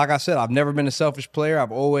 Yeah. Like I said, I've never been a selfish player.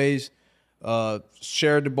 I've always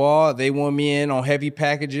shared the ball. They want me in on heavy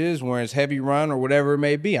packages, where it's heavy run or whatever it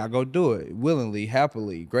may be. I go do it willingly,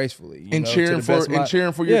 happily, gracefully. And cheering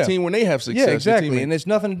for your team when they have success. Yeah, exactly. And it's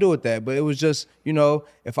nothing to do with that. But it was just, you know,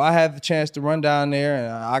 if I had the chance to run down there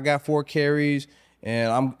and I got 4 carries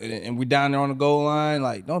and we down there on the goal line,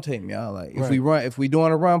 like, don't take me out. Like, if we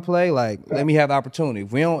doing a run play, like, let me have the opportunity.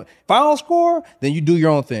 If I don't score, then you do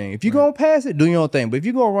your own thing. If you gonna pass it, do your own thing. But if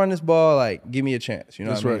you gonna run this ball, like, give me a chance. You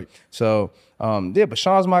know what I mean? Right. So but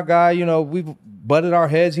Sean's my guy. You know, we've butted our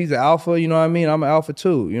heads. He's an alpha. You know what I mean? I'm an alpha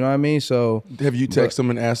too. You know what I mean? So have you texted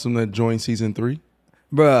him and asked him to join season 3?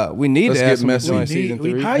 Bruh, we need Let's to get ask him to messy. join season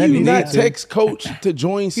 3. How you not text coach to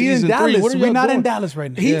join He's season in 3? Dallas. What are We're y'all not doing? in Dallas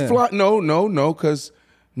right now. He Yeah. fly. No, because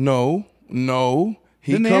no.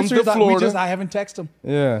 He then the comes answer to is Florida. I haven't texted him.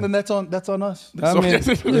 Yeah. Then that's on us. I mean,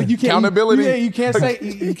 You can't, accountability. Yeah, you can't say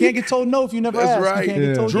you can't get told no if you never That's ask. right. You can't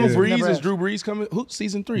get told Drew yes if you Brees never is ask. Drew Brees coming? Who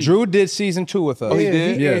season 3? Drew did season 2 with us. Oh, yeah,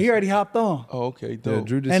 did? he already hopped on. Oh, okay, Yeah, dope.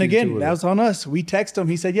 Drew did And season 2 again, with that us. was on us. We text him.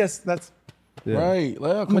 He said yes. That's Right.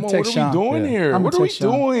 Well, come gonna on, what text are we Sean. doing Yeah. here? I'm What gonna are we text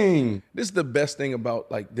Sean. doing? This is the best thing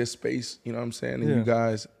about like this space, you know what I'm saying? And Yeah. you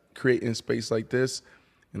guys creating space like this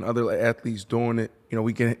and other like, athletes doing it. You know,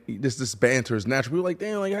 we can this banter is natural. We're like,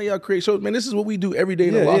 damn, like how y'all create shows? Man, this is what we do every day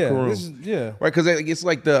in the locker room. Yeah. Right, because it's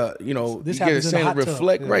like This you happens in the saying hot tub.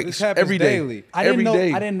 reflect, Yeah, right? this happens Every day, daily. I didn't every know.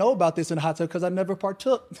 day. I didn't know about this in the hot tub because I never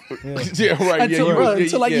partook. Yeah, right. Until, yeah, bro,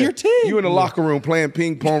 until like year 10. You in the locker room playing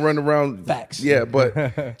ping pong, running around. Facts. Yeah, but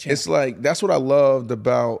it's like that's what I loved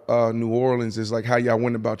about New Orleans is like how y'all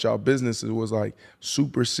went about y'all business. It was like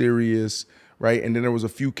super serious, right? And then there was a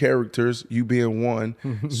few characters, you being one,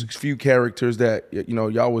 a few characters that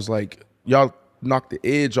y'all was like y'all knocked the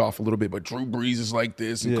edge off a little bit. But Drew Brees is like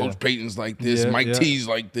this, and Yeah. Coach Payton's like this, Yeah, Mike yeah. T's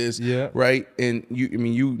like this, Yeah. right? And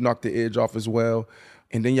you knocked the edge off as well.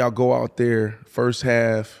 And then y'all go out there first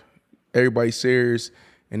half, everybody serious,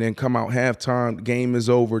 and then come out halftime, game is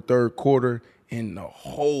over, third quarter, and the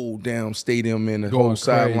whole damn stadium and the Going whole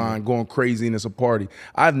sideline going crazy, and it's a party.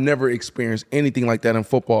 I've never experienced anything like that in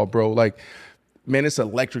football, bro. Like, man, it's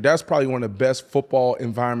electric. That's probably one of the best football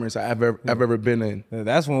environments I've ever been in. Yeah,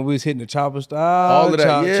 that's when we was hitting the chopper style. All of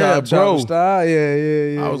that, yeah, chopper bro. style.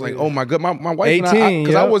 Yeah. I was like, oh my god, my wife 18, and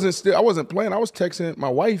because I yep. wasn't playing. I was texting my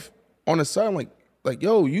wife on the side, like,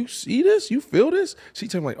 yo, you see this? You feel this? She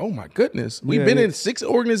told me like, oh my goodness, we've Yeah, been yeah. in 6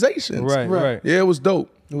 organizations. Right. Yeah, it was dope.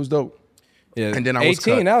 It was dope. Yeah. And then I was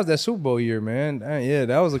 18. cut. That was that Super Bowl year, man. Yeah,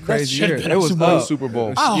 that was a crazy should've year. been It a was Super Bowl. up. Super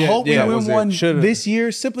Bowl. I Yeah, hope yeah, we that win was it. one Should've. this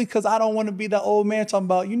year simply because I don't want to be that old man talking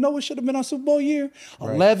about, you know what should have been our Super Bowl year?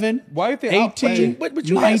 11, Why you think 18, But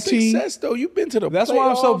you had 19. success though. You've been to the That's why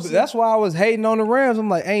I'm so. playoffs. That's why I was hating on the Rams. I'm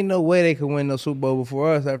like, ain't no way they could win no Super Bowl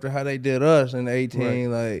before us after how they did us in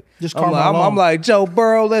 18. Like, Just I'm karma like, alone. I'm like Joe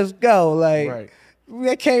Burrow, let's go. Like, Right.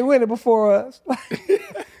 they can't win it before us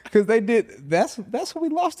because they did. That's who we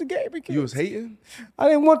lost the game against. You was hating? I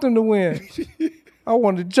didn't want them to win. I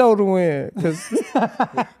wanted Joe to win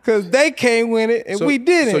because they can't win it and we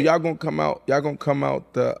didn't. So y'all gonna come out. Y'all gonna come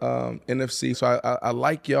out the NFC. So I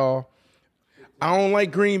like y'all. I don't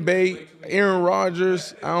like Green Bay. Aaron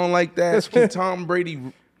Rodgers. I don't like that. Can Tom Brady?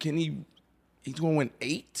 Can he? He's gonna win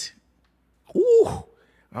 8. Ooh.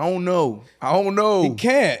 I don't know. He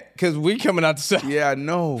can't because we coming out the second. Yeah, I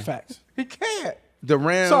know. Facts. He can't. The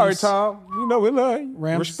Rams. Sorry, Tom. You know we love you.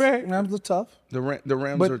 Rams, Respect. Rams are tough. The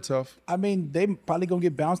Rams But- are tough. I mean, they probably going to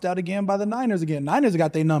get bounced out again by the Niners again. Niners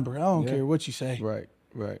got their number. I don't care what you say. Right.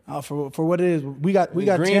 For what it is, we got Green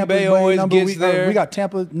Tampa's Bay number. always gets there. We got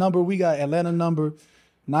Tampa number. We got Atlanta number.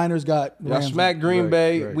 Niners got Y'all Rams. smacked Green Right,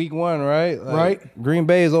 Bay right. week 1, right? Like, Right. Green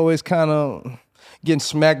Bay is always kind of getting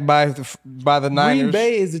smacked by the Niners. Green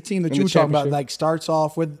Bay is the team that in you the were talking about. championship. Like starts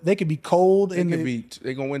off with they could be cold They and could be.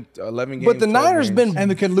 They gonna win 11 games. But the 12 Niners games. been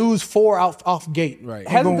and they could lose 4 off gate. Right. And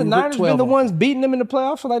Hasn't go the rip Niners 12 been the off. ones beating them in the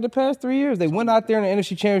playoffs for like the past 3 years? They went out there in the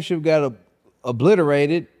NFC Championship, got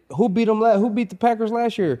obliterated. Who beat them? Who beat the Packers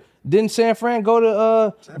last year? Didn't San Fran go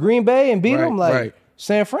to Green Bay and beat Right, them? Like right.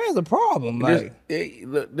 San Fran's a problem. Like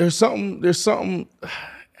There's something.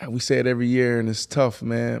 We say it every year, and it's tough,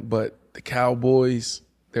 man. But the Cowboys,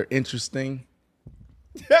 they're interesting.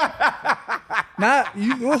 Not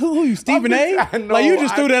you. Who you? Stephen A. I know, Like you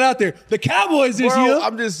just threw that out there. The Cowboys this Bro, year.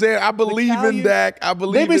 I'm just saying. I believe in Cowboys- Dak. I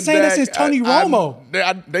believe They've been in saying that Dak. since Tony Romo.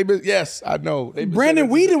 They've been. Yes, I know. They've been Brandon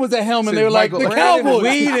saying that Weeden was at helm, and since they were like, Michael- the Brandon Cowboys.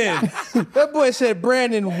 Whedon. That boy said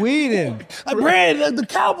Brandon Whedon. Brandon, the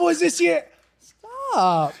Cowboys this year.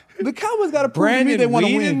 Stop. The Cowboys got to prove to me Brandon they want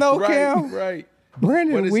to Whedon, win. though, Right, Cam. right.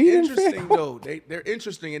 Brandon But it's Whedon, interesting fam. though. They're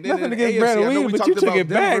interesting, and then Nothing in the against AFC, Brandon I know Whedon, we but you talked took about it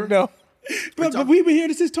back Denver. though. But we've been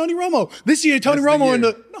here since Tony Romo. This year, Tony That's the Romo in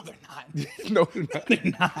year. the no, they're not. No, they're not.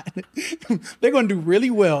 They're not. They're going to do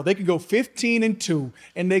really well. They could go 15-2,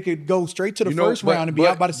 and they could go straight to the first round and be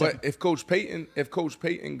out by the second. But if Coach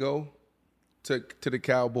Payton go to the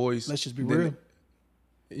Cowboys, Let's just be then- real.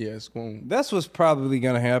 Yeah, it's going. That's what's probably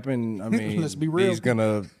gonna happen. I mean, Let's be real. He's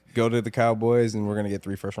gonna go to the Cowboys, and we're gonna get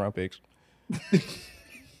 3 first-round picks.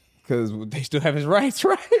 Because they still have his rights,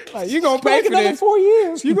 right? Like, you gonna pay Like for another this? 4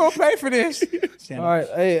 years. You gonna pay for this? Stand All right,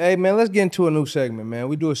 hey, man, let's get into a new segment, man.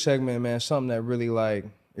 We do a segment, man, something that really like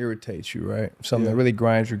irritates you, right? Something that really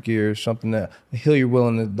grinds your gears, something that a hill you're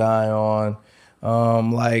willing to die on.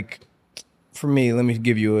 Like for me, let me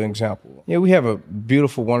give you an example. Yeah, we have a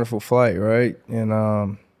beautiful, wonderful flight, right?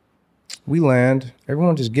 And We land.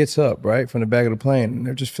 Everyone just gets up, right, from the back of the plane, and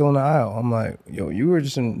they're just filling the aisle. I'm like, yo, you were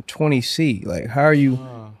just in 20C. Like, how are you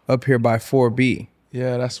up here by 4B?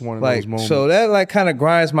 Yeah, that's one of Like, those moments. so that like kind of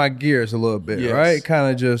grinds my gears a little bit, Yes. right? Kind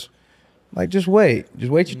of just wait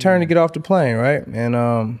your turn to get off the plane, right?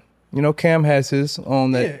 And you know, Cam has his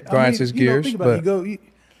own that grinds his gears, think about but it.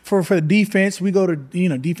 For the defense, we go to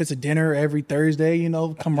defensive dinner every Thursday. You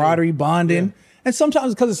know, camaraderie, bonding. And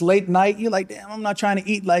sometimes because it's late night, you're like, damn, I'm not trying to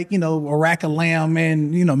eat like, a rack of lamb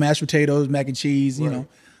and, mashed potatoes, mac and cheese, you know.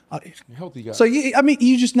 Healthy guy. So,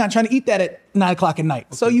 you're just not trying to eat that at 9 o'clock at night.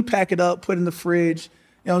 Okay. So you pack it up, put it in the fridge,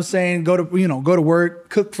 you know what I'm saying? Go to work,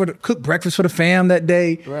 cook breakfast for the fam that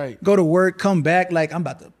day. Right. Go to work, come back, like I'm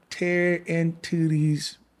about to tear into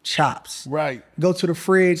these chops. Right. Go to the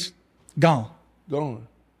fridge, gone. Gone.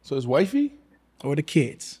 So his wifey? Or the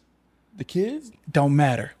kids. The kids? Don't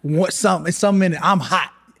matter. Some minute, I'm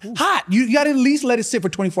hot. Hot. You got to at least let it sit for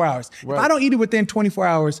 24 hours. Right. If I don't eat it within 24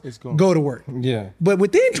 hours, It's gone. go to work. yeah. But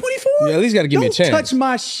within 24, Yeah, at least gotta give me a chance. Don't touch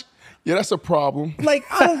my Yeah, that's a problem.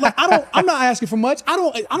 I'm not asking for much. I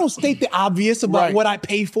don't state the obvious about Right. what I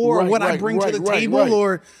pay for or Right, what I right, bring to right, the right, table right.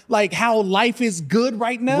 or like how life is good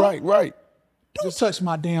right now. Right. Don't touch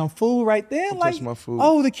my damn food right there. Like, touch my food.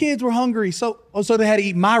 oh, the kids were hungry, so they had to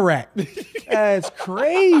eat my rack. That's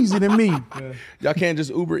crazy to me. Y'all can't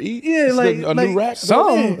just Uber eat? Yeah, It's like- a like- new rack?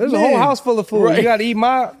 Some there's a whole house full of food. Right. You got to eat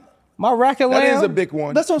my rack of lamb. That is a big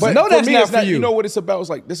one. That's what I'm But saying. No, for that's me, not it's for you. You know what it's about? It's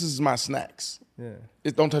like, this is my snacks.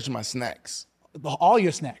 Yeah. Don't touch my snacks. All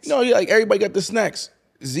your snacks. No, like everybody got the snacks.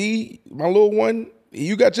 Z, my little one,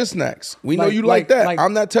 you got your snacks. We know you like that.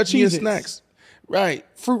 I'm not touching your Cheez-Its. snacks. Right.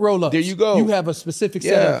 Fruit roll-ups. There you go. You have a specific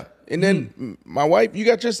set Yeah. of. And then my wife, you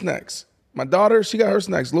got your snacks. My daughter, she got her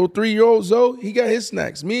snacks. Little 3-year-old Zoe, he got his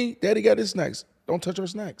snacks. Me, daddy got his snacks. Don't touch our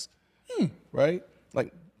snacks. Right?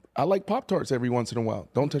 Like, I like Pop-Tarts every once in a while.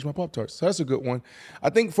 Don't touch my Pop-Tarts. So that's a good one. I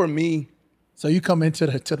think for me, So you come into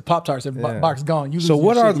the Pop-Tarts and box gone. You So lose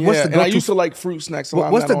what your are shit. what's yeah, the and I go-to used to like fruit snacks a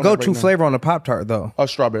lot. what's I'm the not on that go-to right now. flavor on the Pop-Tart though?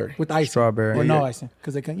 Strawberry. with icing? Strawberry. Or no Yeah. icing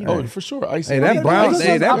because they can. Oh, for sure. Icing. Hey, that Yeah, brown, listen,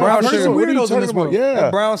 hey, that I've brown heard sugar. some What are you weirdos in talking this about? world. Yeah.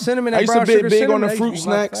 That brown cinnamon, that I used brown to be sugar big on the cinnamon, fruit that used to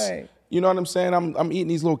be my snacks. fave. You know what I'm saying? I'm eating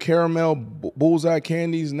these little caramel bullseye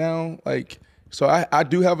candies now. Like, so I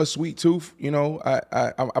do have a sweet tooth. You know,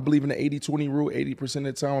 I believe in the 80-20 rule. 80%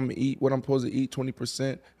 of the time I'm gonna eat what I'm supposed to eat.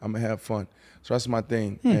 20% I'm gonna have fun. So that's my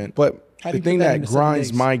thing. But How do the you thing put that that into 7 grinds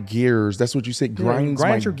days? my gears, that's what you said,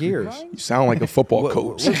 grinds your gears. You sound like a football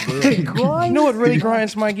coach. You know what really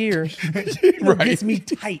grinds my gears? It gets me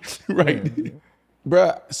tight. Right.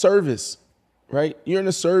 Bruh, service, right? You're in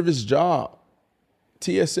a service job.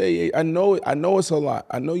 TSA, I know it's a lot.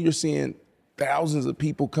 I know you're seeing thousands of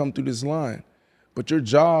people come through this line, but your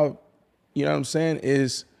job, you know what I'm saying,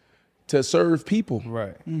 is to serve people.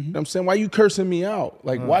 Right. You know what I'm saying? Why you cursing me out?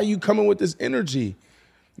 Like, why you coming with this energy?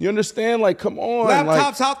 You understand? Like, come on.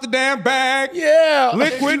 Laptops out the damn bag. Yeah.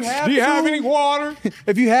 Liquids. Do you have any water?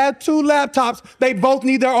 If you have 2 laptops, they both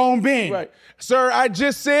need their own bin. Right. Sir, I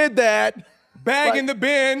just said that. Bag in the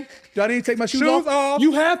bin. Do I need to take my shoes, Shoes off.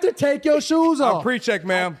 You have to take your shoes off. Pre-check,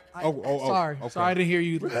 ma'am. Sorry. okay. Sorry, I didn't hear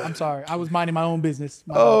you. I'm sorry. I was minding my own business.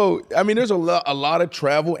 Oh, I mean, there's a lot of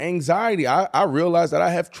travel anxiety. I realized that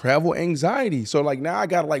I have travel anxiety. So like now I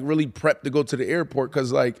gotta like really prep to go to the airport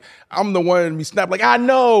because like I'm the one to be snapped. Like I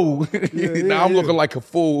know. Now I'm looking like a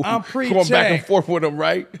fool. I'm going back and pre-checked. forth with them,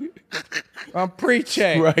 right? I'm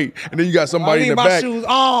pre-check. Right. And then you got I somebody in need the my back. shoes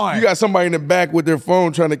on. You got somebody in the back with their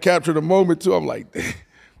phone trying to capture the moment too. I'm like,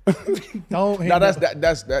 Don't hit now me.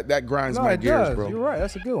 that grinds No, my it gears, does. bro. You're right.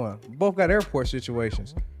 That's a good one. Both got airport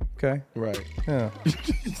situations. Okay. Right. Yeah.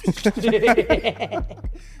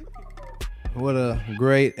 What a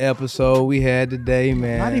great episode we had today,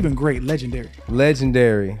 man. Not even great, legendary.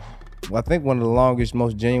 Legendary. Well, I think one of the longest,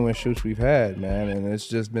 most genuine shoots we've had, man. And it's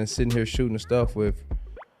just been sitting here shooting stuff with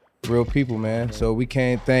real people, man. So we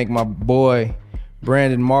can't thank my boy,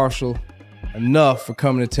 Brandon Marshall, enough for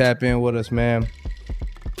coming to tap in with us, man.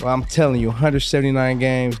 Well, I'm telling you, 179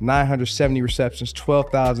 games, 970 receptions,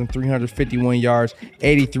 12,351 yards,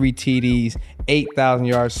 83 TDs, 8,000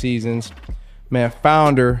 yard seasons. Man,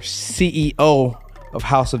 founder, CEO of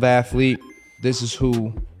House of Athlete. This is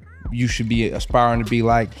who you should be aspiring to be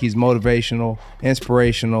like. He's motivational,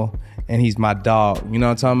 inspirational, and he's my dog. You know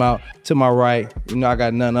what I'm talking about? To my right, you know I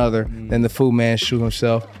got none other than the Fu Manchu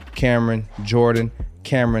himself, Cameron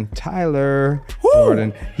Tyler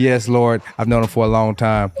Jordan. Yes, Lord. I've known him for a long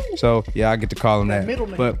time. So yeah, I get to call him that. middle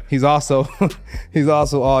name. But he's also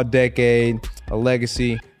all decade, a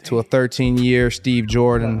legacy to a 13-year Steve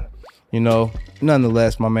Jordan. You know,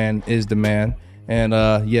 nonetheless, my man is the man.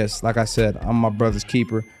 And yes, like I said, I'm my brother's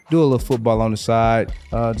keeper. Do a little football on the side.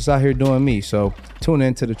 Just out here doing me. So tune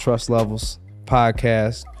into the Trust Levels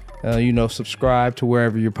podcast. Subscribe to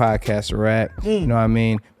wherever your podcasts are at. You know what I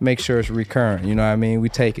mean? Make sure it's recurrent. You know what I mean? We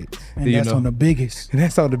take it. And that's on the biggest. And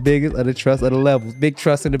that's on the biggest of the trust of the levels. Big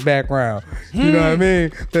trust in the background. You know what I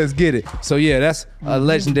mean? Let's get it. So yeah, that's a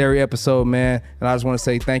legendary episode, man. And I just want to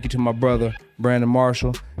say thank you to my brother, Brandon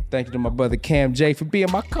Marshall. Thank you to my brother, Cam J, for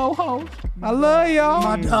being my co-host. I love y'all.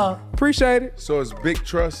 My dog. Appreciate it. So it's big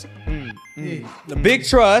trust. The big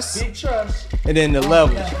trust. Big trust. And then the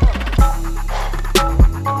levels.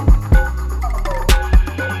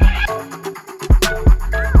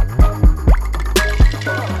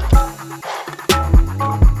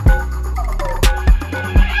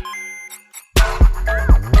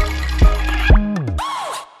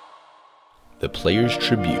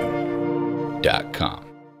 ThePlayersTribune.com